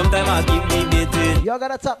 but sometimes I keep debating. Y'all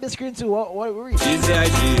gotta tap the screen too. What we reach? She say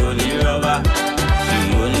she only lover,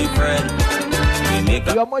 she only friend. We make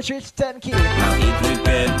How much reach 10K? I eat with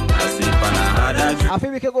pen, I sleep and I had a dream. I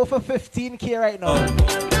think we can go for 15K right now.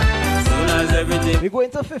 Soon as everything we go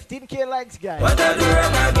into 15K likes, guys. What I do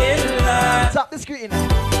wrong again, lad? Tap the screen. Tell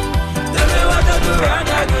me what I do wrong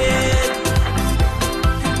again.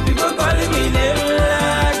 People calling me name,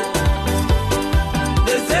 lad.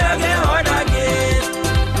 They say I get hard again.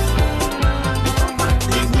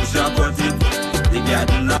 They push and cut it. They get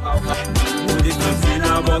now. Put it in a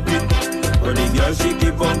bucket. But the girl she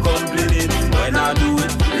keep on complaining. When I do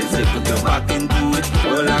it, they say put your back into it.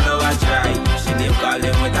 All I know I try. She name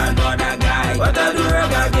calling with another guy. What I do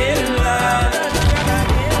wrong again, lad?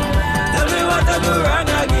 Tell me what I do wrong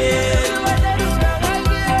again.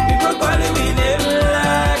 People calling me name,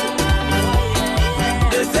 lad.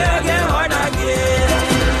 They say I get hard again.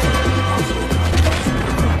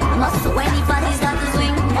 Must when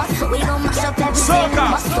Soca.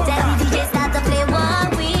 Tell the DJ start to play what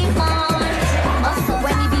we want.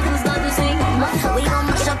 When the people start to sing, we gon'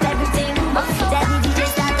 mash up everything. Tell the DJ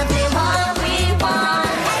start to play what we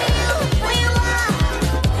want. We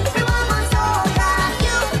want more soca.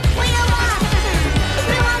 We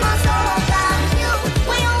want more soca.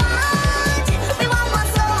 We want more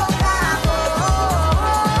soca.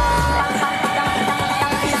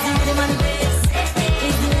 Is the rhythm and the bass?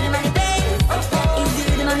 Is the rhythm and the bass? Is the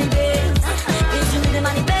rhythm and the bass? Is the rhythm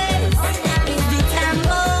and the bass? Is the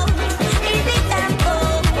tempo? Is the tempo?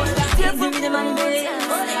 Is the rhythm and the bass?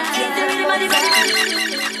 Is the rhythm and the bass?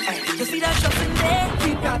 You see that shuffling there?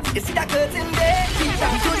 Keep that. You see that curtain there? Keep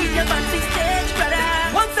that. You don't need your fancy stage, brother.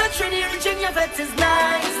 Once a trinity reaching your vet is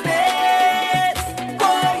niceness.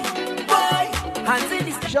 Boy, hands in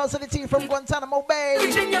the sky. Shouts to the team from Guantanamo Bay.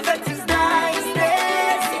 Reaching your vet is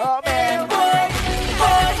niceness. Oh man. Boy,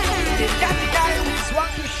 they got the guy who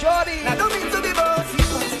Swanky Shorty. now don't mean to be bossy,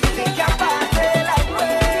 but they can't party like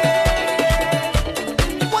way.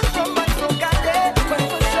 One from my soca day, when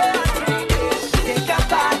for sure I drink it. They can't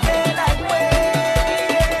party like way.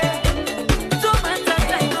 So much like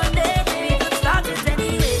one day, we could start this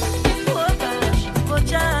anyway. Oh gosh, oh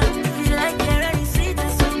child, feel like you're ready, sweet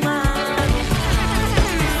and so much.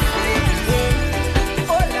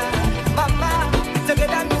 Hola, mama,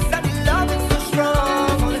 together means that the love is so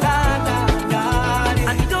strong. Oh, la, la, la.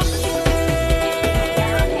 And we don't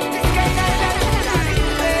care. This kind of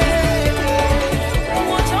love,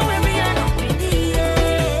 Watch out where we are not ready.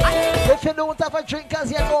 If you don't have a drink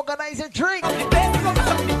as yet, organize a drink. the best comes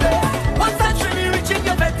from the best. Once that trinity reaching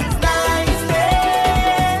your vet is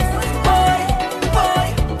niceness. Boy,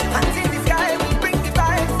 hands in the sky, we bring the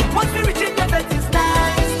vibes. Once we reaching your vet is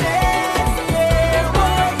niceness. Yeah,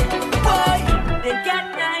 boy. They got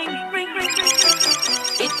time, bring.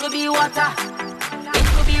 It could be water, it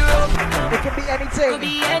could be rum, It can be it could anything.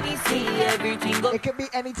 be anything, everything go. It can be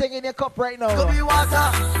anything in your cup right It could now. be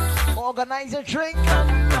water. Organize a drink.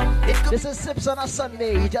 It could This is Sips on a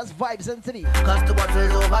Sunday. He just vibes into the. cause the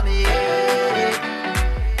bottle's over me.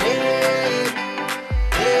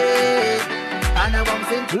 Hey. And I won't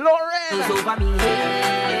sing to Lauren. over me.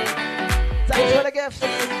 Thanks for the gift.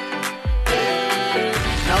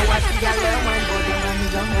 Now I see a little man body on the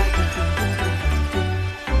ground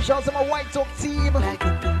Shout out to my White Talk team.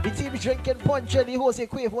 The team drinking punch and the host a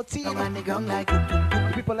Quavo team. on the ground like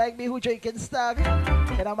People like me who drinking stag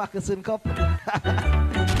in a Mackerson cup. Alright.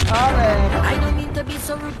 I don't mean to be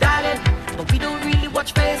so rude, darling, but we don't really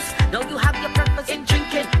watch face. Now you have your purpose in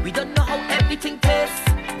drinking. We don't know how everything tastes.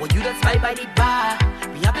 Well, you don't spy by the bar,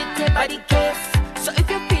 we have it take by the case. So if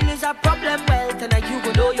your feelings are problem, well, tonight you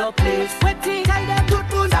will know your place. Waiting, tell them to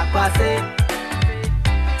do that passe.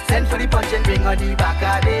 Send for the punch and bring on the back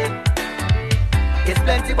of it. It's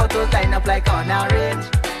plenty bottles lined up like on a range.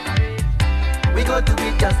 We go do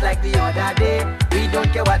it just like the other day. We don't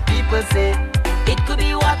care what people say. It could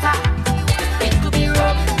be water, it could be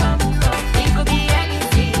rum, it could be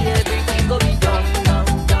anything, everything could be done.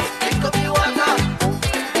 It could be water,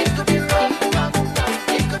 it could be rum,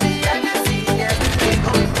 it could be anything, everything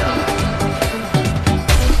could be done.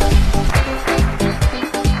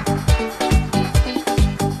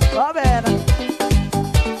 Oh man.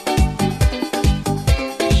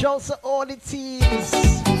 Shouts to all the teams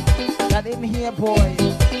that in here, boy.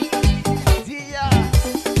 Yeah.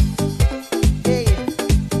 Hey.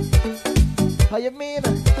 How you mean?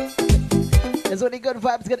 There's only good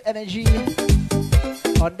vibes, good energy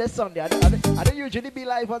on this Sunday. I don't usually be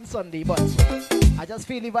live on Sunday, but I just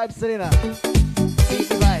feel the vibes today now. Feel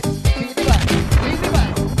the vibes. Feel the vibes. Feel the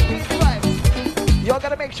vibes. Feel the vibes. Y'all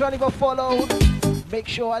gotta make sure you go follow. Make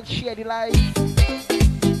sure and share the live.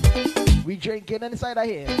 We drinking inside of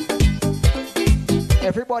here.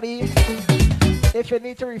 Everybody, if you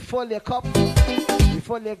need to refill your cup,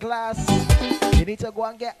 refill your glass, you need to go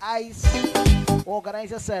and get ice.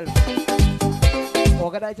 Organize yourself.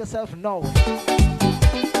 Organize yourself now.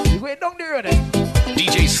 You going down the road.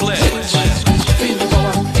 DJ Sledge. Feel the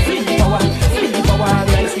power, feel the power, feel the power,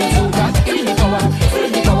 nice sweet soca. Feel the power, feel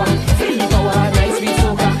the power, feel the power, nice sweet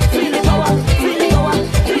soca. Feel the power, feel the power,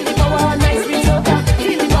 feel the power, nice sweet soca.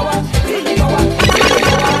 Feel the power, feel the power, feel the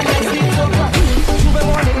power, nice sweet soca. Tuesday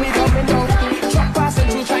morning we coming down, truck passing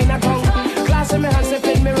through Chinatown. Glass in my hand,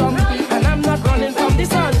 sipping me rum, and I'm not running from the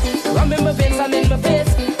sun. Rum in my veins and in my face.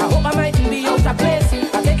 I hope I mightn't be out of place.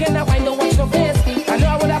 I'm taking that wine, don't watch no face. I know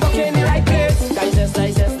I would have okay in the right place. Digest. Feel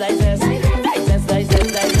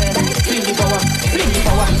the power, feel the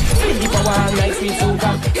power, feel the power, nice sweet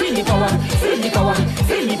soca. Feel the power, feel the power,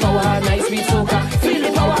 feel the power, nice sweet soca. Feel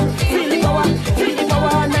the power, feel the power, feel the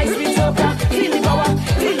power, nice sweet soca. Feel the power,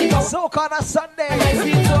 feel the power. Soca on a Sunday.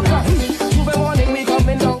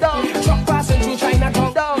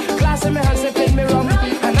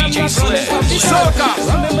 Soca.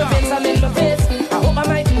 Remember face, I'm in my face. I hope I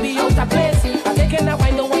mightn't be out of place. I'm taking that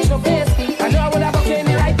wine, don't watch no face. I know I would have okay in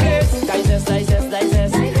the right place. Digest.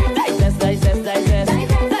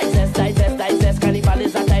 Carnival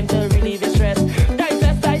is a time to relieve your stress.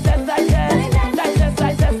 Digest.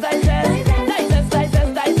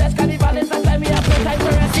 Carnival is a time we have no time for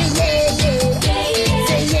rest.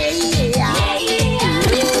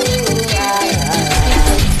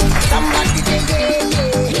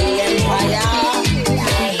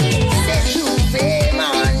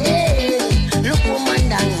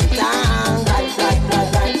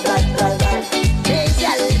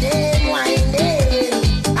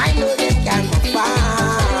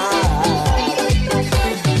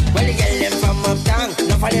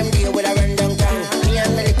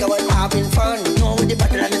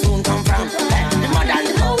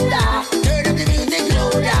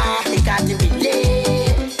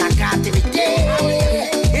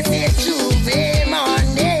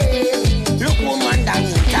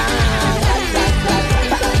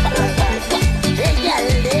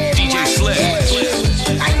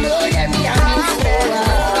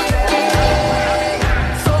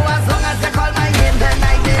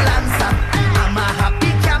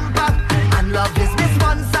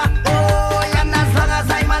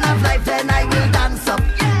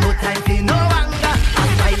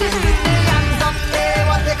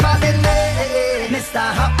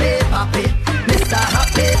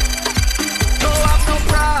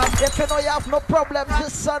 If you know you have no problems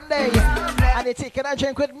this Sunday and you're taking a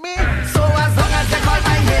drink with me, so as long as they call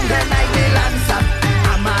my name, then I will answer.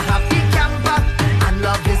 I'm a happy camper and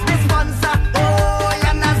love is my sponsor. Oh,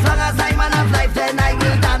 and as long as I'm man of life, then I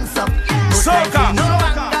will dance up. Soca. No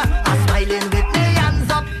anger, I'm smiling with me hands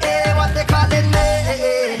up. Hey, what they calling me?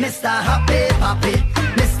 Mr. Happy Papi,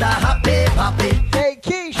 Mr. Happy Papi. Hey,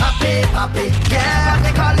 Keish. Happy Papi, yeah, what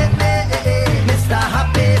they calling me? Mr.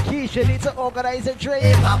 Happy. Keish, you need to organize a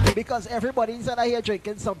drink because everybody inside here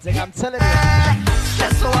drinking something. I'm telling you.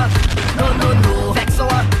 Yes, no, vex no,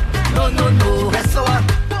 rest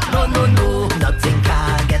no, nothing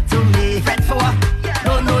can get to me. Fret for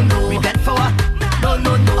no, regret for no,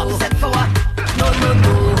 upset for no,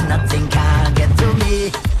 nothing can get to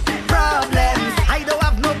me. Problems, I don't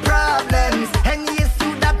have no problems. Any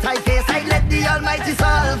issue that I face, I let the Almighty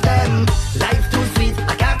solve them. Life too sweet,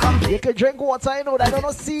 I can't complain. You can drink water, I know that. I don't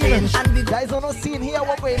know scene. Guys don't know scene here.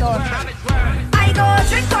 What's going on? I go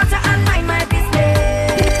drink water and mind my business.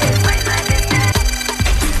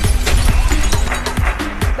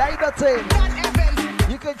 That ain't nothing.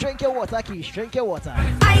 You can drink your water, Keish. Drink your water.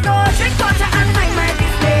 I go drink water and mind my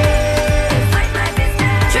business.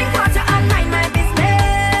 Drink water and mind my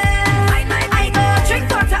business. I go drink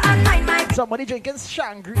water and mind my business. Somebody drinking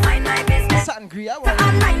sangria. Mind my business. Sangria.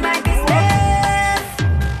 And mind my business.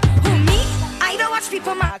 Who me? I don't watch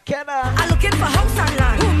people man. I'm looking for house and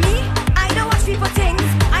land. Who me? I don't watch people things.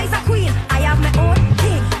 I's a queen. I have my own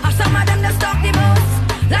king. Or some of them that stalk the most.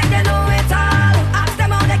 Like they know it all. Ask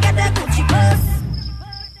them how they get their Gucci purse.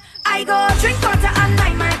 I go drink water and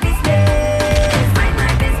mind my business. Mind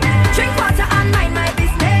my business. Drink water and mind my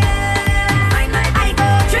business. I go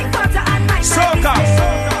drink water and mind my Soca.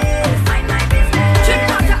 business. Mind my business. Drink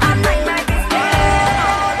water and mind my business.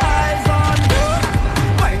 All eyes on you.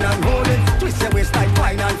 Wine and hold it. Twist your waist like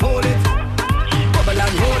wine and hold it. Bubble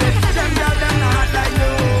and hold it. Them girls them not hot like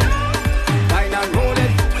you. Wine and hold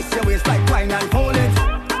it. Twist your waist like wine and hold it.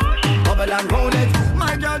 Bubble and hold it.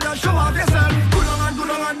 My girl, just show off yourself. Good on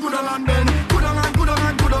and bend. Good on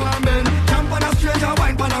and bend. Jump on a stranger,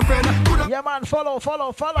 wine on a friend. Yeah, man, follow. Good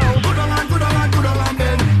on and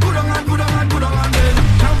bend. Good on and bend.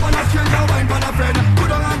 Jump on a stranger, wine on a friend.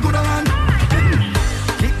 Good on.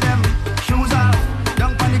 Kick them shoes off.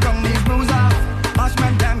 Dunk on the ground, knees bruise off.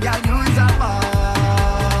 Bashman them, girl, you is a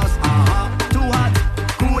boss. Too hot,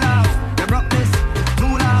 cool off. You broke this,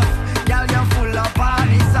 too laugh. Girl, you're full of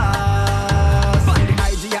party sauce. On the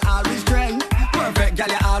IG, you always trend. Perfect, girl,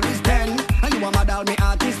 you always 10. And you a model, me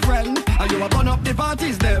artist friend. And you a burn up the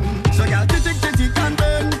parties, them. So, girl, tick and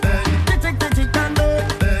bend. Tick and bend.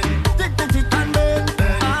 Tick and bend.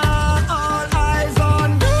 All eyes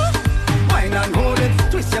on you. Wine and hold it.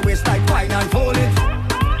 Twist your waist like wine and hold it.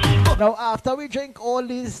 Now, after we drink all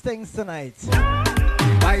these things tonight,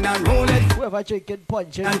 Wine and hold it. whoever drinking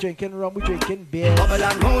punch, we drinking rum, we drinking beer. Bubble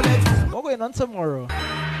and hold it. What's going on tomorrow?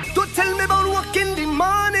 To tell me about work in the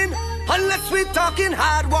morning, unless we talking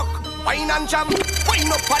hard work. Wine and jam,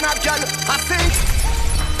 wine up on a girl. I say.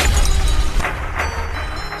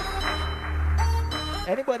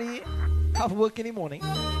 Anybody have work in the morning?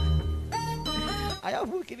 I have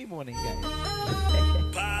work in the morning, guys.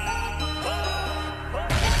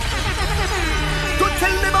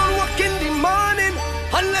 tell me about work in the morning.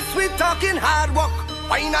 Unless we talking hard work,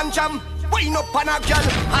 wine and jam, wine up on a girl.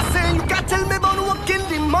 I say you can't tell me about work in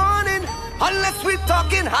the morning. Unless we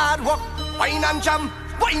talking hard work, wine and jam,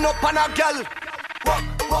 wine up on a girl. Work,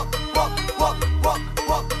 work, work, work, work,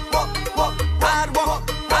 work, work, work, hard work,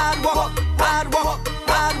 hard work, hard work,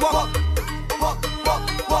 hard work, work, work,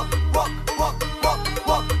 work, work, work, work,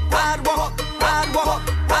 work, hard work, hard work,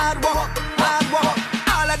 hard work, hard work.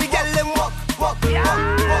 All of the girls them work, work, work,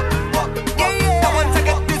 work, work. Yeah, I want to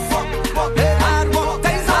get this work, work, hard work,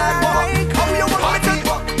 time hard work. How you want me to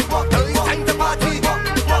work, work, time to party, work,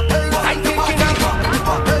 work, time to party, work.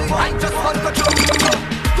 I just want to jump,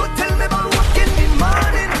 don't tell me about work in the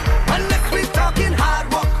morning. Unless we talking hard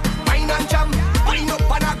work, wine and jam, wine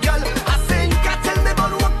up on a girl. I say you can't tell me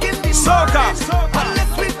about work in the morning.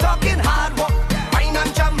 Unless we talking hard work, wine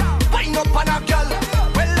and jam, wine up on a girl.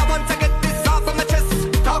 Well, I want to get this off of my chest.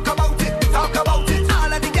 Talk about it, talk about it.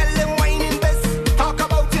 All of the girls them whining best. Talk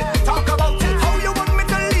about it, talk about it. How you want me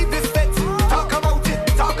to leave this bed? Talk about it,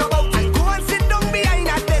 talk about it. Go and sit down behind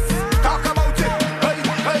a desk. Talk about it. Hey,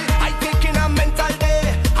 hey, I taking a mental day.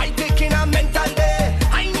 I taking a mental day.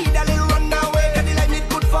 I need a little run away, 'cause the line is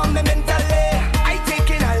good for me mentally. I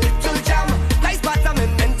taking a little jam. Nice part of my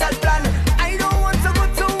mental plan. I don't want to go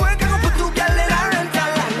to work. I go put two girls in a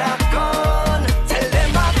rental and I'm gone. Tell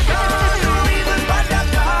them I'm gone. No reason but they're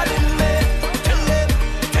calling me.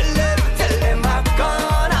 Tell them I'm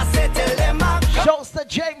gone. I said tell them I'm gone. Shouts to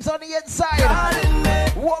James on the inside. Calling me.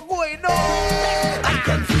 What going on? I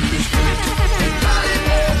can feel the spirit. They calling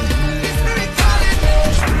me. The spirit calling me.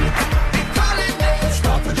 They calling me.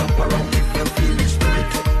 Start to jump around if you feel the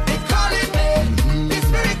spirit. They calling me. The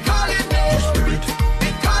spirit calling me. The spirit.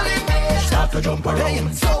 They calling me. Start to jump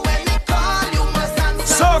around. So when they call, you must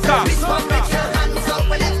answer. Soca. Respond with your hands up.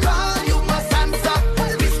 When they call, you must answer.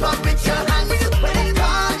 Respond with your hands up. When they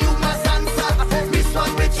call, you must answer.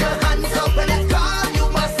 Respond with your hands up. When they call, you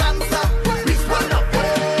must answer. Respond up.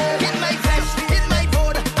 In my flesh, in my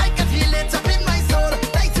bone, I can feel it up in my soul.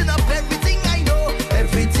 Lighten up everything I know,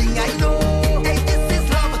 everything I know. Hey, this is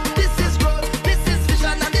love, this is growth, this is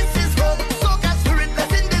vision, and this is hope. Soca spirit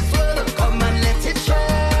that's in this world, come and let it show.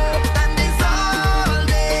 And it's all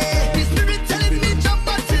day. The spirit telling me jump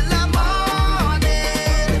until the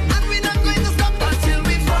morning, and we're not going to stop until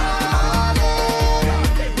we fall.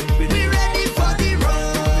 We ready for the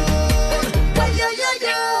road. Yeah, yeah, yeah,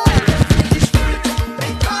 yeah. The spirit,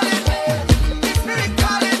 they calling me. The spirit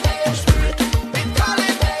calling me. They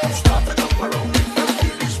calling me. Start to jump around if you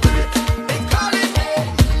feel the spirit. They calling me.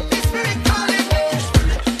 The spirit calling me.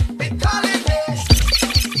 They calling me.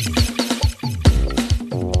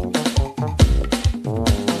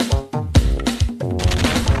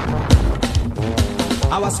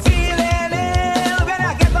 I was feeling ill when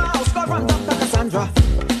I get the house call from Dr. Cassandra.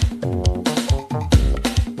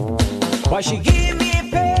 Why she give me a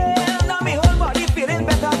pill, now me whole body feeling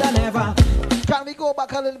better than ever. Can we go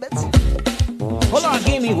back a little bit? Hold on. She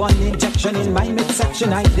gave me one injection in my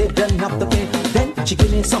midsection, I didn't have to pay. Then she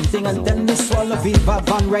gave me something and then me swallow Viva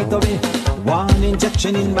Van right away. One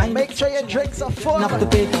injection in my Make sure your drinks are full. have to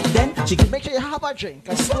pay. Then she give me Make sure you have a drink.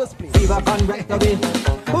 And first, please. Viva Van right away.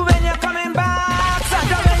 When you're coming back,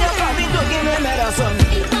 Santa, when you're coming to give me medicine.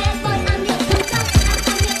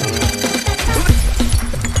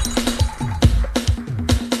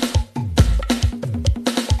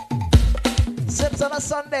 Sips on a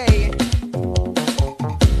Sunday.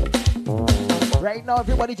 Right now,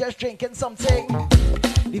 everybody just drinking something.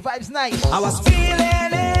 The vibe's nice. I was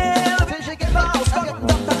feeling ill. Till she get the house from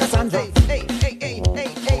Dr. Cassandra. Hey, hey, hey, hey,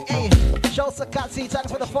 hey, hey. Shouts to Catsy,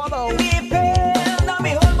 thanks for the follow. Me pain, now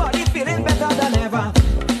me whole body feeling better than ever.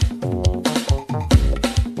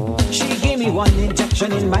 She gave me one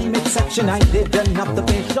injection in my midsection, I didn't have to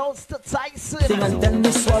pay. Shouts to Tyson. And then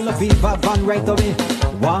me swallow Viva Van right away.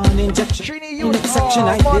 One injection Trini, in you midsection,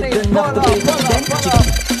 I money. didn't have to pay. Then she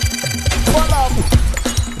Pull up.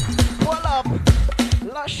 Pull up.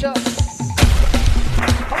 Luscious.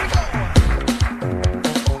 Here we go.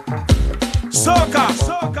 Soca.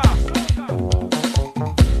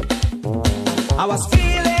 I was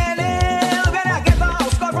feeling ill when I get the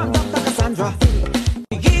house call from Dr. Cassandra.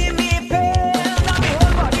 She give me a pill, now me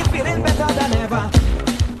whole body feeling better than ever.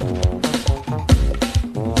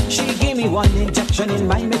 She gave me one injection in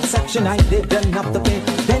my midsection, I didn't have to pay.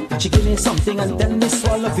 Then she gave me something and then me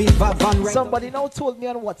swallow Viva Van right. Somebody now told me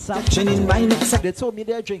on WhatsApp. Injection in my midsection. They told me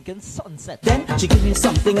they're drinking Sunset. Then she gave me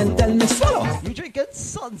something and then me swallow. You drinking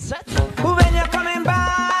Sunset? When you're coming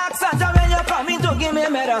back, Santa, when you're coming to give me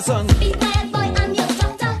medicine.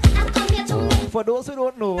 For those who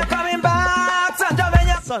don't know, You're coming back, Santa, when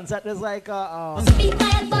you're Sunset is like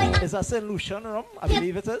it's a St. Lucian rum, I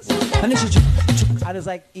believe it is. And it's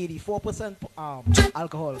like 84%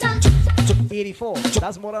 alcohol. 84.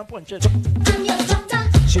 That's more than punching.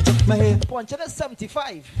 Punching is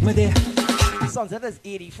 75. Sunset is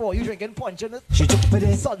 84. You drinking punching it?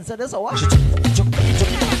 Sunset is what?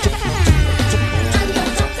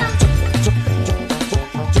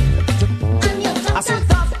 I said,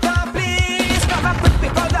 doctor, please come up quick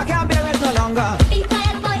because I can't bear it no longer. Be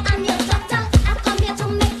quiet, boy, I'm your doctor. I come here to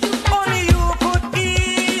make you better. Only you could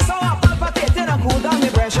ease so I palpitate and cool down the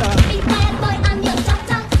pressure. Be quiet, boy, I'm your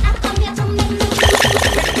doctor. I come here to make you better.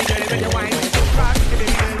 Baby girl, when you whine, when you push back.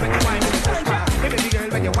 Baby girl, when you whine, when you push back. Baby girl,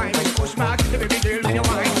 when you whine, when you push back. Baby girl, when you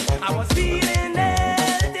whine. I was feeling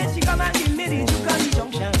it, then she come and give me the juke on the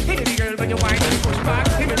junction. Baby girl, when you whine, when you push back.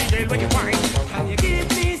 Baby girl, when you whine, can you give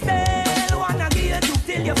me still? Wanna give you juke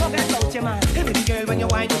till you forget about your man. Baby girl, when you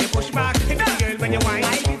whine, when you push back. Baby girl, when you whine,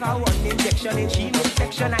 I give her one injection in she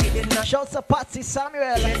midsection. I did not. Shouts to Patsy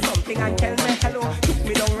Samuel. Say something and tell me hello. Took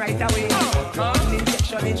me down right away. One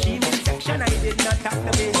injection in she midsection. I did not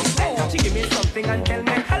have to be. She give me something and tell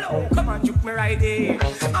me hello. Come on, juke me right there.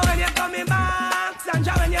 And when you're coming back,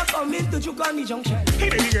 Sandra, when you're coming to juke on the junction. Hey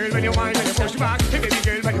baby girl, when you whine, when you push back. Hey baby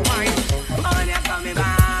girl, when you whine. And when you're coming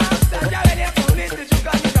back, Sandra, when you're coming to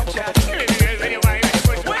juke on the junction. Hey baby girl, when you whine, when you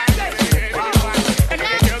push back. Hey baby girl, when you whine. And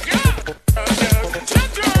then you go.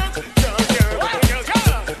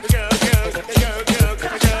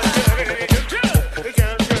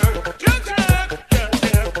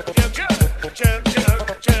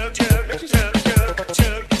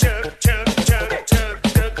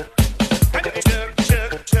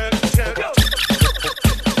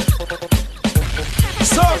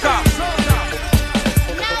 Soca.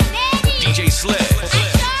 DJ Sledge.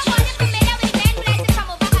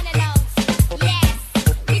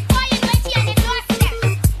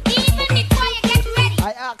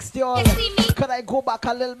 I asked y'all, could I go back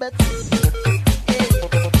a little bit?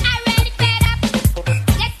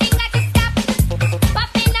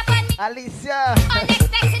 Alicia,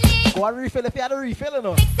 go and refill if you had a refill, you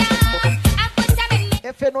know.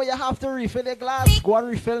 If you know you have to refill your glass, go and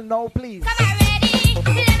refill now, please.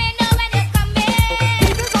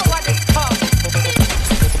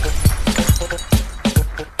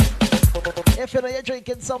 If you know you're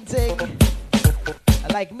drinking something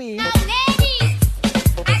like me,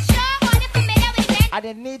 and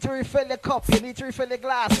you need to refill the cup, you need to refill the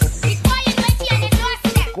glass,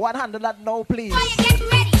 go and handle that now, please.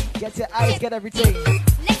 Get your eyes, get everything.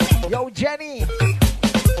 Yo, Jenny.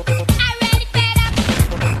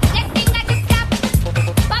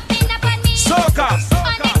 Soca.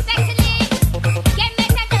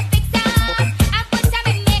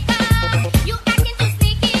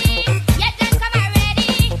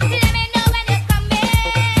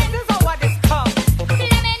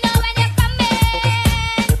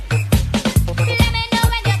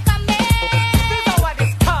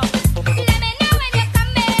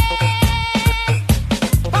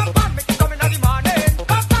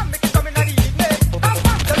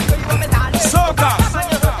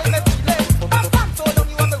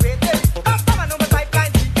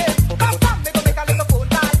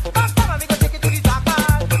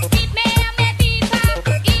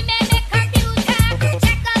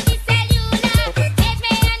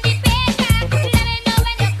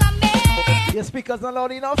 Speakers not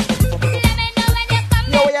loud enough. Here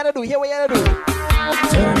what you gotta do, here what you gotta do.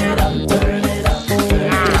 Turn it up, turn it up,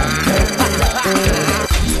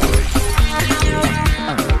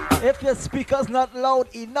 If your speaker's not loud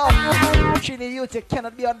enough, Trini Youth, you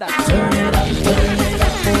cannot be on that. turn it up, turn it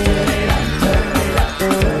up, turn it up, turn it up, turn it up,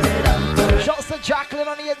 turn it up. Shouts to Jacqueline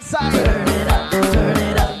on the inside. Turn it up, turn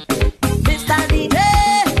it up. Mr. DJ,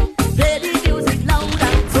 play the music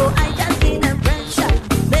louder so I can see them pressure.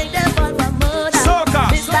 Make them fall for murder. Soca.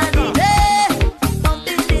 Mr. DJ, pump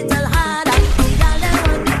it little harder. The girl them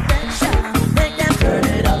want the pressure. Make them turn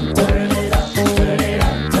it up, turn it up, turn it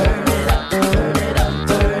up, turn it up, turn it up,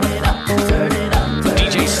 turn it up, turn it up.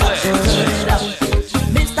 DJ Sledge.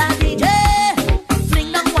 Mr. DJ, fling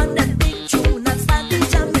down one them big tune and start the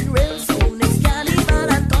jamming real soon. It's carnival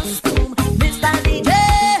and costume. Mr. DJ,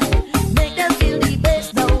 make them feel the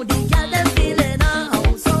bass now. The girl them feeling now,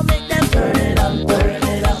 so make them turn it up, turn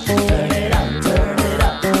it up, turn it up, turn it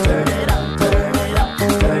up, turn it up, turn it up,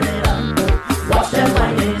 turn it up. Watch them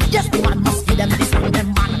whining. Yes, the man must give them this and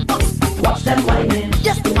them man bust. Watch them whining.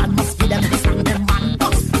 Yes, the man must give them this and them man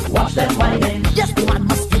bust. Watch them whining. Yes, the man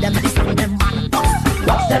must give them this and them man bust.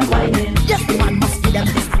 Watch them whining. Yes, the man must give them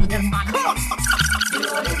this and them man bust.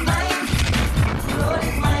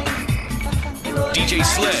 DJ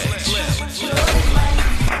Sledge.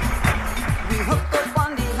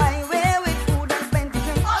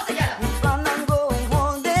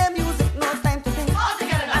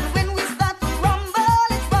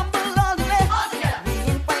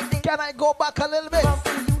 go back a little bit.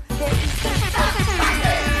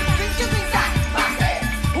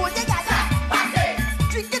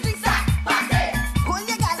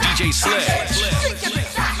 DJ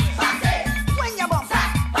Sled.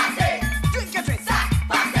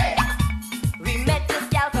 We met this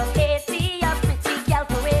gal from Haiti, a pretty gal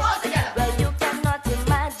for it. Well, you cannot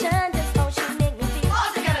imagine just how she make me feel.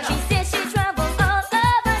 She says she traveled all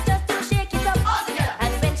over just to shake it up.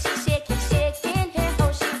 And when she shaking, hey,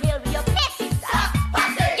 how she feel with your petty stop.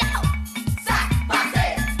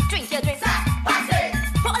 Drink your drink.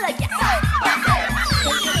 Pull a gal.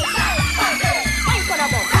 Wine for the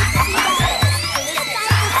bum.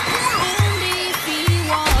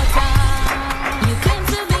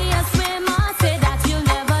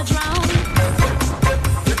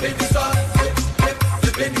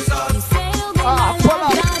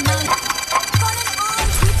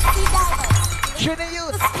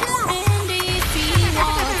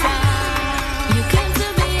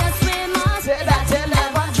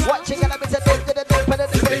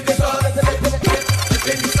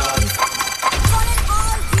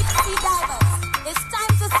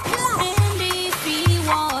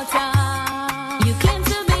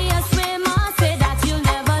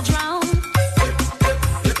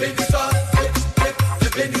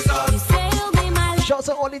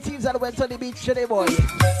 Only teams that went to the beach today, boy.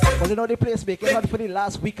 But you know the place making hot for the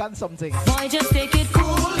last week and something. Boy, just take it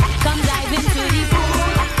cool. Come dive into the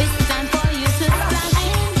pool. It's time for you to splash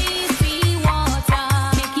in the sea water.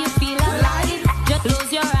 Make you feel alive. Just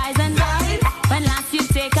close your eyes and dive. When last you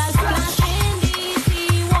take a splash in the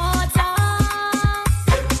sea water.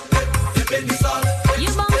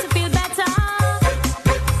 You're bound to feel better.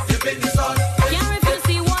 Can't refuse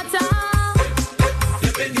sea water.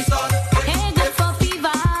 Hey, good for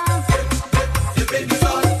fever.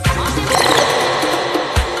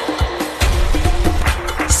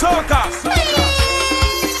 Soca.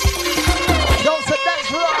 Don't say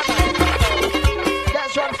that's wrong.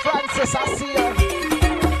 That's wrong, Francis. I see you.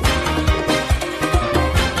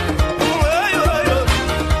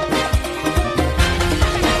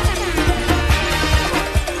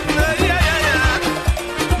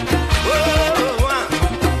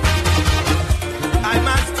 I'm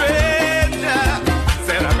a stranger,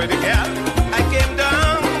 said I'm ready, girl. I came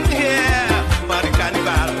down here for the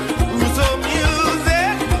carnival. Russo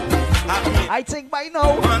music, I think by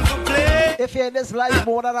now, if you're in this life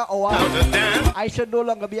more than an hour, I should no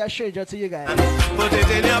longer be a stranger to you guys. put it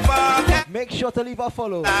in your pocket. Make sure to leave a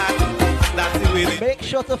follow. That's the way they Make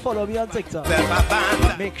sure to follow me on TikTok. self a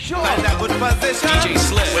band. Make sure. Find a good position. DJ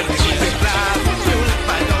Sled. When the music class, you'll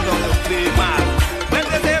find out how to play man. When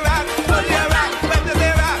they say rock, pull your rock. When they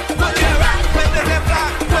say rock, pull your rock. When they say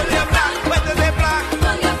black, pull your black. When they say black,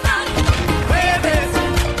 pull your black. Wave it,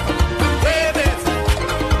 wave it,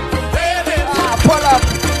 wave it. Pull up.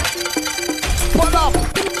 Pull up.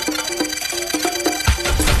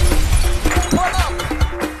 Pull up.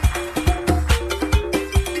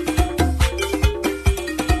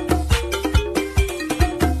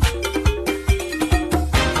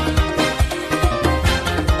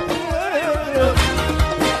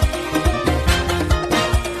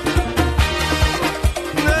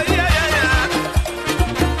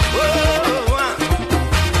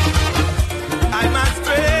 I'm a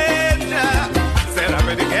stranger, said I'm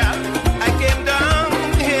ready, girl. I came down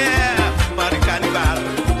here for the carnival.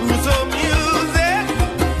 Russo music,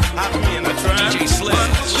 have me in a trance. DJ Sled.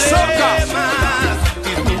 Soca.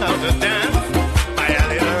 Teach me how to dance. Buy a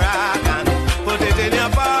little rock and put it in your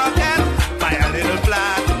pocket. Buy a little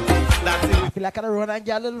flat. That's it. I feel like I run and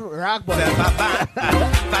get a little rock, boy. Self a band.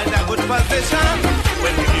 Find a good position.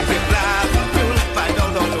 When the music blasts, you'll find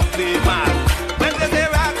out how to play man. When they say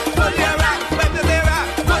rock, pull your rock. When they say rock,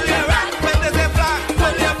 pull your rock. When they say black,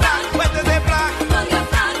 pull your black. When they say black, pull your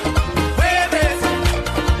black. Wave it,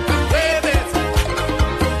 wave it,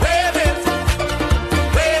 wave it,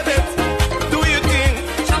 wave it. Do you think?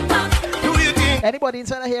 Do you think? Anybody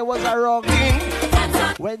inside here was wrong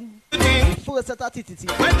when the first set of TTT.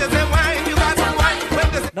 When they say wine, you got to wine. When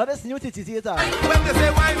they say Not this new TTT at all. when they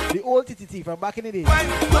say wine, The old TTT from back in the day. wine.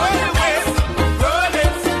 Roll your waist, roll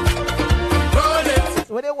it, roll it.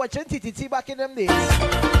 When they watching TTT back in them days,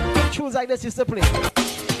 tunes like this used to play.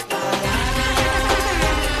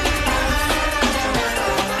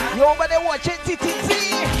 Yo, but they watching TTT.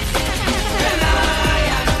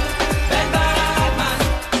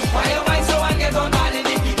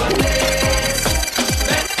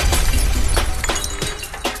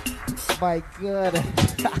 My God.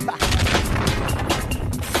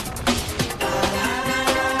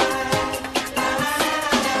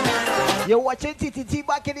 You're watching TTT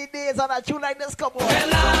back in the days and a tune like this, come on. Ben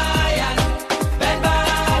Lion, Ben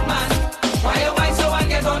Badman, why you why so and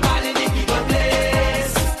get on bad in the people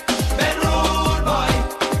place? Ben Rude Boy,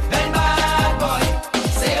 Ben Bad Boy,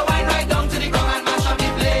 say you wine right down to the ground and mash up the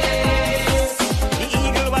place. The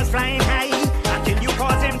eagle was flying high until you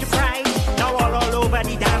caused him to cry. Now all over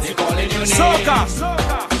the dance, They calling your name. Soca.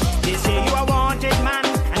 they say you are wanted man,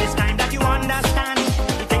 and it's time that you understand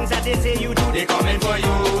the things that they say you do. They coming for you.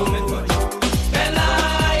 Ben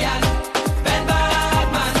Lion, Ben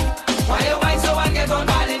Badman, why you why so and get on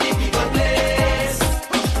bad in the people place?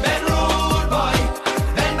 Ben Rude Boy,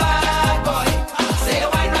 Ben Bad Boy, say you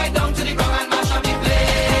wine right down to the ground and mash up the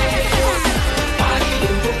place. Wadi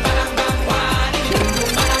dum dum badang bang, wadi dum dum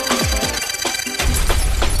badang.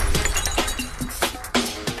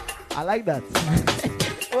 I like that.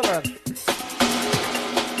 Hold on.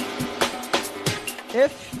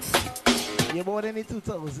 If you're born in the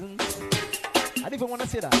 2000s, I don't even want to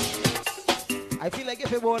say that. I feel like if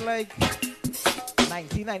you're born like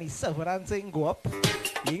 1997 and saying go up,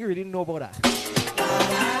 you ain't really know about that.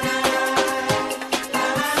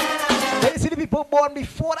 Then you see the people born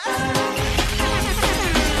before that?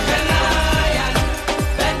 Ben Lion,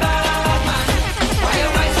 Ben Badman, why you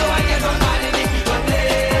why so and get on bad in the people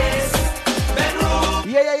place? Ben Rude,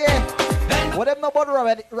 Yeah. What them know about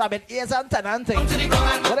rabbit ears and ten and things?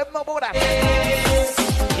 What them know about that?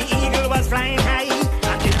 The eagle was flying high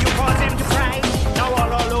until you caused him to cry. Now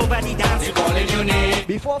all over the dance, they calling your name.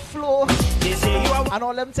 Before flow they say you are and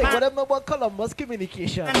all them things, what them know about Columbus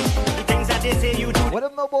communication? the things that they say you do. What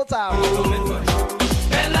them know about Ben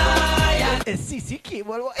Lion, a CC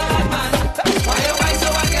cable? why you why so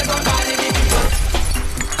and get on bad in the people?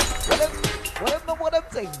 What them know about them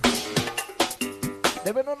things?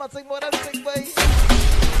 They don't know nothing about them things, boy.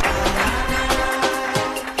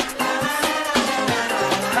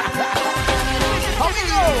 How we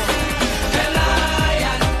go? Ben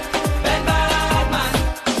Lion, Ben Badman,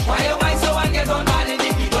 why you why so and get on bad in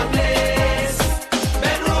the people place?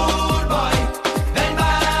 Ben Rude Boy, Ben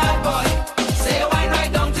Bad Boy, say you wine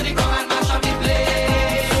right down to the ground and mash up the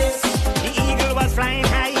place. The eagle was flying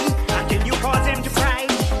high until you caused him to cry.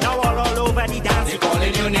 Now all over the dance, They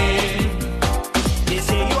calling your name. they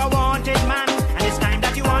say you are wanted man, and it's time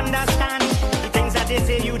that you understand the things that they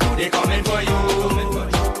say you do. They coming for you.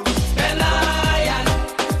 Ben Lion,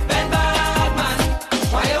 Ben Badman,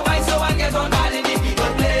 why you why so and get on bad in the people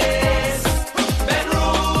place? Ben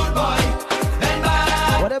Rude Boy, Ben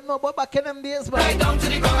Bad, What them know about back in them days, boy? right down to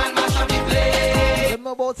the ground and mash up the place. Them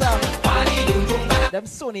know about Wadi dum dum badang, them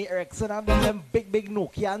Sony Ericsson and them big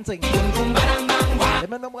Nokia and things. dum badang bang, wadi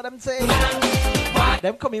Them know what them say. badang,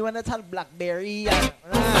 Them come in when they tell BlackBerry and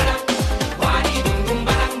wadi dum dum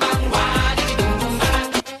badang bang, wadi dum dum badang.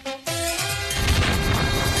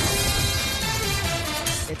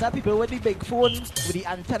 it's a people with the big phone with the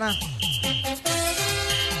antenna.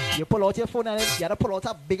 You pull out your phone and then you have to pull out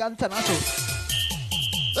a big antenna so.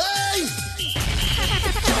 Hey!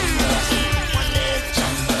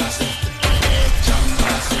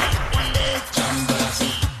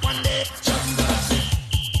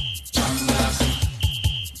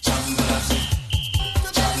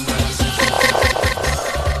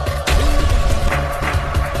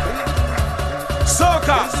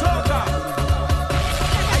 Soca.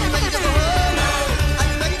 Are you ready to go home? Are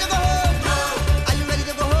you ready to go home? Are you ready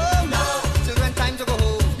to go home? Children, time to go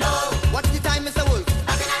home. What's the time, Mr. Wolf?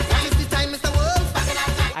 What is the time, Mr.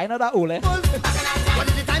 Wolf? I'm not that old, eh? What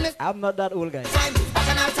is the time, Mr. I'm not that old, guys. Time,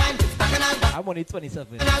 bacchanal time, bacchanal, I'm only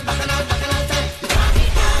 27. bacchanal time.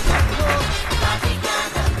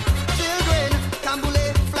 Children,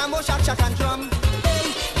 tambule, flambeau, shak and drum.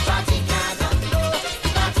 Hey,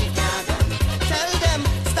 tell them,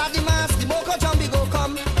 start the mass, the moko jumpy go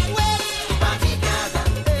come. Wait,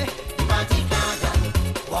 hey.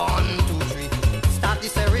 1, 2, 3, start the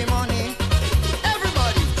ceremony.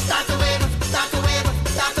 Everybody, start to wave, start to wave,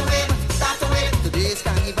 start to wave, start to wave. Today's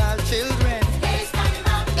carnival, children.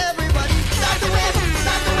 Everybody, start to wave,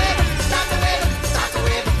 start to wave, start to wave, start to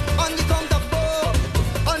wave. On the count of 4,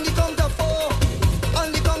 on the count of 4, on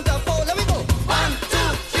the count of 4. Let me go. 1, 2,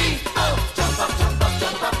 3, 4. Jump up, jump up,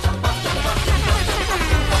 jump up, jump up, jump up, jump up, jump up,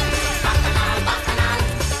 jump up. Bacchanal, bacchanal,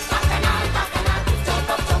 bacchanal, bacchanal. Jump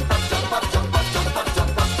up, jump up, jump up, jump up, jump up,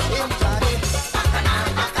 jump up. Everybody, bacchanal,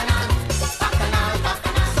 bacchanal, bacchanal,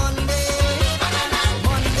 bacchanal. Sunday, bacchanal.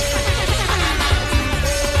 Monday, bacchanal.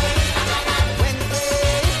 Tuesday,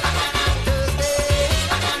 Wednesday, Thursday,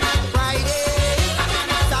 Friday,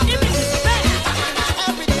 Saturday,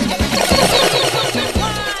 every day.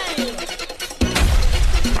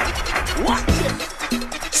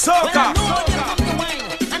 Soca.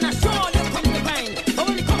 And I show them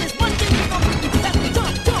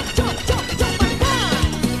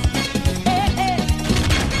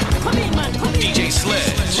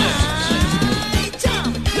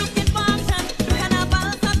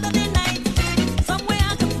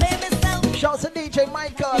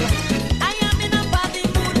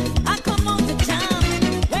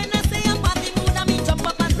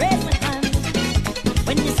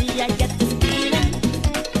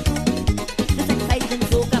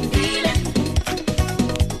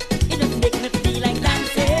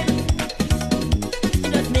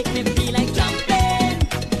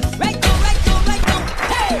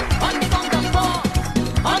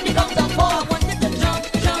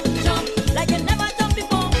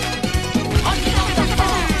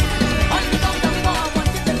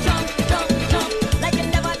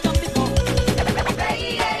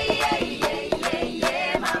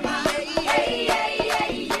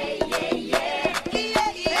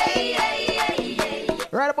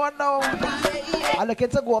I'm looking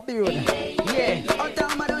to go up the road. Yeah. Oh,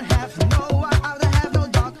 damn, I don't have no one, I don't have no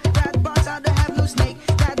dog. That bite, I don't have no snake.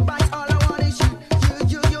 That bite, all I want is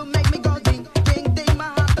you. You make me go ding, ding, ding. My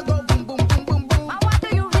heart to go boom, boom, boom, boom, boom. What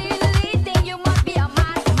do you really think? You must be a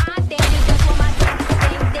mad, mad thing. You just want my ding,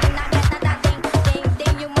 ding, ding. Now get not that ding, ding,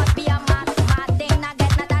 ding. You must be a mad, mad thing. Now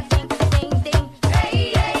get not that ding, ding, ding.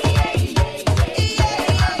 Hey, hey, hey,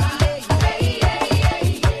 hey,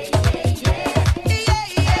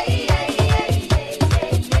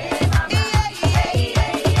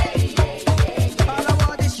 All I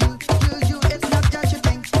want is you. It's not just your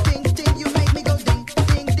thing, ding, ding. You make me go ding,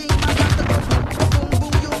 ding, ding. My heart to go boom, boom,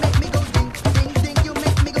 boom. You make me go ding, ding, ding. You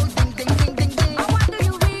make me go ding, ding, ding, ding, ding. What do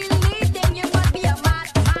you really think? You must be a mad,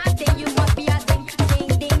 mad thing. You must be a ding, ding,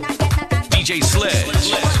 ding. Now get not that ding. DJ Sledge. You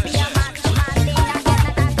must be a mad, mad thing. Now get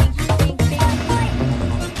not that ding, ding, ding.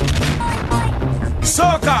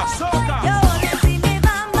 Soca. Yo, you see me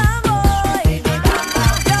bamba boy, me bamba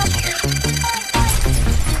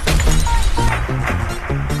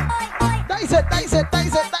Dice it, dice it,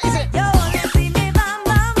 dice it, dice it. Yo, you see me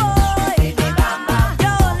bamba boy, me bamba.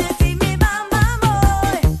 Yo, you see me bamba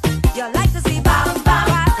boy. You like to see bamba?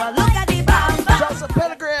 Well, look at the bamba. Joseph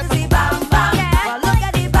Pilgrim. See bamba? Well, look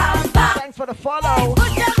at the bamba. Thanks for the follow.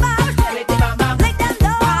 Push them back, lick them down,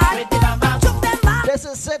 choke them back. This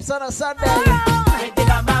is Sips on a Sunday. Push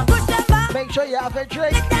them back, Make sure you have a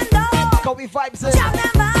drink. lick them down, Call me vibes in. jam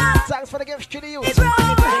them back. Thanks for the gifts to the youth. As soon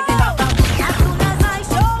as I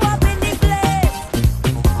show up in the place,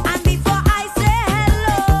 and before I say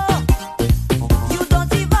hello, you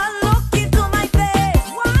don't even look into my face.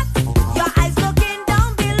 What? Your eyes looking down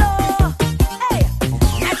below. Hey,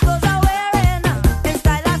 nice clothes I'm wearing, in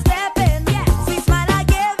style I'm stepping. Sweet smile I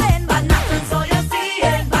giving, but nothing so you're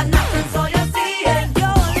seeing, but nothing so you're seeing. You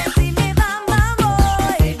only see me bam bam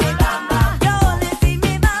boy, you only see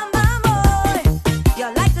me bam bam boy. You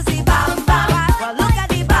like to see bam bam, well look at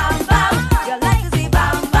the bam bam. You like to see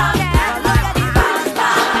bam bam, well look at the bam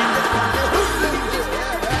bam.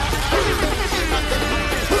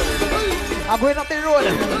 I'm going up the road.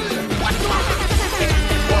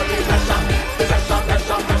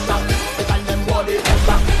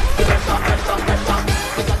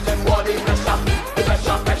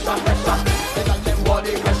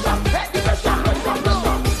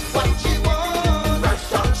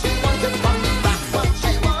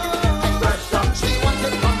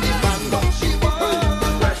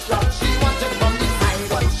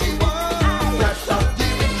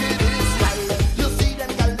 You see them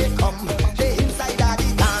girl they come, they inside of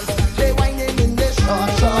the dance, they whining in the short,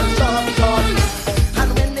 short, short, short. And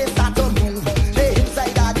when they start to move, they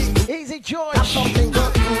inside of the Easy George. have something go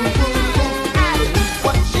boom, boom, boom.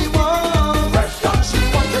 What she want, she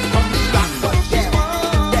wants it from the land. What she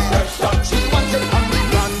want, she wants it from the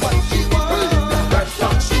land. What she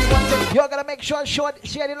want, she wants it. You're gonna make sure share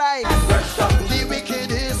the live. The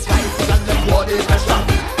wicked is right, and the body pressure,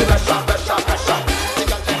 the pressure, pressure, pressure. The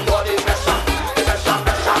girl them body pressure, the pressure,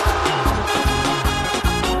 pressure.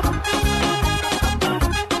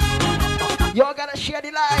 You're gonna share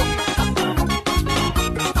the live.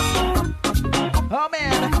 Oh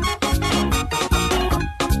man.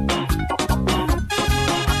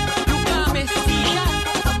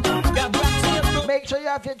 Make sure you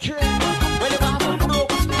have your drink.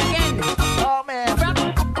 Oh man.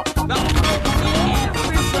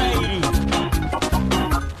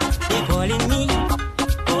 They calling me,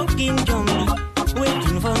 cooking jumbly,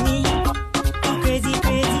 waiting for me. Crazy,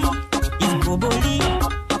 crazy, it's boboli,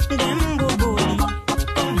 them boboli.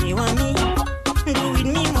 Come here with me, do with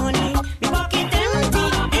me money. Me pocket empty,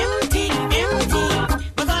 empty, empty.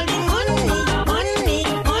 But all the money, money,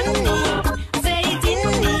 money. I say it in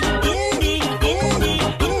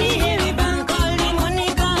the hairy bank, all the money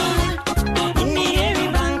gone. In the hairy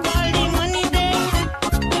bank, all the money dead.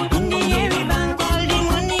 In the hairy bank, all the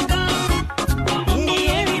money gone. In the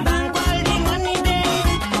hairy bank, all the money dead.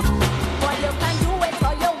 Well, you can do it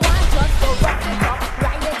all you want, just go rock it up,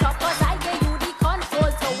 ride it up, 'cause I gave you the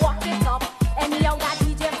control to walk it up. Anyhow that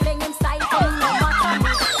DJ fling him style for me, no matter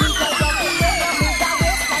me. Because of the way you move that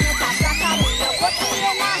waistline, you tap that on me. You put me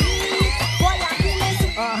in a heat, boy I'm feeling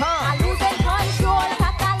sweet. I'm losing control,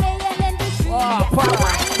 Tata laying in the street. Oh, Yes, power. I'm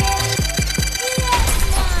whining. Yes,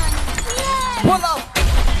 man, yes. Pull up.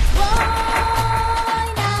 Boy,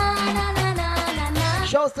 na na na na na na.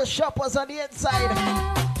 Shows the shoppers on the inside.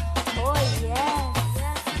 Oh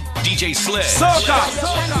yes. DJ Sledge. You can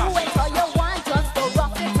do it all you want, just go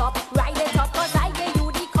rock it up, ride it up, 'cause I gave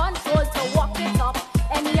you the control to walk it up.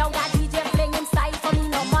 Anyhow that DJ fling him style for me,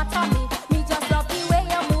 no matter me. Me just love the way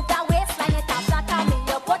you move that waistline, it tap that on me.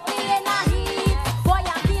 You put me in a heat, boy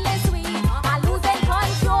I'm feeling sweet. I'm losing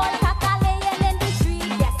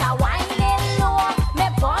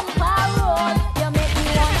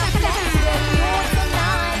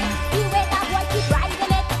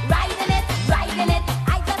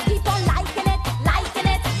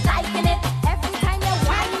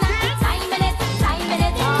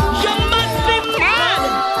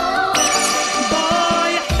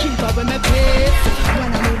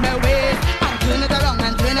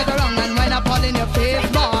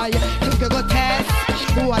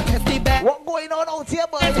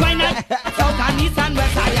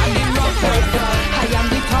roughest. I am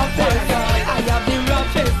the toughest. I am the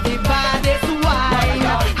roughest, the baddest wine.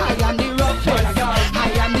 I am the roughest. I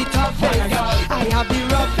am the toughest. I have the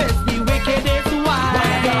roughest, the wickedest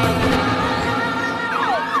wine.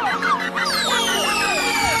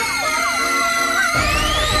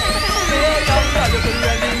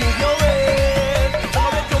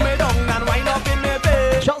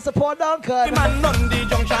 Shout support Duncan.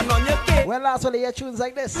 When last one they hear tunes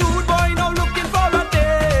like this? Rude boy now looking for a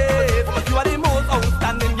date, but you are the most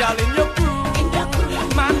outstanding girl in your crew.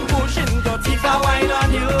 Man pushing your teeth a wine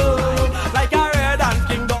on you like a red and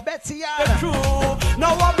kingdom. Betsy the true.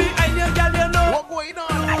 Now I'm behind you, girl, you know what going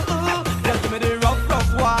on. Just give me the rough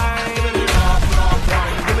wine. Give me the rough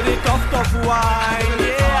wine. Give me the tough wine.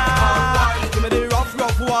 Yeah. Give me the rough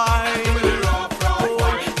wine. Give me the rough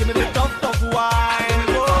wine. Give me the tough wine.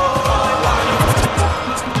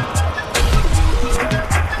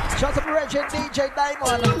 Shout out to Reggie DJ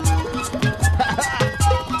Diamond.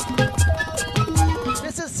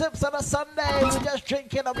 This is SIPS on a Sunday. We're just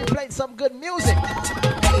drinking and we playing some good music.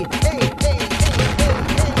 Hey, hey, hey, hey, hey,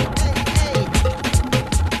 hey, hey.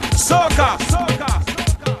 Soca.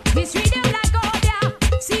 This rhythm like oil,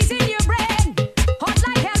 season your brain, hot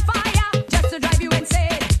like hellfire, just to drive you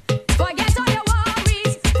insane. Forget all your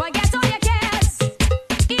worries, forget all your cares.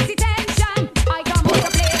 Easy tension, I come out to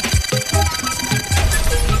play.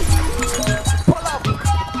 Pull up.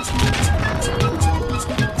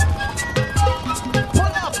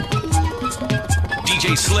 Pull up.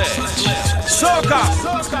 DJ Sled. Soca.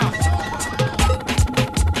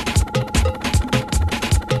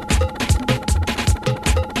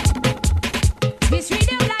 This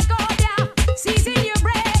rhythm like oil, season your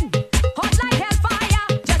brain, hot like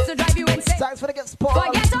hellfire, just to drive you insane. Thanks for the gift, Paul.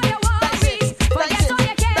 Forget all your worries, forget all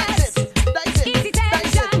your cares. Easy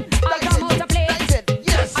tension, I come out to play.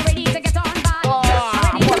 Yes. I'm ready to get on bad.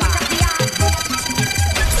 I'm ready to check the yard.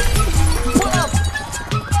 Pull up.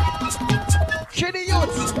 Trinity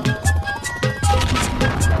youths.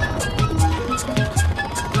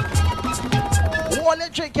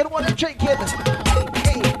 Wanna drinking. Hey,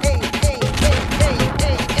 hey, hey, hey, hey, hey,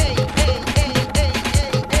 hey, hey, hey,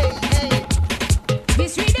 hey, hey, hey.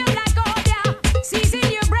 This rhythm like oil, season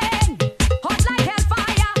your brain, hot like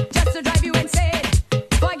hellfire, just to drive you insane.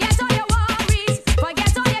 Forget all your worries,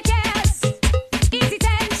 forget all your cares. Easy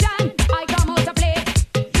tension, I come out to play.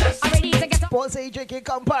 I'm ready to get up. Paul say drinking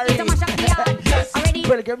Campari. To mash up the yard. I'm ready.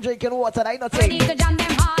 Pilgrim drinking water, I not Ready saying. to jam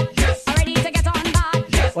them hard. I'm ready to get on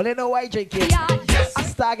bad. Well, you know why drinking.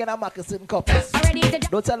 Stag in a moccasin cup. I'm ready to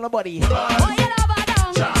Don't tell nobody. boy, you love her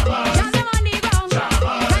down. Jam them on the ground.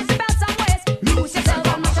 Time to belt some waist. Lose yourself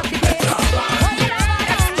and mash up the place. Boy, you love her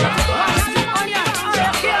down. Jam them on your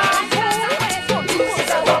lose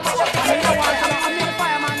yourself and mash up the place. I'm in the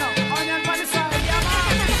fireman now. Onion for the side, yeah,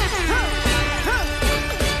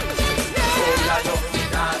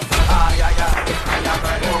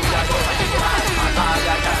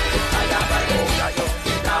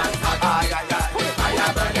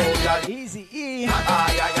 Easy E.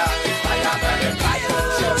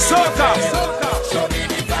 Soca.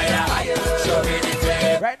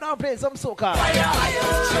 Right now, play some soca.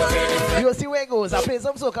 You'll see where it goes. I play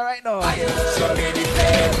some soca right now.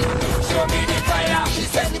 She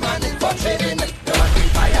send the man in for training. The one the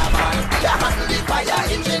fireman. The handle the fire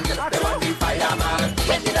engine. The one the fireman.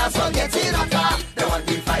 When the dance one gets in hotter. The one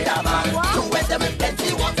the fireman. To wet them in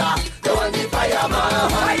plenty water. The one the fireman.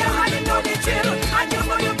 Fireman, you know the chill, and you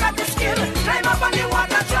know you got the skill. Climb up on the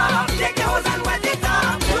water jar, take your hose and wet it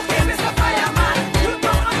up. Hey, Mr. Fireman, you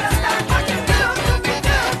don't understand what you do.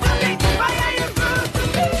 Fire you good.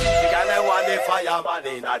 The girl want the fireman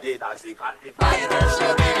in a day that she can't be fire.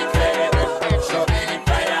 Show me the flame, show me the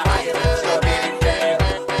fire. Show me the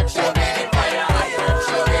flame, show me the fire.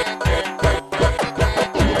 Show me the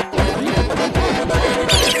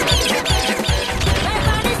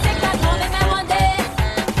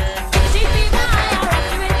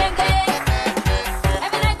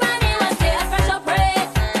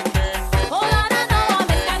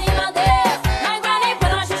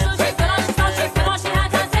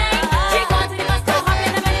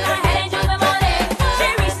She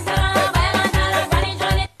reaches around,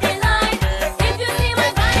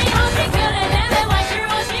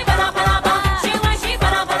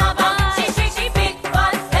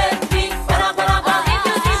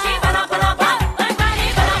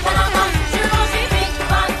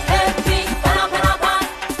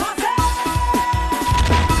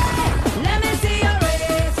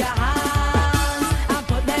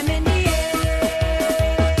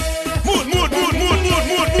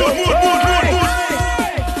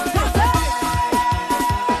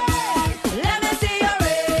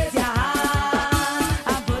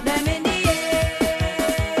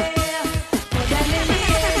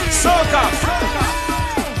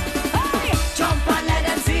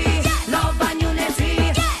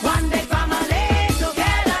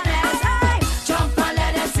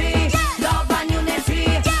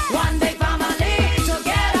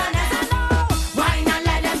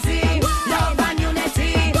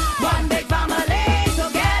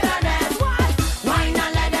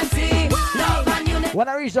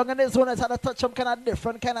 reached down in the zone, it's had to touch some kind of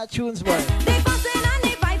different kind of tunes, boy. The fussing and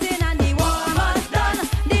the fighting and the war must done.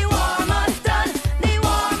 The war must done. The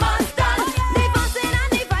war must done. The fussing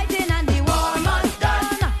and the fighting and the war must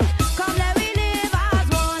done. Come let we live as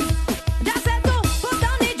one. Just said to put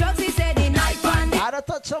down the drugs, he said the knife and the... I had to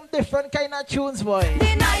touch some different kind of tunes, boy.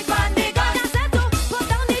 The knife and the gun. Just said to put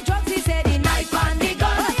down the drugs, he said the knife and the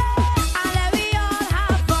gun. And let we all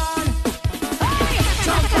have fun. Hey!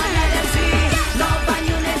 Jump and let them see. Love and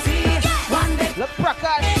unity. One big Look,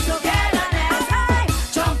 Prakash. togetherness. Hey!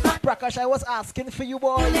 Jump and Prakash, I was asking for you,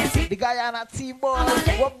 boy. The guy on a team, boy.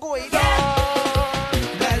 What going on?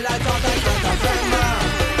 Well, I thought I got a friend, man.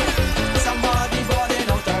 Somebody falling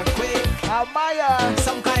out earthquake. Amaya.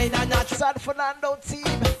 Some kind of natural. San Fernando team.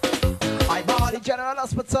 I bought The it. General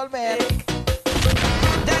Hospital, man.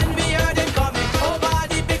 Then we heard it coming over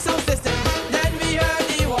the big sound system. Then we heard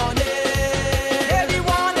the warning. Heavy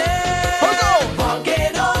warning.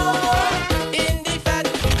 Volcano in the fed.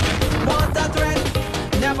 Want a threat.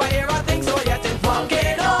 Never hear a thing so yet. It's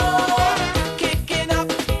volcano kicking up.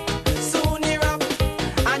 Soon erupt.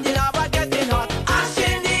 And you never getting hot. Ash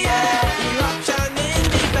in the air. Eruption in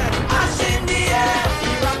the fed. Ash in the air.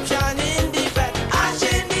 Eruption in the fed. Ash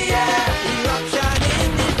in the air. Eruption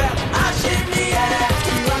in the fed. Ash in the air.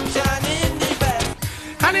 Eruption in the fed.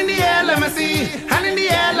 Hand in the air, let me see. Hand in the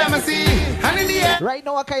air, let me see. Hand in the air, Right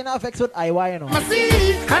now, I kind of vex with Iowa, you know. let me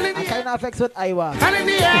see. Hand in I the air, kind of vex with Iowa. hand in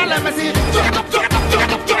the air, let me see.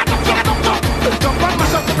 Jump and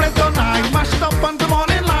mash up the place tonight. Mash it up on the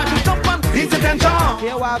morning light. Jump and ease the tension.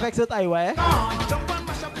 Here, why I vex with Iowa, eh? Jump and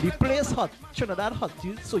mash up the The place hot. Trinidad hot.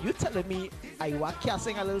 So you telling me Iowa can't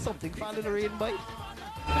sing a little something for a little rain, boy?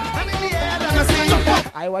 hand in the air, let me see. Jump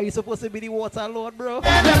up, Iowa, you supposed to be the water lord, bro.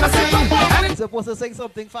 let me see. Hand in You supposed to sing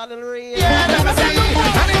something for a little rain. the air, let me see.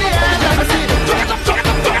 Hand in the air, let me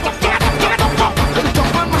see.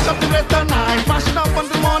 Jump and mash up the place tonight. Mash it up on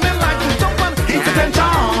the morning light. Jump and ease the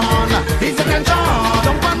tension. Ease the tension.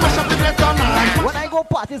 Jump and mash up the place tonight. When I go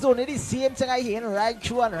parties, only the same thing I hear right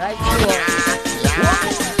through and right through.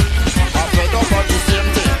 Fed up on the same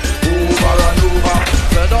thing, over and over.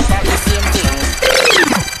 Fed up on the same thing.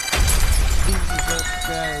 Jesus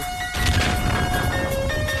Christ.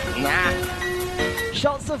 Nah,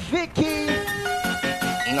 Shouts to Vicky.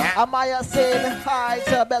 nah. Amaya saying hi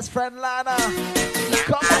to her best friend Lana.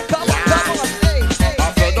 Come on, come on, come on. Hey, hey,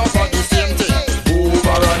 Fed up on the same thing, over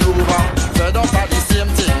and over. Fed up on the same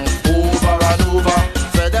thing, over and over.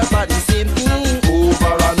 Fed up on the same thing,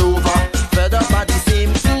 over and over. Fed up on the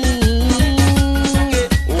same thing, yeah.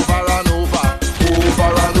 Over and over, over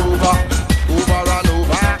and over, over and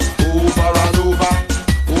over, over and over,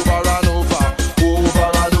 over and over, over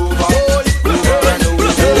and over, over and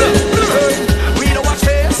over. We don't watch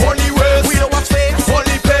face, only ways. We don't watch face,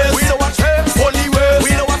 only pace. We don't watch face, only ways.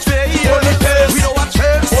 We don't watch face, only pace. We don't watch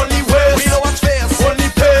face, only ways. We don't watch face, only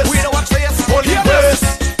pace. We don't watch face, only ways.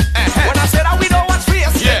 When I say that we don't watch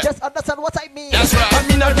face, yeah, just understand what I mean. that's right. I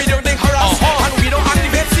mean that we don't think harass, and we don't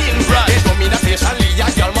activate scenes. Right. It don't mean that facially a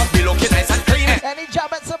girl must be looking nice and clean. Any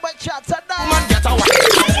job at somebody chat tonight. Man, get a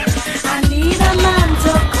I need a man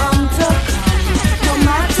to come. No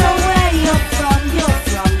matter where you're from.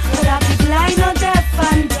 Could I be blind or deaf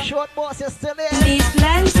and dumb? Short boss, you're still in. Need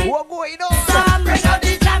plenty. What going on? Some bring out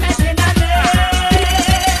the jammers in a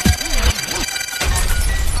day.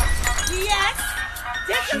 Yes,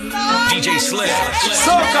 this is all. DJ Sledge.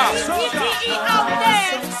 Soca. PTE out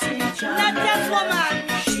there. Not just woman,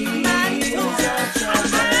 man too.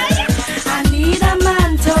 I need a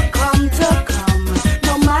man to come.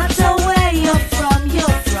 No matter where you're from.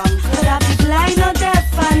 Could I be blind or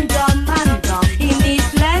deaf and dumb? He need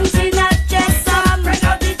plenty, not just some. Bring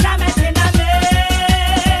out the jammers in a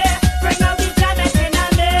day. Bring out the jammers in a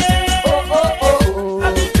day. Bring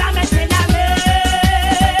out the jammers in a day.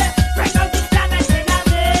 Bring out the jammers in a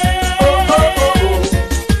day.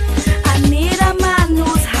 I need a man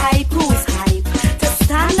who's hype, to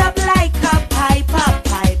stand up like a pipe.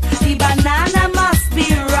 The banana must be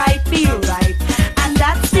ripe, and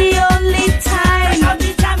that's the only time. Bring out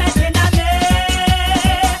the jammers in a day.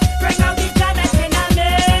 Bring out the jammers in a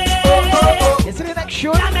day. You see the next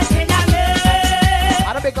show? Jammers in a day. I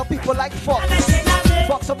don't make up people like Fox.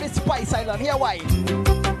 Fox of the Spice Island. Here why?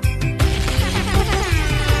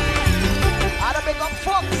 I don't make up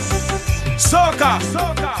Fox. Soca.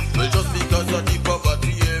 Well, just because of the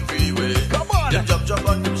poverty everywhere. Come on. Them jump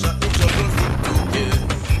and them shot, them just don't seem to care.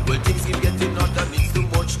 Well, things keep getting hot and it's too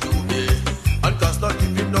much to bear. And cost of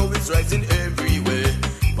living now is rising everywhere.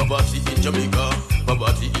 Poverty in Jamaica,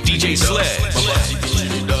 poverty in DJ Trinidad, Sledge. poverty in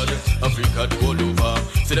Trinidad, Africa all over.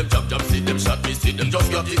 See them jump, see them shot, me see them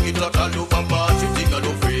just getting it out all over. March, you think I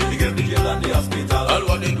don't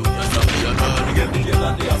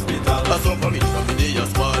and the hospital. I suffer me from the day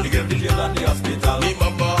just fall. They get the jail and the hospital. Me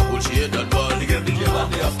mama hold she head and ball. They get the jail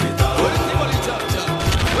and the hospital. What is the money chop chop?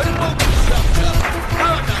 What is the money chop chop?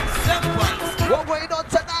 What going on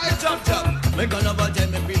tonight? Chop chop. Me gonna have a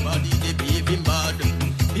time everybody they behaving bad.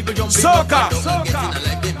 People jumping Soca, up and down and soca. getting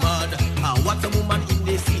like they mad. And what's a woman in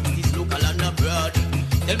the cities, local and abroad?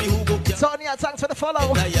 Tell me who go get Sonia, thanks for the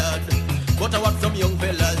follow. tired. But I want some young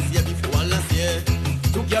fellas here before last year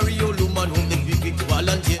to carry your woman home the quick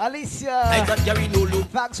volunteer. Alicia, I can't carry no loom.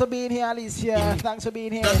 thanks for being here, Alicia. Thanks for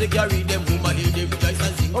being here. Cause they carry them woman here, they rejoice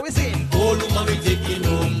and sing. What we sing? Oh, woman, we taking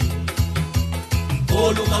home.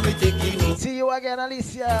 Oh, woman, we taking home. See you again,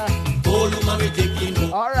 Alicia. Oh, woman, we taking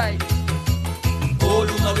home. All right. Oh,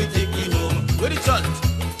 woman, we taking home. Where the chant?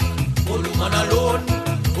 Oh, woman alone.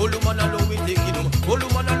 Oh, woman alone, we taking home. Oh,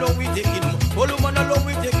 woman alone, we taking home. Oh, woman alone,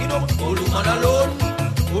 we taking home. Oh, woman alone.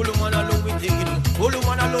 Oh, woman alone, we taking home. Oh,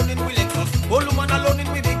 woman alone in we Lexus. Oh, woman alone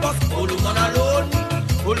in we big bus. Oh, woman alone.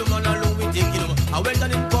 Oh, woman alone, we taking home. I went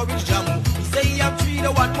and encouraged Jambo. He say he have 3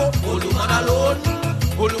 to 1 more. Oh, woman alone.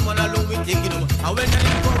 Oh, woman alone, we taking home. I went and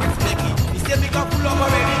encouraged Becky. He said we got full of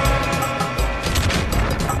already.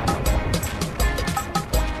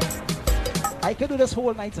 I can do this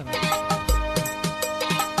whole night tonight.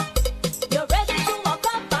 You're ready to walk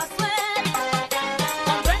up, I swear.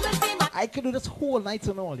 Come join with me, I can do this whole night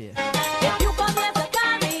and all here. if you come here to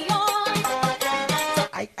carry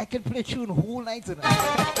on. I can play tune whole night tonight.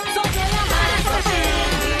 So throw your hands up in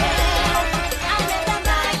the air and let them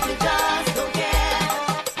like you just don't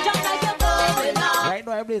care. Jump like you're going on. Right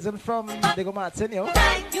now I'm blazing from Diego Martin, yo.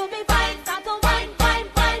 Right, you'll be fine. Start to wine, wine,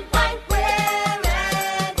 wine, wine. We're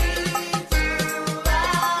ready to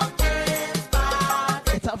rock this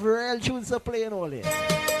party. It's a real tunes to play and all here. Jump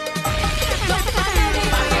and then we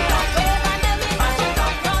mash it up. Wave and then we mash it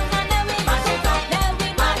up. Run and then we mash it up. Then we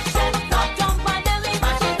mash it up. Jump and then we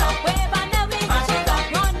mash it up. Wave and then we mash it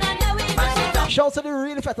up. Run and then we mash it up. Shout to the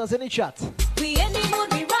real fetters in the chat. We in the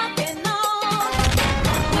mood, we rockin' on.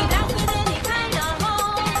 We dance with any kind of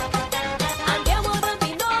mood. And there wouldn't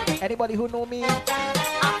be no Anybody who know me up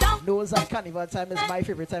down. knows that carnival time is my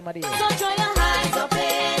favorite time of the year. So throw your hands up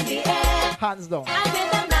in the air Hands down. and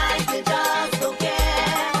give them like you just don't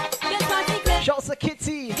care. This party great. Shout to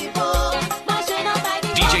Kitty. People smashing up like the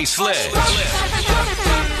DJ Sledge.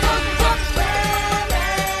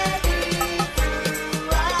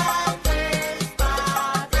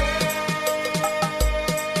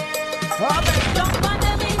 Jump and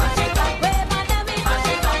then we mash it up. Wave and then we mash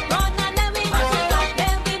it up. Run and then we mash it up.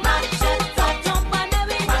 Then we mash it up. Jump and then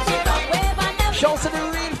we mash it up. Wave and then we Shout to the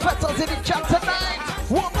real fetters in the chat tonight.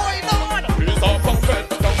 What going on? It's all from Fed,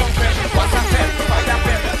 down from Fed, what's a Fed, fire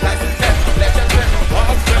Fed, license Fed, legend Fed,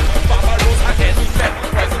 Ross Fed, Barbaros and Eddie Fed,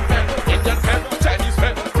 present Fed, Indian Fed, Chinese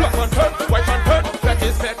Fed, black man Fed, white man Fed, Fed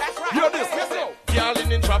is Fed. Hear this, y'all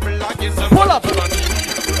in trouble like it's a Pull up. So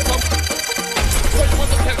you want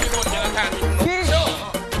to tell me what you can't even know? Key. Sure.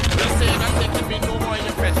 You're saying I'm taking me no more in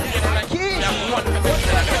your Fed. You know like, Key. yeah, one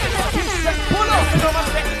Fed. Pull up. You know my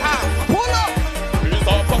Fed, Pull up. it's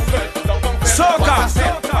all from Fed, down from Fed, Soca, what's a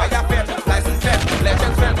Fed, fire Fed, license Fed,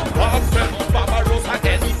 legend Fed, Ross Fed, Barbaros and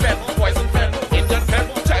Eddie Fed, poison Fed, Indian Fed,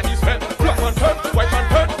 Chinese Fed, black man Fed, white man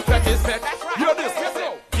Fed, Fed is Fed. Hear this,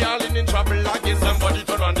 girl in trouble again, somebody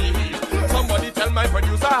turn on the heat. Somebody tell my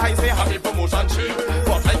producer I say happy promotion cheap.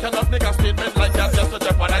 But I cannot make a statement like that just to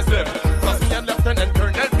jeopardize them. Cause me and Lieutenant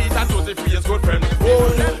Colonel Peter Joseph is good friends.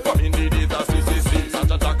 Oh, come in the days of CCC,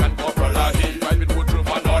 Sergeant Jack and Corporal Aggie. Ride with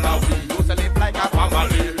Woodruff and all our we used to live like a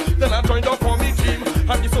family. Then I joined up for me team,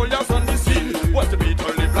 and the soldiers on the scene was to be to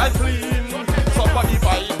live like clean. Somebody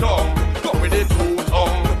buy it down, go with it two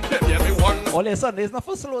tongue. They hear me one Ole, Sunday's not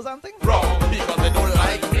for slows and thing. wrong because they don't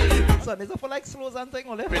like me. Sunday's not for like slows and thing,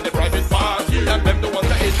 Ole. In the private party, and them the ones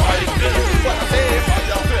that invite me. What I say,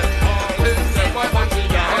 fire Fed calling, them my country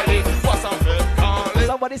calling. What's a Fed calling?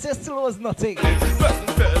 Somebody says slows nothing. Person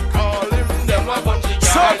Fed calling, them my country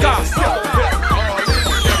Soca. calling. Fed calling,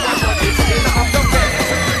 them my country calling. After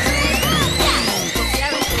Fed.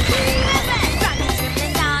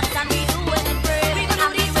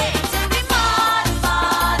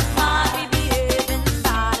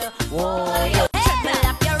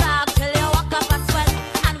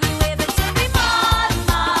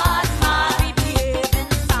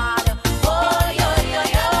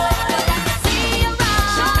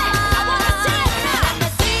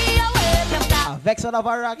 Vex on a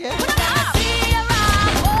rag here.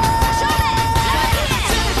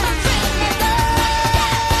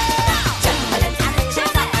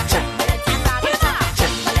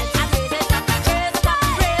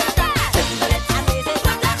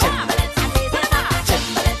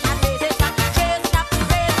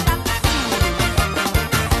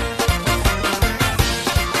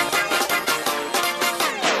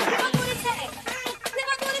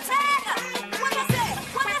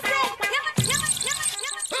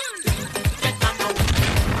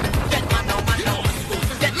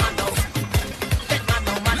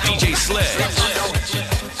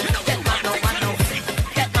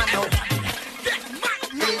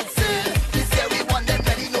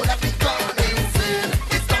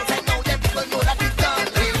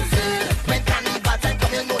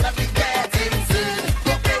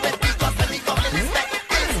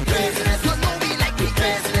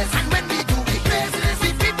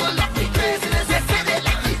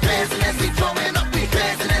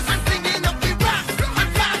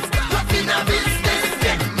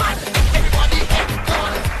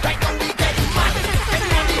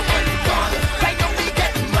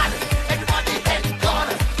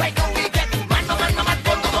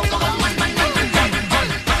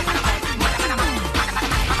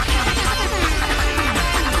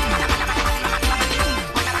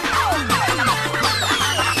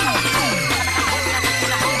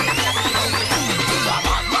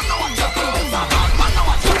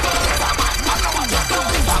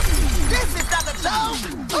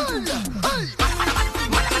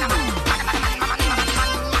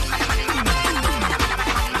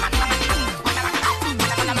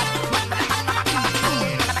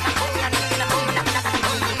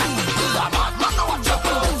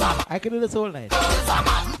 I can do this whole night.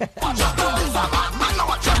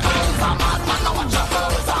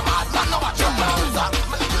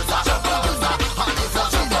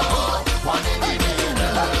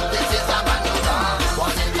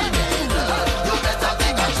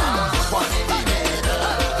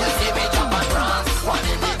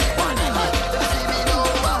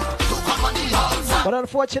 But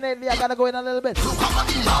unfortunately, I gotta go in a little bit.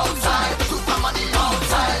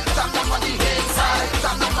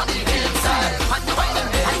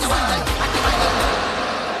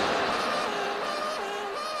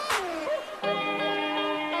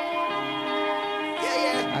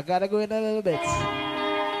 I gotta go in a little bit.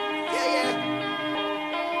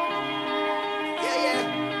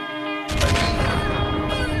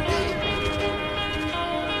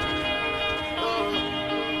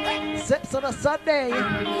 Sips on a Sunday.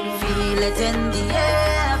 Feel it in the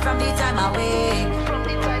air from the time I wake.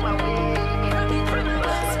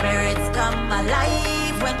 Spirits come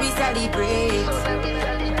alive when we celebrate.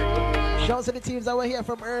 Shouts to the teams that were here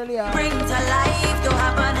from earlier. Bring to life to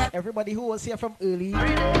happen. Everybody who was here from early.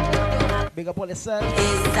 Big up all yourself.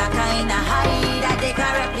 It's the kind of high that they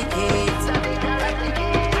can replicate.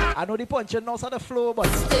 I know the punching notes on the floor, but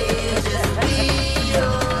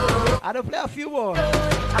I don't play a few more.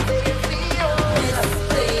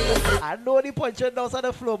 I know the punching notes on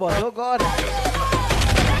the floor, but oh God.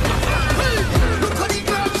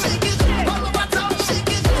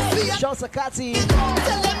 Shouts to Cathy.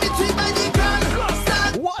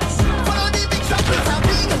 What?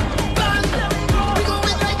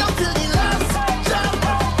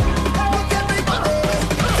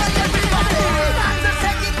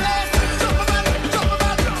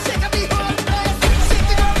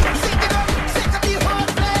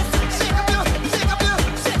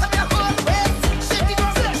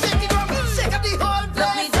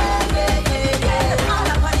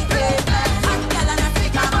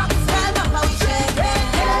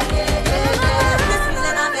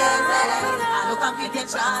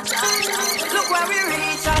 Look where we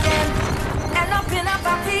reach again. End up in a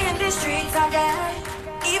party in the streets again.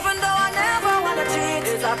 Even though I never wanna cheat.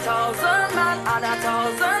 It's 1,000 man and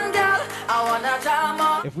 1,000 girl. I wanna jam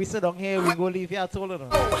up. If we sit down here, we go leave here taller.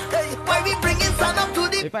 Why we bringing sun up to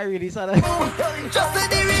the If I really said just in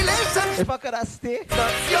the relationship. if I could have stayed,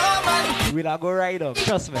 That's your man. we'd have go right up.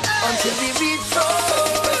 Trust me. Until we reach so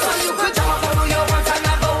you could jump up on your ones and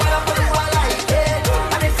never wanna put you like it.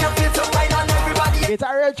 And if you feel to wine on everybody, It's a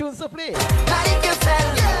real tunes to play. like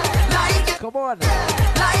yourself, like it, Come on.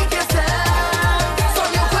 like yourself. So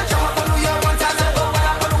you could jump up on your ones and never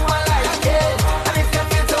wanna put you like it. And if you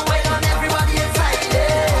feel to wine on everybody inside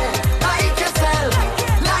it, like yourself,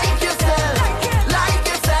 like yourself, like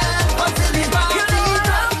yourself. Until we bounce You know I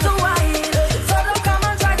love to wine, so don't come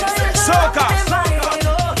and try to Soca.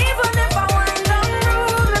 Even if I wind down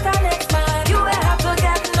rude with the next man, you will have to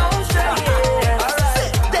get no stress.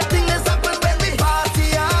 The thing is happen when we party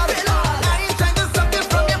hard. I ain't trying to stop you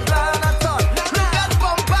from your plan at all. Look at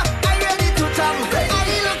bumper, I ready to travel. I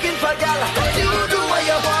ain't looking for gal. You do what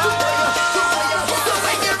you want. So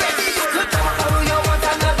when you're ready, you could jump up who you want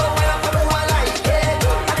and never wanna put who I like it.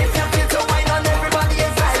 And if you feel to wine on everybody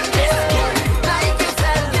inside it, like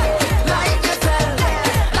yourself, like yourself,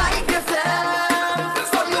 like yourself.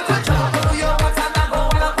 So you could jump up who you want and never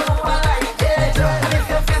wanna put who I like it. And if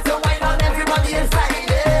you feel to wine on everybody inside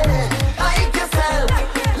it, like yourself,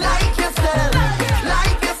 like yourself,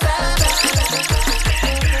 like yourself.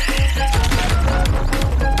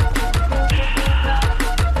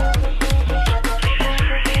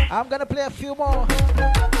 I'm gonna play a few more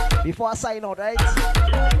before I sign out, right?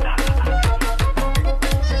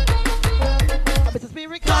 Mr.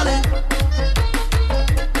 Spirit calling.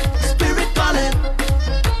 Spirit calling.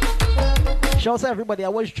 Shout out to everybody I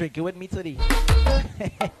was drinking with me today.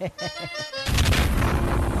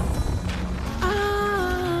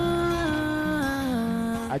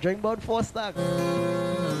 I drank about 4 stag.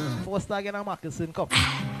 4 stag in a moccasin cup.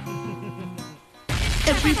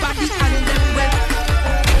 Everybody hand them well.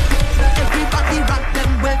 Everybody rock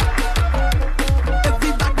them well.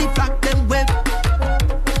 Everybody rock them well.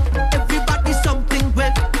 Everybody something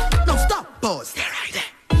well. Now stop, pause. Stay right there.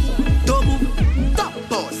 Don't move. Stop,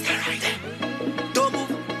 pause. Stay right there. Don't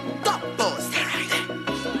move. Stop, pause. Stay right there.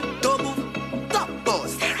 Don't move. Stop,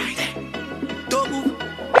 pause. Stay right there. Don't move.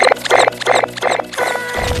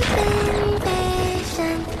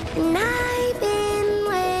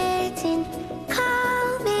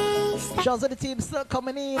 Shout out to the team still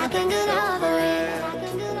coming in. I can get over it.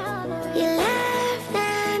 You left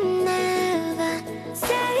and never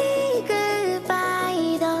say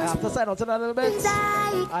goodbye though. I have to sign out in a little bit.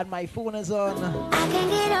 And my phone is on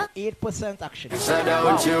 8% actually. So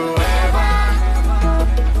don't you ever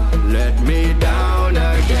let me down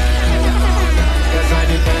again. Cause I'm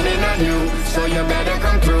depending on you, so you better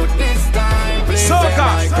come through this time. Please let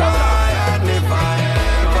my cry, and if I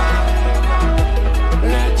ever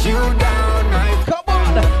let you down, my come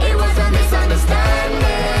on, it was a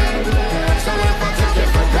misunderstanding. So if I took it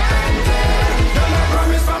for granted, then I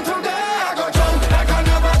promise from today I go jump like I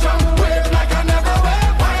never jump, wave like I never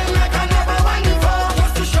wave, wine like I never wine before,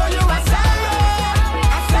 just to show you I'm sorry,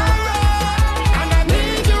 and I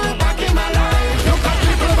need you back in my life. Look at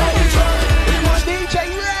people by the truck, DJ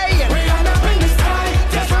Ray. we end up in the sky,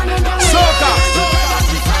 just running down the Soca.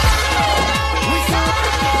 we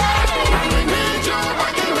sorry, and we need you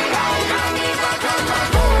back in my life. And if I come back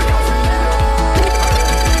home,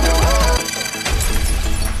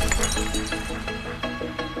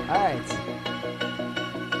 Alright.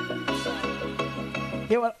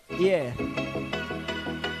 Here what? Yeah.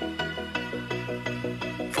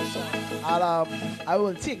 And I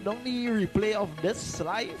will take down the replay of this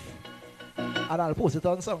live and I'll post it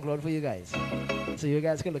on SoundCloud for you guys. So you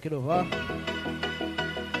guys can look it over.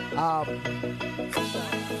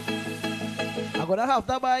 I'm gonna have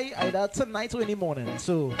that by either tonight or in the morning.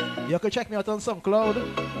 So you can check me out on SoundCloud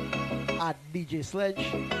at DJ Sledge.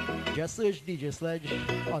 Just search DJ Sledge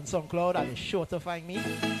on SoundCloud and it's sure to find me.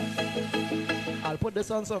 I'll put this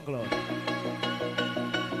on SoundCloud.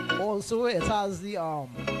 Also, it has the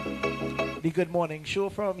Good Morning Show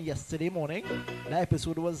from yesterday morning. The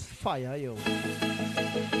episode was fire, yo.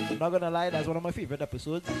 I'm not gonna lie, that's one of my favorite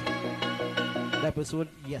episodes. The episode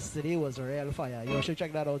yesterday was real fire. You should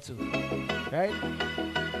check that out too. Right?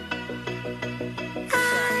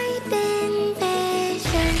 I've been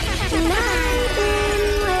patient and I've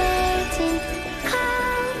been waiting.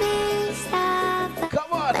 Call me stop,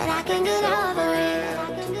 come on, but I can get over it.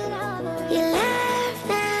 You left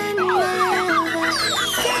and never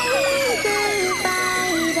say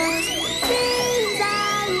goodbye. Those tears I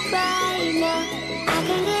cry now, I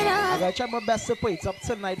can get over. I'm gonna try my best to put it up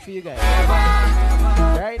tonight for you guys.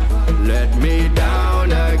 Right? let me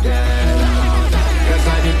down again. Cause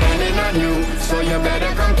I'm depending on you, so you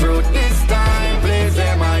better come through this time. Please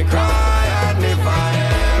hear my cry, and if I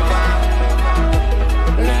ever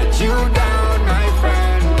let you down, my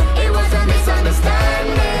friend, it was a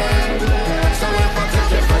misunderstanding. So if I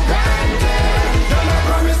took it for granted, then I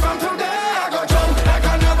promise from today I go jump like I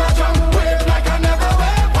never jump, wave like I never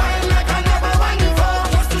wave, wine like I never wine before,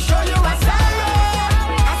 just to show you I'm sorry,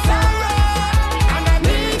 and I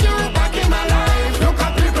need you back in my life. Look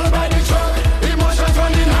at people by the truck, emotions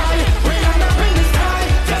running high, we end up in the sky,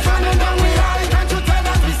 just running down we high, can't you tell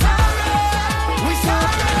us we sorry,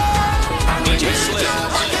 and we need you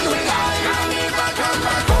back in my life. And if I come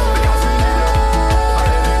back home, because we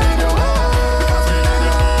need you,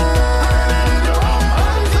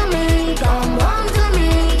 home to me, come home to me,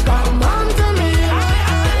 come home to me.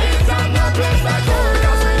 It's not the place I go,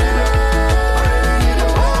 because we need you,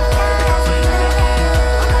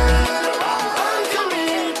 home to me,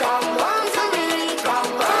 come home to me,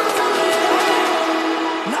 come home to me.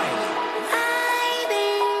 I've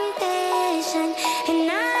been patient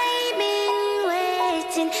and I've been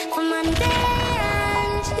waiting for Monday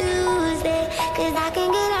and Tuesday, cause I can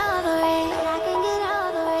get over it.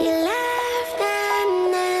 You left and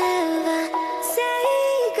never say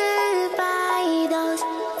goodbye. Those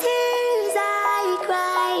tears I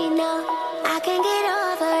cry now, I can get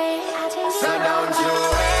over it. So don't you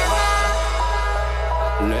ever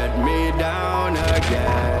let me down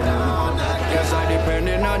again. Cause I'm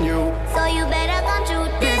depending on you. So you better come through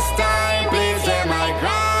This time, please hear my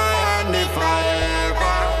cry. And if I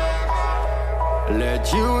ever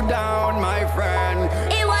let you down, my friend,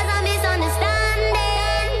 It was a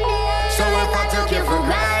misunderstanding. so if I took you for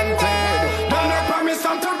granted, then I promise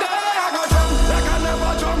from today I go jump like I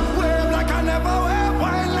never jump, wave like I never wave,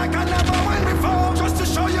 wine like I never wine before, just to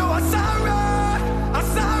show you I'm sorry,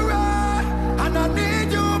 and I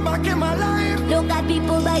need you back in my life. Look at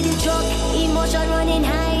people by the truck, emotion running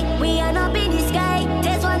high. We are up in the sky,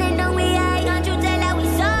 just running down we high. Can't you tell that we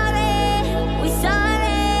sorry,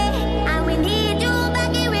 and we need you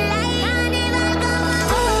back in real life. And if I come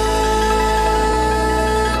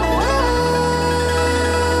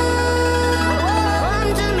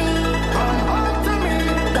home to me, Come home to me.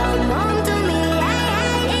 come home to me.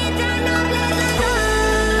 It's no place like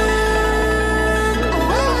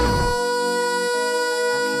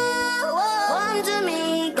home to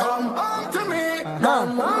me. Come home to me.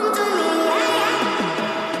 Come home to me.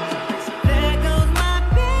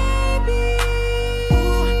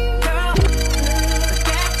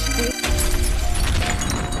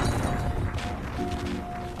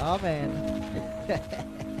 Oh man.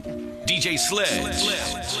 DJ Sledge.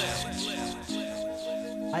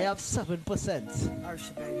 I have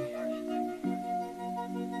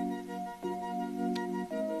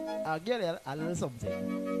 7%. I'll get a little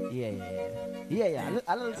something. Yeah,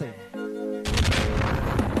 a little thing.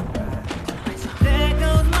 There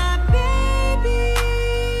goes my baby.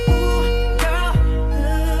 Ooh, girl,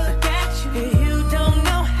 look at you. You don't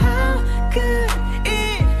know how good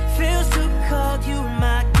it feels to call you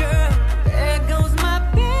my girl. There goes my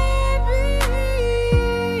baby.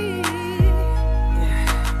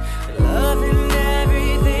 Yeah. Loving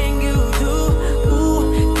everything you do.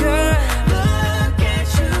 Ooh, girl, look at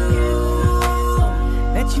you.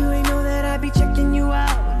 Bet you ain't know that I be checking you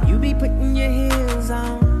out when you be putting your heels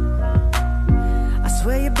on.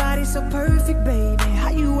 Swear your body's so perfect, baby. How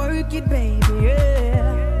you work it, baby,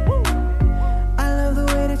 yeah. Woo. I love the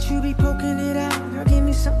way that you be poking it out. Girl, give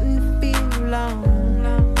me something to feel on.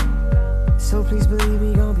 So please believe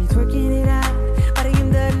we gon' be twerking it out by the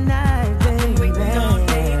end of the night, baby. Waiting all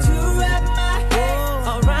day to wrap my head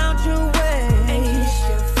around your waist and kiss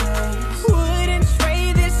your face. Wouldn't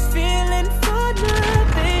trade this feeling for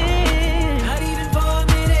nothing, not even for a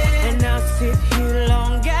minute. And I'll sit here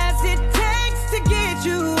long as it to get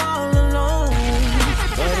you all alone.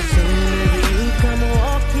 But as soon as you come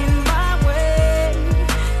walking my way,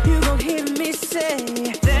 you gon' hear me say,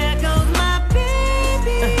 there goes my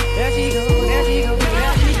baby. There she go, there she go,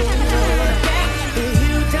 there she go.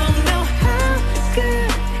 You don't know how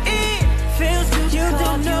good it feels to you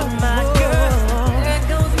don't know my girl. There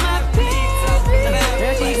goes my baby.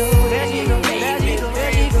 There she go, there she go, there she go,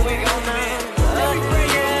 there she go.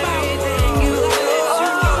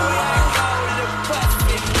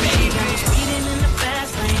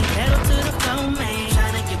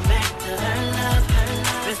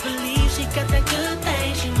 Got that good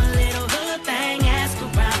thing, she my little hood thing. Ask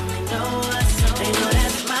around, they know us, so they know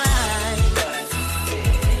that's mine.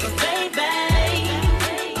 But baby,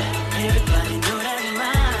 everybody know that's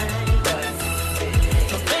mine.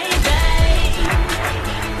 But baby,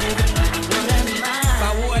 everybody know that's mine. If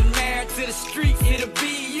I wasn't married to the streets, it'll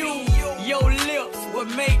be you. Your lips would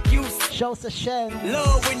make you show the shen.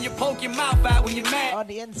 Love when you poke your mouth out when you're mad. On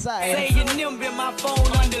the inside. Say your nimble in my phone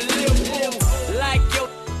on the lip. Like your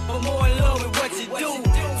for more in love with what you do.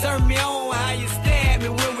 Turn me on how you stab me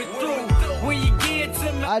when we're through. When you get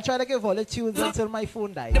to me, I'll try to give all the tunes until my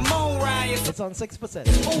phone dies. the moon rise. It's on 6%.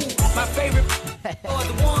 Ooh, my favorite are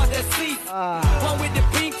the ones that see. One with the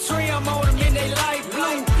pink trim on them in they light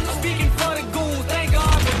blue. Speaking for the goons, thank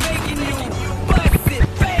God for making you. Bust it,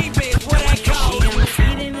 baby, is what I call She got me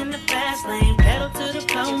speeding in the fast lane, pedal to the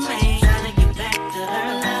floor, man. Trying to get back to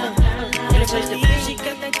her love. In a place to be, she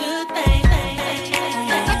got that good thing.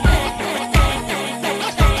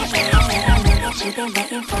 You've been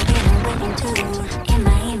looking for it, I'm waiting too. In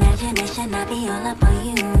my imagination, I'll be all up on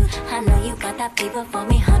you. I know you got that fever for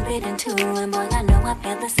me, 102. And boy, I know I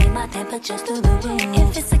feel the same, my temperature's through the roof.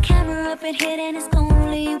 If it's a camera up in here, then it's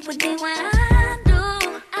only you would be when I do.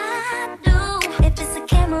 If it's a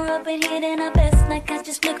camera up in here, then I best like I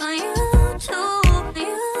just click on YouTube.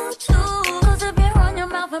 Close up your on your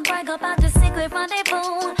mouth and brag about the secret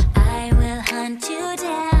rendezvous. I will hunt you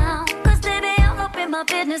down. Cause baby, I'm up in my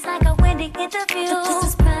business like a Wendy interview. But this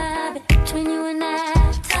is private between you and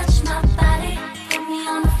I. Touch my body, put me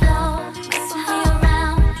on the floor, messing me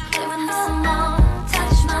around, giving me some more.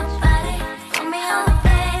 Touch my body, put me on the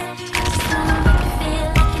bed. I just wanna make you feel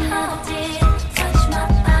like you never did. Touch my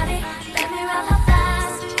body, let me wrap my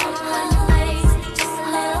thighs around your waist, just a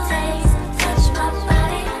little taste. Touch my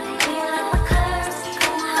body, do you like my curves?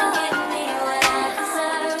 Come on, give me what I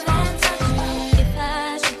deserve and touch me. If I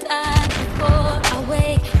should die before I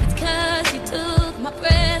wake, it's 'cause you took my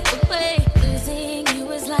breath away. Losing you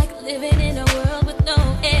is like living in a world with no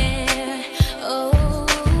air. Oh,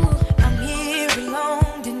 I'm here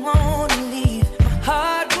alone, didn't wanna leave. My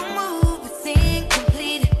heart will move, it's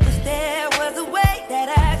incomplete. Cause there was a way that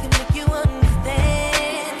I can make you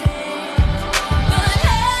understand. but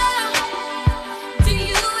how do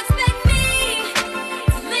you expect me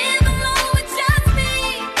to live alone with just me?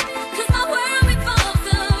 'Cause my world revolves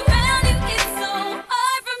around you, it's so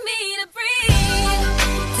hard for me to breathe.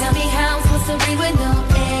 Tell me how I'm supposed to breathe with no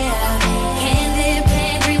air. Can't live,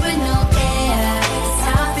 can't breathe with no air. It's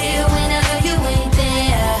how I feel whenever you ain't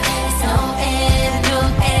there. It's no air, no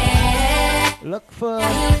air. Look for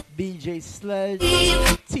DJ Sledge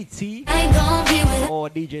TT I ain't gon' be with or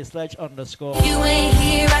DJ Sledge underscore. you ain't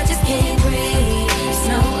here, I just can't breathe. There's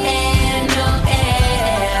no air, no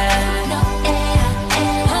air, no air,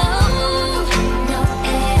 oh, no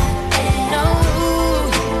air, no,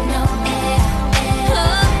 no air,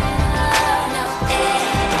 oh.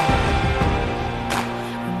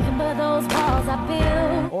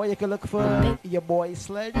 look for your boy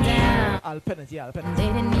Sledge, I'll pin it. Yeah, I'll pin it. They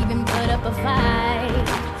didn't even put up a fight.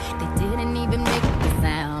 They didn't even make a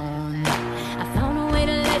sound. I found a way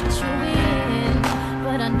to let you in,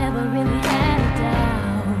 but I never really had a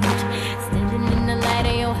doubt. Standing in the light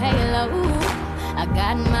of your halo, I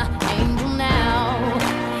got my angel now.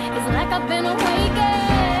 It's like I've been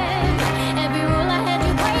awakened. Every rule I had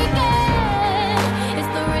you breaking.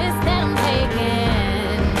 It's the risk that I'm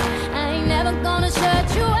taking. I ain't never gonna shut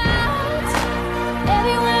you out.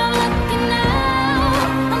 Everywhere I'm looking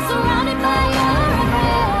now, I'm surrounded by your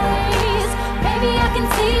embrace. Baby, I can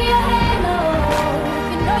see your halo.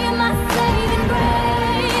 You know you're my saving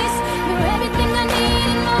grace. You're everything I need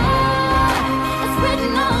and more. It's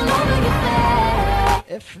written all over your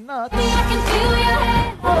face. If not, I can feel your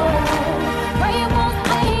halo. Pray it won't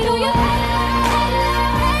fade. Do your halo, halo,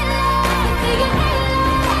 halo. See your halo,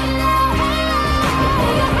 halo, halo.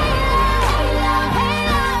 See your halo, halo,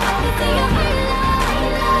 halo. See your halo,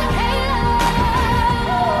 halo,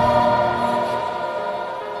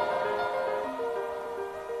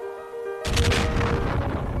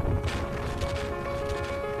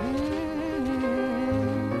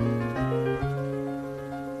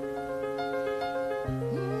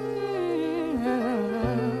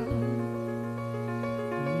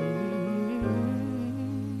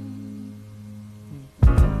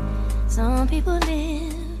 Some people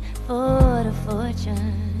live for the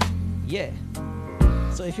fortune. yeah.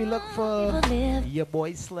 So if you look for your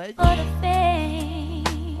boy Sledge For the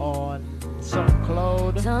fame. on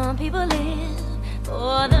SoundCloud, Some people live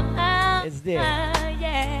for the power. it's there.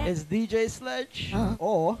 Yeah. It's DJ Sledge,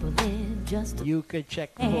 or you could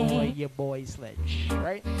check for your boy Sledge,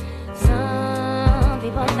 right? Some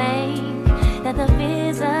people think that the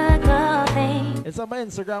physical thing. It's on my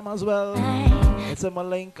Instagram as well. It's on my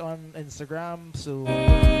link on Instagram. So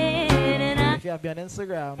if you have me on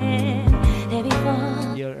Instagram,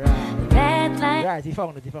 you're right. You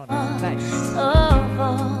found it. Nice.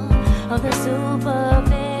 Of the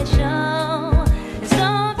superficial.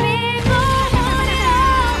 Some people want it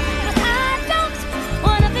all, but I don't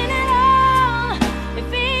want nothing at all.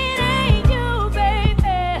 If it ain't you,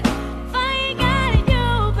 baby, if I ain't got it, you,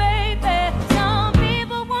 baby. Some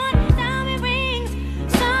people want diamond rings,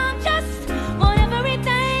 some just want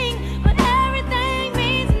everything, but everything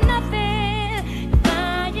means nothing if I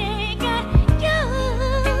ain't got you.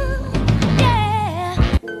 Yeah.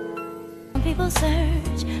 Some people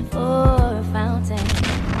search for a fountain.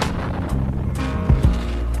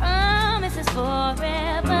 Promises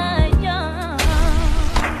forever young.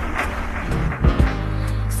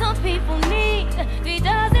 Some people need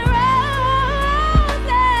 3,000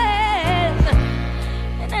 roses,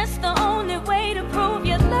 and that's the only way to prove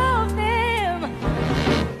you love them.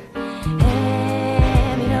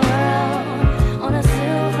 Hand me the world on a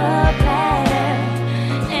silver platter,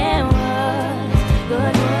 and what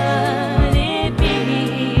good would it be?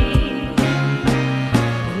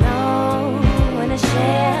 No one to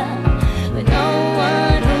share with no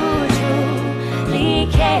one who truly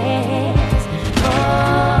cares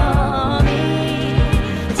for me.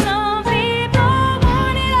 Some people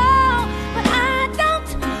want it all, but I don't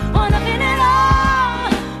want nothing at all.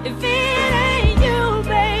 If it ain't you,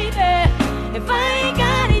 baby, if I ain't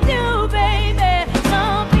got it, you, baby.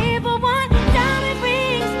 Some people want diamond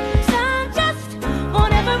rings, some just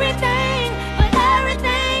want everything, but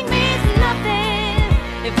everything means nothing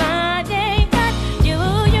if I ain't got you.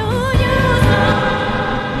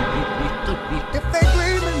 If they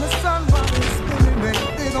gleam in the sun while they're spinning,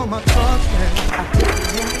 they on my truck, man. I can't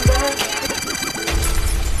remember.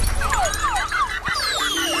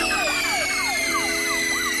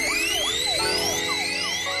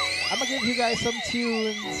 I'm gonna give you guys some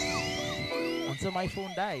tunes until my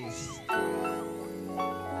phone dies.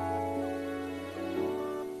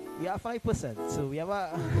 We are 5%, so we have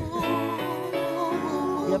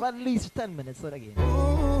at least 10 minutes for the game.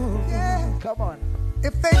 Come on.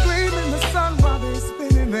 If they gleam in the sun while they're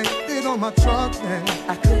spinning, they on my truck, man.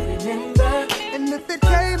 I could remember. And if it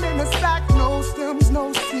came in a stack, no stems,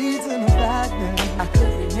 no seeds in a bag, man. I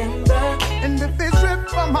could remember. And if it dripped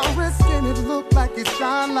from my wrist and it looked like it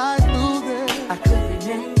shine like blue, then I could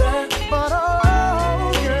remember. But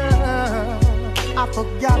oh yeah, I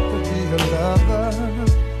forgot to be a lover.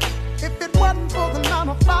 If it wasn't for the 9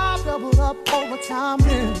 to 5 doubled up overtime,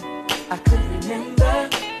 then I could remember.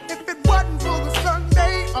 If it wasn't for the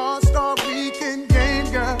Sunday All-Star Weekend game,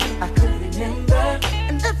 girl, I could remember.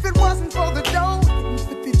 And if it wasn't for the dough,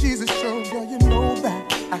 50 Jesus show, girl, you know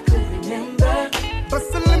that I could remember. But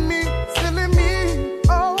silly me,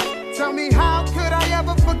 oh, tell me how could I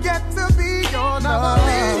ever forget to be your lover?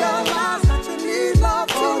 Never realize that you need love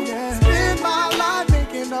too. Oh, yeah.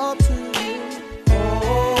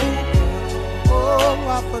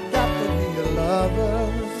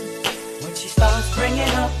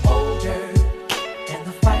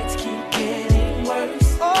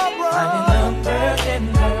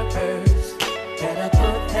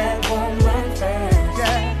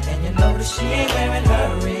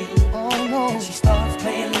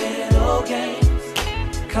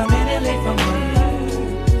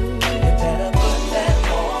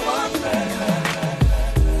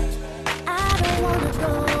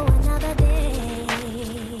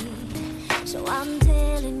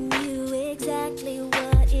 telling you exactly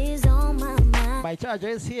what is on my mind. My charger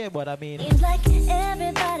is here, but I mean, Seems like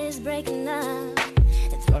everybody's breaking up.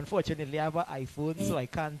 unfortunately, I have an iPhone, so I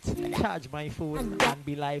can't charge my phone and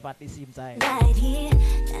be live at the same time. Right here,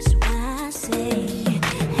 that's why I say,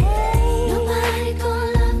 hey, nobody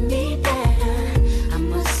gonna love me better. I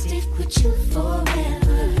must stick with you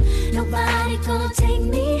forever. Nobody gonna take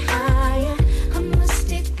me higher. I must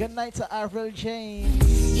stick. Good night to Avril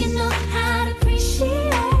James. You know how to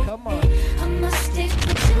appreciate. Come on. I must stick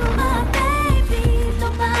with you, my baby.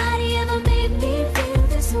 Nobody ever made me feel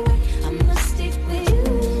this way. I must stick with you.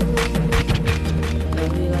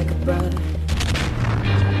 Love you like a brother,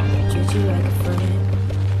 treat you like a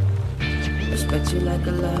friend, respect you like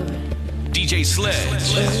a lover. DJ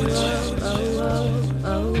Sledge. You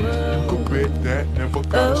could bet that, never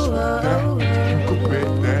gotta sweat that. You could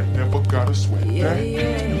bet that, never gotta sweat that.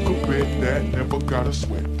 You could bet that, never gotta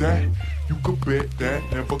sweat that. You could bet that,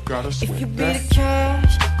 never gotta sweat that. If you be the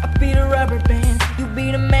cash, I be the rubber band. You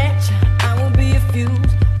be the match, I will be a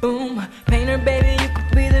fuse. Boom, painter baby, you could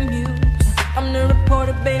be the muse. I'm the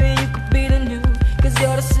reporter baby, you could be the news. Cause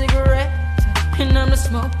you're the cigarette, and I'm the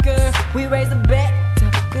smoker. We raise the bet,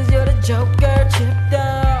 cause you're the joker. Chipped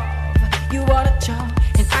off, you are the chalk.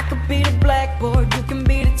 And I could be the blackboard, you can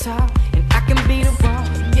be the top. And I can be the wall,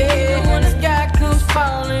 yeah. When the sky comes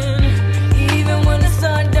falling, even when the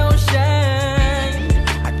sun don't shine,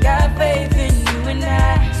 I got faith in you and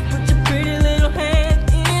I. So put your pretty little hand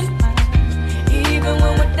in mine. Even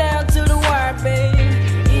when we're down to the wire, babe.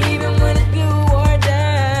 Even when it's do or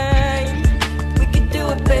die, we can do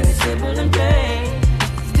it, baby, simple and plain.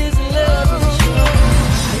 This love.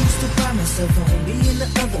 I used to pride myself on being the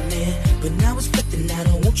other man, but now it's flipping. I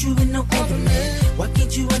don't want you in no other man. Why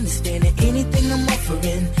can't you understand that anything I'm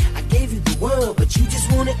offering? I gave you the world, but you just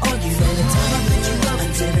wanted all you. From the time I met you up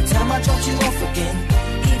until the time I dropped you off again.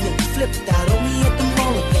 Even flipped out on me at the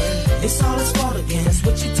mall again. It's all his fault again. That's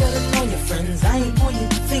what you telling all your friends. I ain't pointing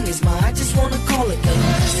fingers, ma. I just wanna call again.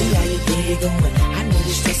 See how your day going. I know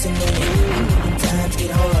you're stressing on you. I know when times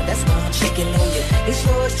get hard. That's why I'm checking on you. It's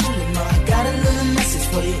yours truly, ma. I got a little message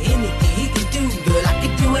for you. Anything he can do, girl, I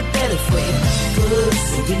can do it better for you. Good,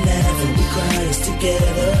 so we laugh and we cry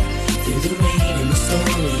together. Through the rain and the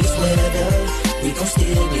stormiest weather, we gon'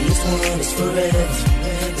 still be as one. It's forever.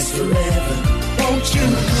 It's forever. Won't you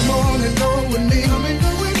come on and go with me? Oh,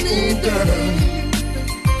 girl.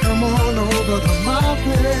 Come on over to my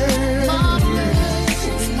place.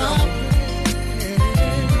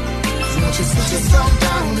 Won't you sit yourself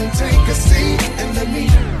down and take a seat and let me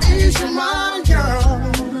ease your mind, girl?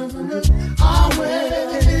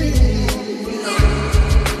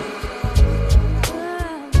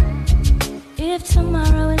 If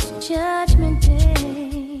tomorrow is judgment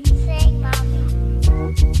day, say, mommy,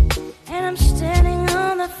 and I'm standing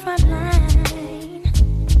on the front line,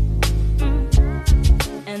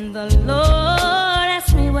 and the Lord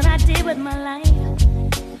asks me what I did with my life,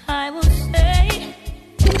 I will say,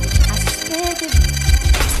 I spent it.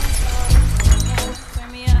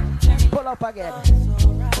 Pull up again.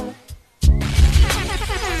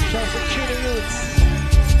 Just the cheating youths.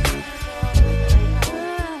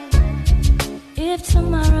 If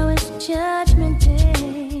tomorrow is judgment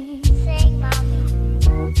day, say, mommy,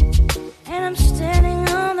 and I'm standing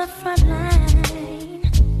on the front line,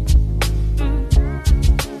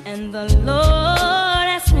 and the Lord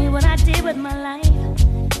asks me what I did with my life,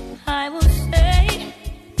 I will say,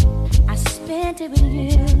 I spent it with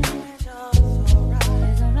you.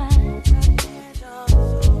 It's alright.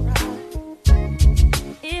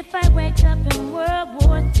 If I wake up in World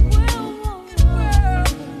War III,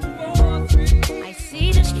 I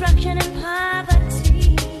see destruction and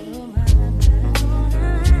poverty,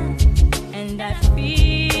 and I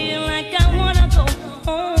feel like I wanna go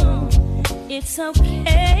home. It's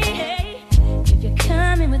okay if you're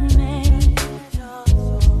coming with me.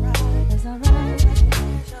 It's alright.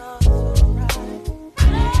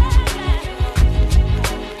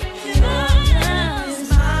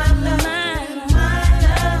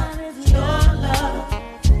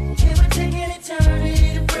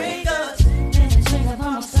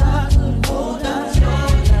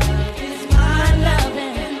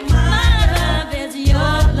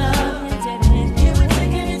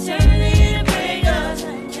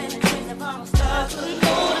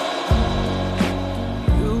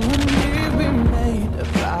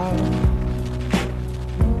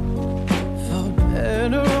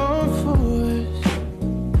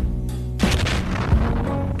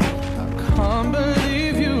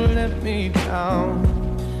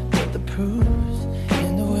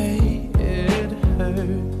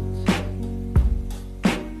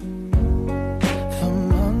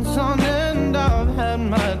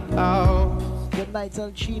 Good night,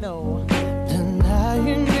 El Chino.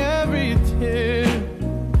 Denying every tear.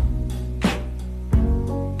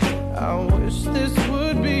 I wish this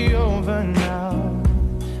would be over now,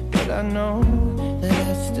 but I know that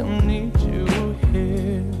I still need you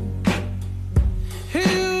here.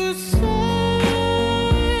 You say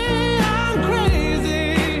I'm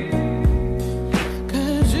crazy,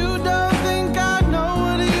 'cause you don't think I know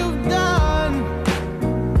what you've done.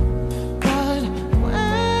 But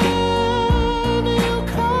when you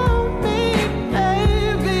call me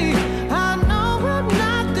baby, I know I'm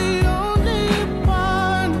not the only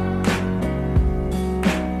one.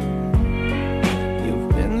 You've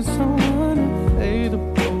been so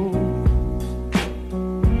unavailable.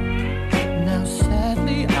 Now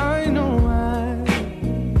sadly I know why.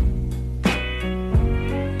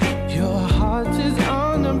 Your heart is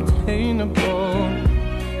unobtainable,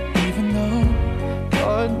 even though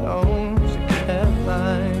God knows you can't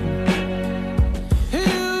lie.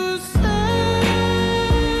 You say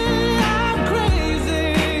I'm crazy,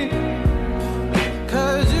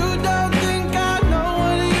 'cause you don't think I know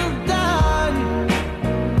what you've done.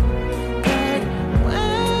 But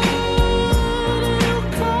when you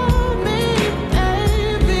call me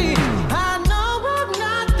baby, I know I'm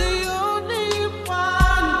not the only one.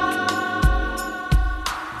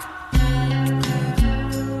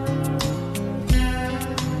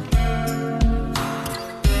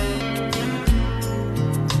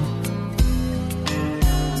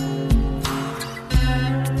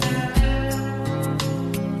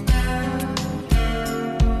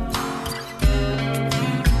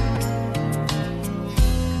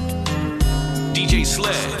 DJ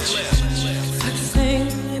Sledge.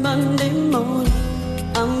 Say Monday morning,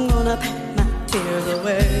 I'm gonna pack my tears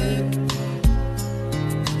away.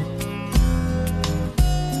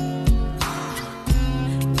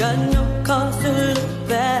 Got no cause to look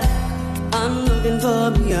back. I'm looking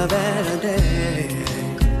for me a better day.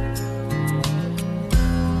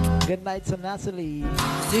 Good night to Natalie.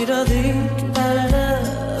 See the thing about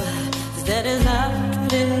love is that it's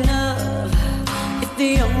not enough. If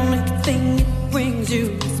the only thing it brings you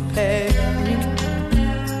is pain.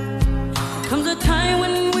 Comes a time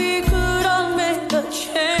when we could all make a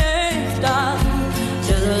change. Darling,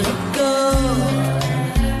 just let it go.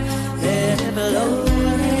 Let it blow,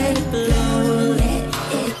 let it blow, let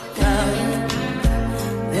it go.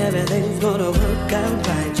 Everything's gonna work out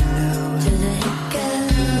right, you know. Just let it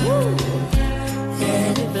go.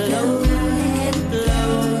 Let it blow, let it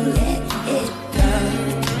blow, let it go.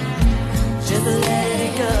 Just let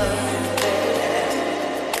it go.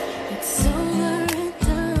 It's over and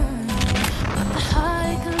done, but the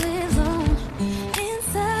heartache lives on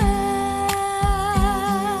inside.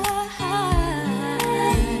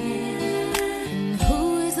 And who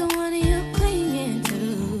is the one you're clinging to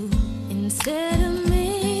instead of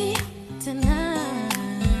me tonight?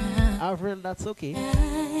 Avril, that's okay.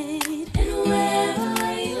 And where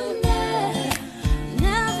are you now?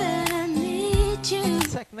 Now that I need you,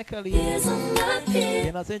 Technically, tears on my pillow.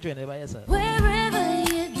 you're not enjoying it by yourself. Wherever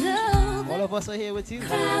you go, All of us are here with you.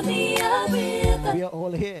 cry me a river We are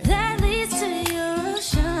all here. that leads to your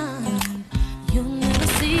ocean. You'll never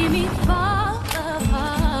see me fall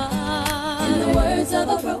apart. In the words of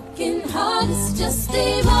a broken heart, it's just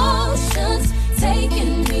emotions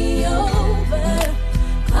taking me over.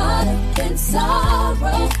 Caught up in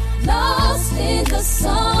sorrow, lost in the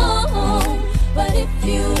song. But if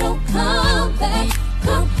you don't come back,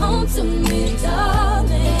 come home to me,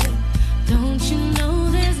 darling. Don't you know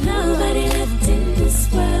there's nobody left in this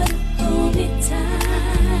world to hold me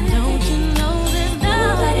tight? Don't you know there's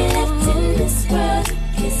nobody left in this world to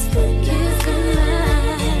kiss goodnight?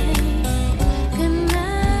 Good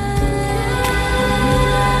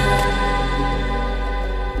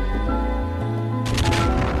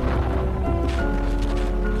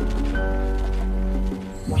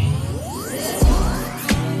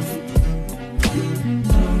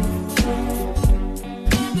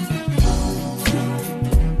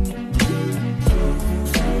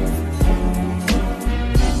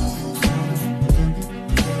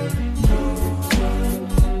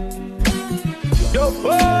Yo,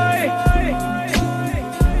 boy!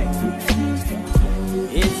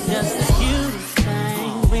 It's just the cutest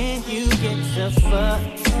thing when you get to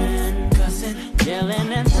fussing, cussing,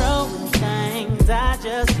 yelling and throwing things. I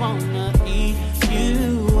just wanna eat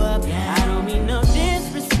you up. I don't mean no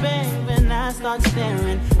disrespect when I start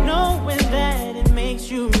staring, knowing that it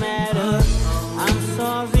makes you madder. I'm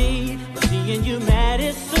sorry, but seeing you mad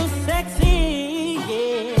is so sexy,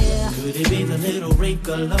 yeah. Could it be the little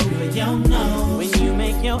wrinkle over your nose when you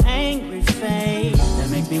make your angry face that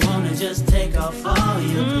make me wanna just take off all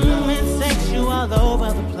your clothes and sexual you all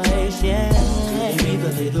over the place, yeah.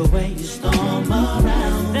 Baby, the way you storm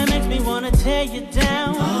around, that makes me wanna tear you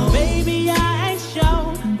down. Baby, I ain't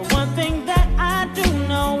sure, but one thing that I do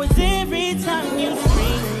know is every time you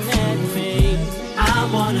scream at me, I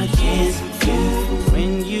wanna kiss you.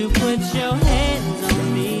 When you put your hands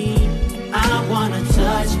on me, I wanna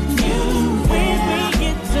touch you. When we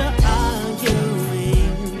get to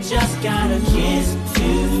arguing, just gotta kiss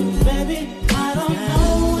you. Baby, I don't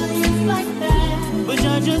know why it's like that, but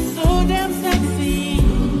you're just so damn sexy.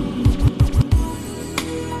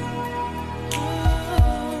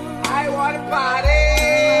 I want to party.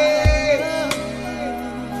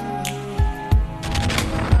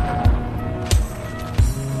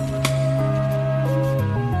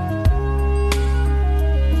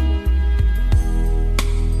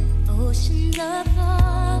 Oceans of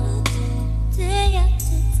thoughts, day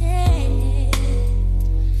after day,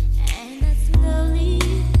 and I slowly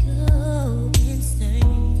go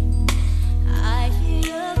insane. I hear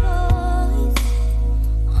your voice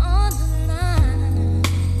on the line,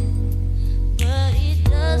 but it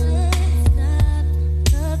doesn't stop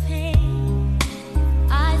the pain.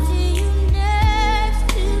 I see you next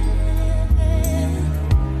to me.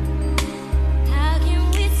 How can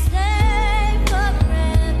we stay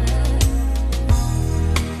forever?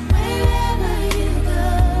 Wherever you go,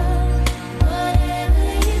 whatever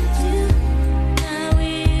you do, I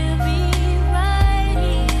will be right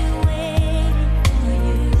here waiting for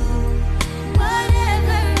you.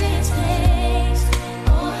 Whatever it takes,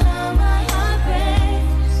 or how my heart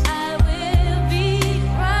breaks, I will be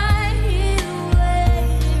right here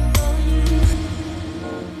waiting for you.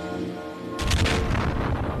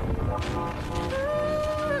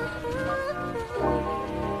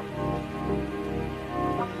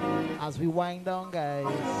 As we wind down, guys,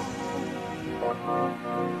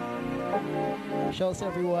 shout to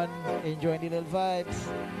everyone enjoying the little vibes.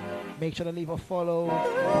 Make sure to leave a follow.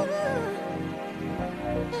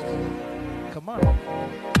 Come on.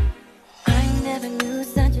 I never knew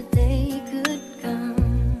such a day could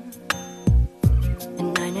come,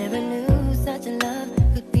 and I never knew such a love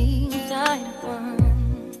could be inside of one.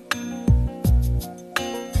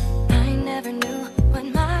 I never knew what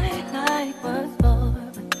my life was for,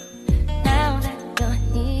 but now that you're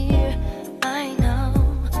here, I know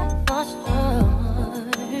for sure.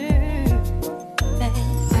 Babe,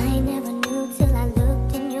 I never knew till I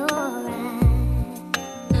looked in your eyes.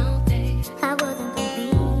 No, babe, I wasn't gonna be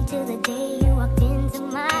till the day you walked into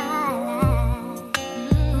my life.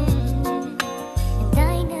 And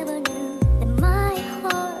I never knew that my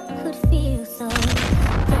heart could feel so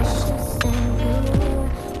precious and pure.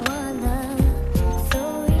 One love so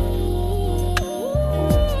real.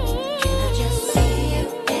 Can I just see you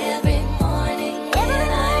every morning when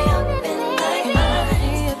I open my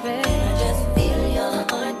eyes? Can I just feel your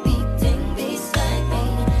heart beating beside me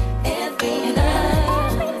every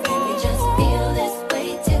night? Can we just feel this way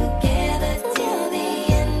together till the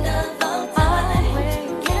end of all time?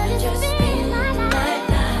 Can I just spend my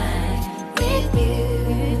life with you?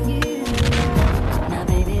 Now,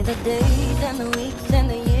 baby, the days and the weeks and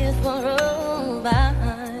the years will roll by,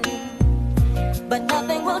 but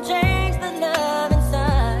nothing will change the love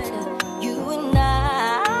inside of you and I.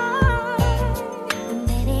 And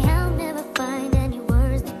maybe I'll never find any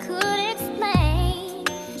words that could explain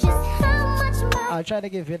just how much I'll try to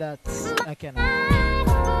give you that. I can.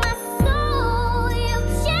 my soul you've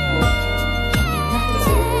changed.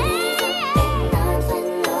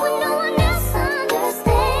 When no one else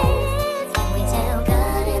understands, can we tell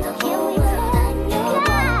God in the whole world I know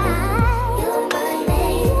you're my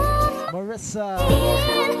name? Marissa.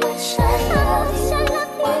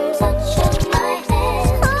 One touch of my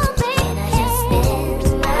hand. Can I just spend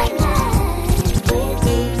my life with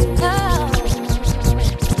you?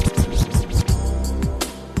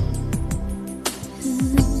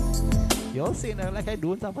 You're saying that like I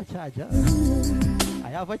don't have a charger. I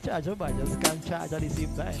have a charger, but I just can't charge at the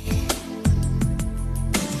same time.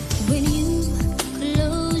 When you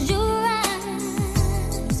close your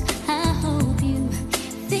eyes, I hope you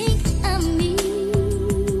think of me.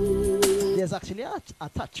 There's actually an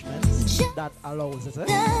attachment that allows it.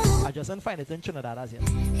 I just didn't find it in Trinidad as yet.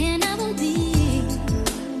 And I will be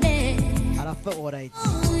there I'll have to order it.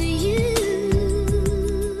 for you.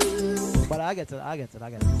 But I get it.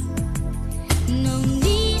 No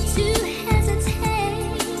need to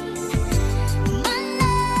hesitate. My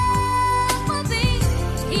love will be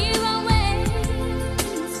here always.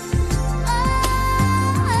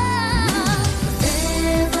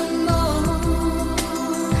 Forevermore,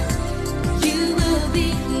 you will be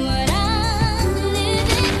what I'm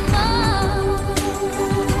living for.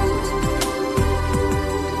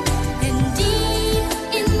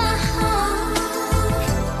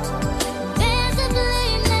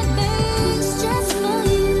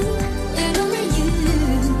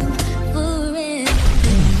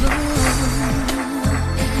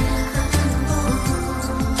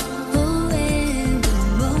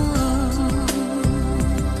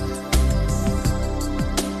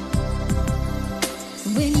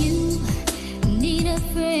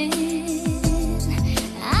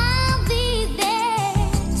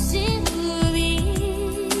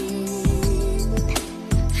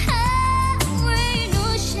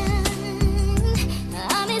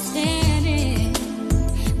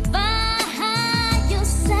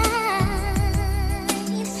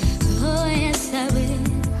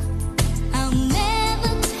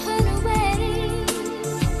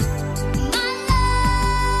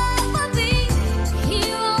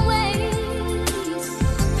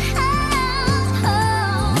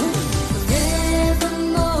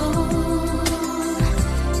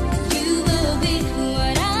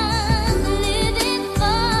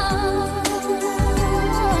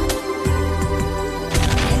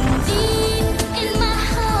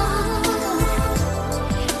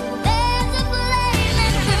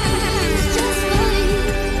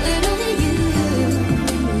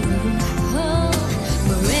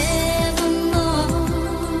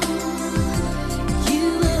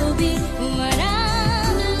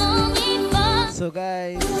 So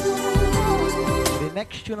guys, the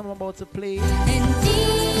next tune I'm about to play,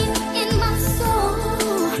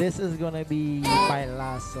 this is gonna be my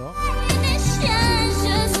last song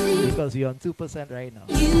because we're on 2% right now,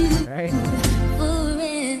 right?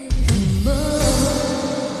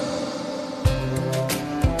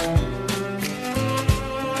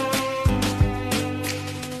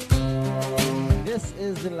 This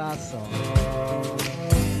is the last song.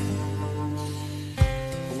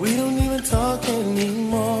 We don't even talk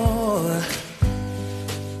anymore,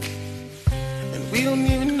 and we don't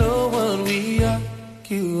even know what we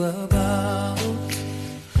argue about.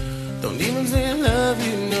 Don't even say I love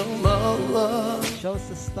you no more. Shows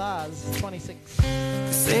the stars, 26.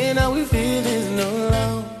 Saying how we feel is no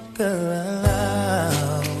longer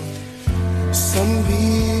allowed. Some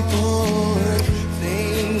people work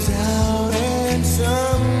things out, and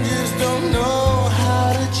some just don't know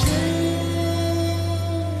how to change.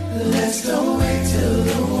 Let's don't wait till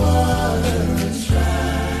the water runs dry.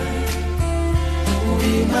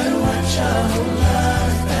 We might watch our whole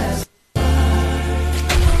life pass.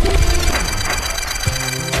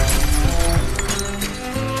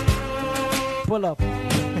 Pull up.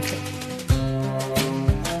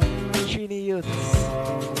 Trini Youths.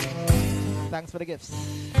 Thanks for the gifts.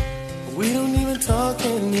 We don't even talk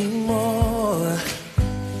anymore,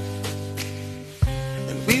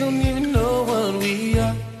 and we don't even know what we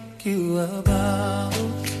argue about.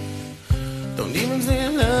 Don't even say I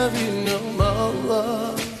love you no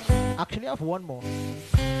more. Actually, I have one more.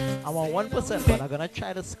 I'm on 1%, but I'm gonna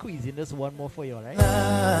try to squeeze in this one more for you, alright?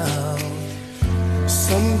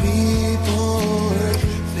 Some people work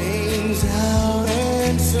things out,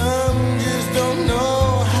 and some just don't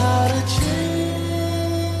know how to change.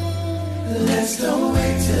 Let's don't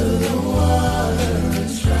wait till the water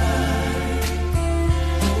runs dry.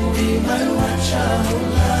 We might watch our whole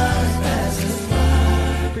life pass us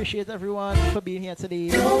by. Appreciate everyone for being here today.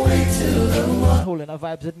 Don't wait till the water holding our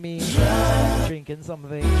vibes with me, drinking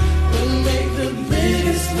something. We'll make the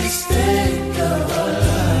biggest mistake of our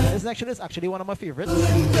life. This is actually one of my favorites.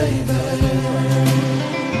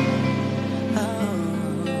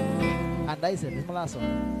 And that's it. This is my last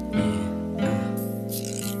one.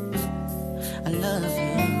 I love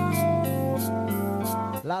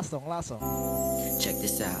you. Last song. Check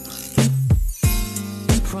this out.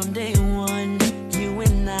 From day one, you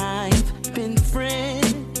and I've been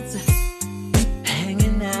friends,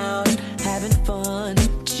 hanging out, having fun,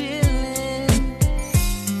 chilling.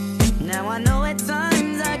 Now I know at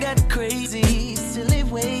times I got crazy, silly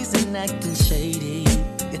ways and acting shady.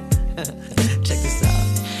 Check this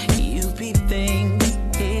out. You peep things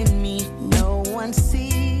in me no one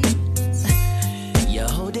sees. You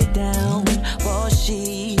hold it down for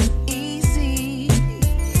she easy.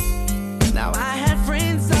 Now I had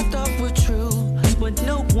friends I thought were true, but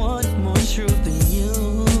no one more true than you.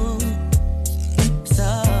 So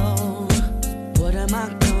what am I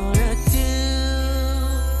gonna do?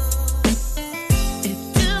 It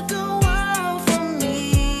took a while for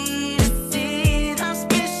me to see how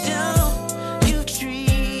special you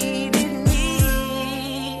treated me.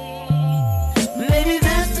 Maybe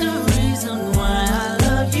that's the reason why I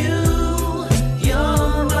love you.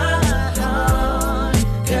 You're my heart,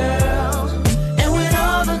 girl. And with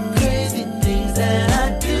all the crazy things that I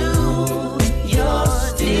do, you're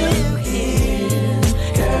still here,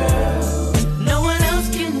 girl. No one else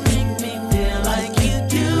can make me feel like you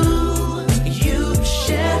do. You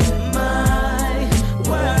share my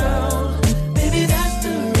world. Maybe that's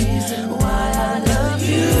the reason why I love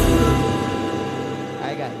you.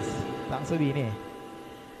 Hi guys, thanks for being here.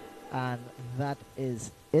 And that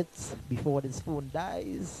is it. Before this phone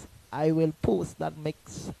dies, I will post that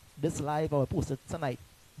mix, this live. I will post it tonight,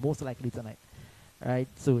 most likely tonight. Alright,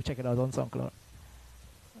 so check it out on SoundCloud.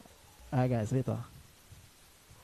 Alright guys, later.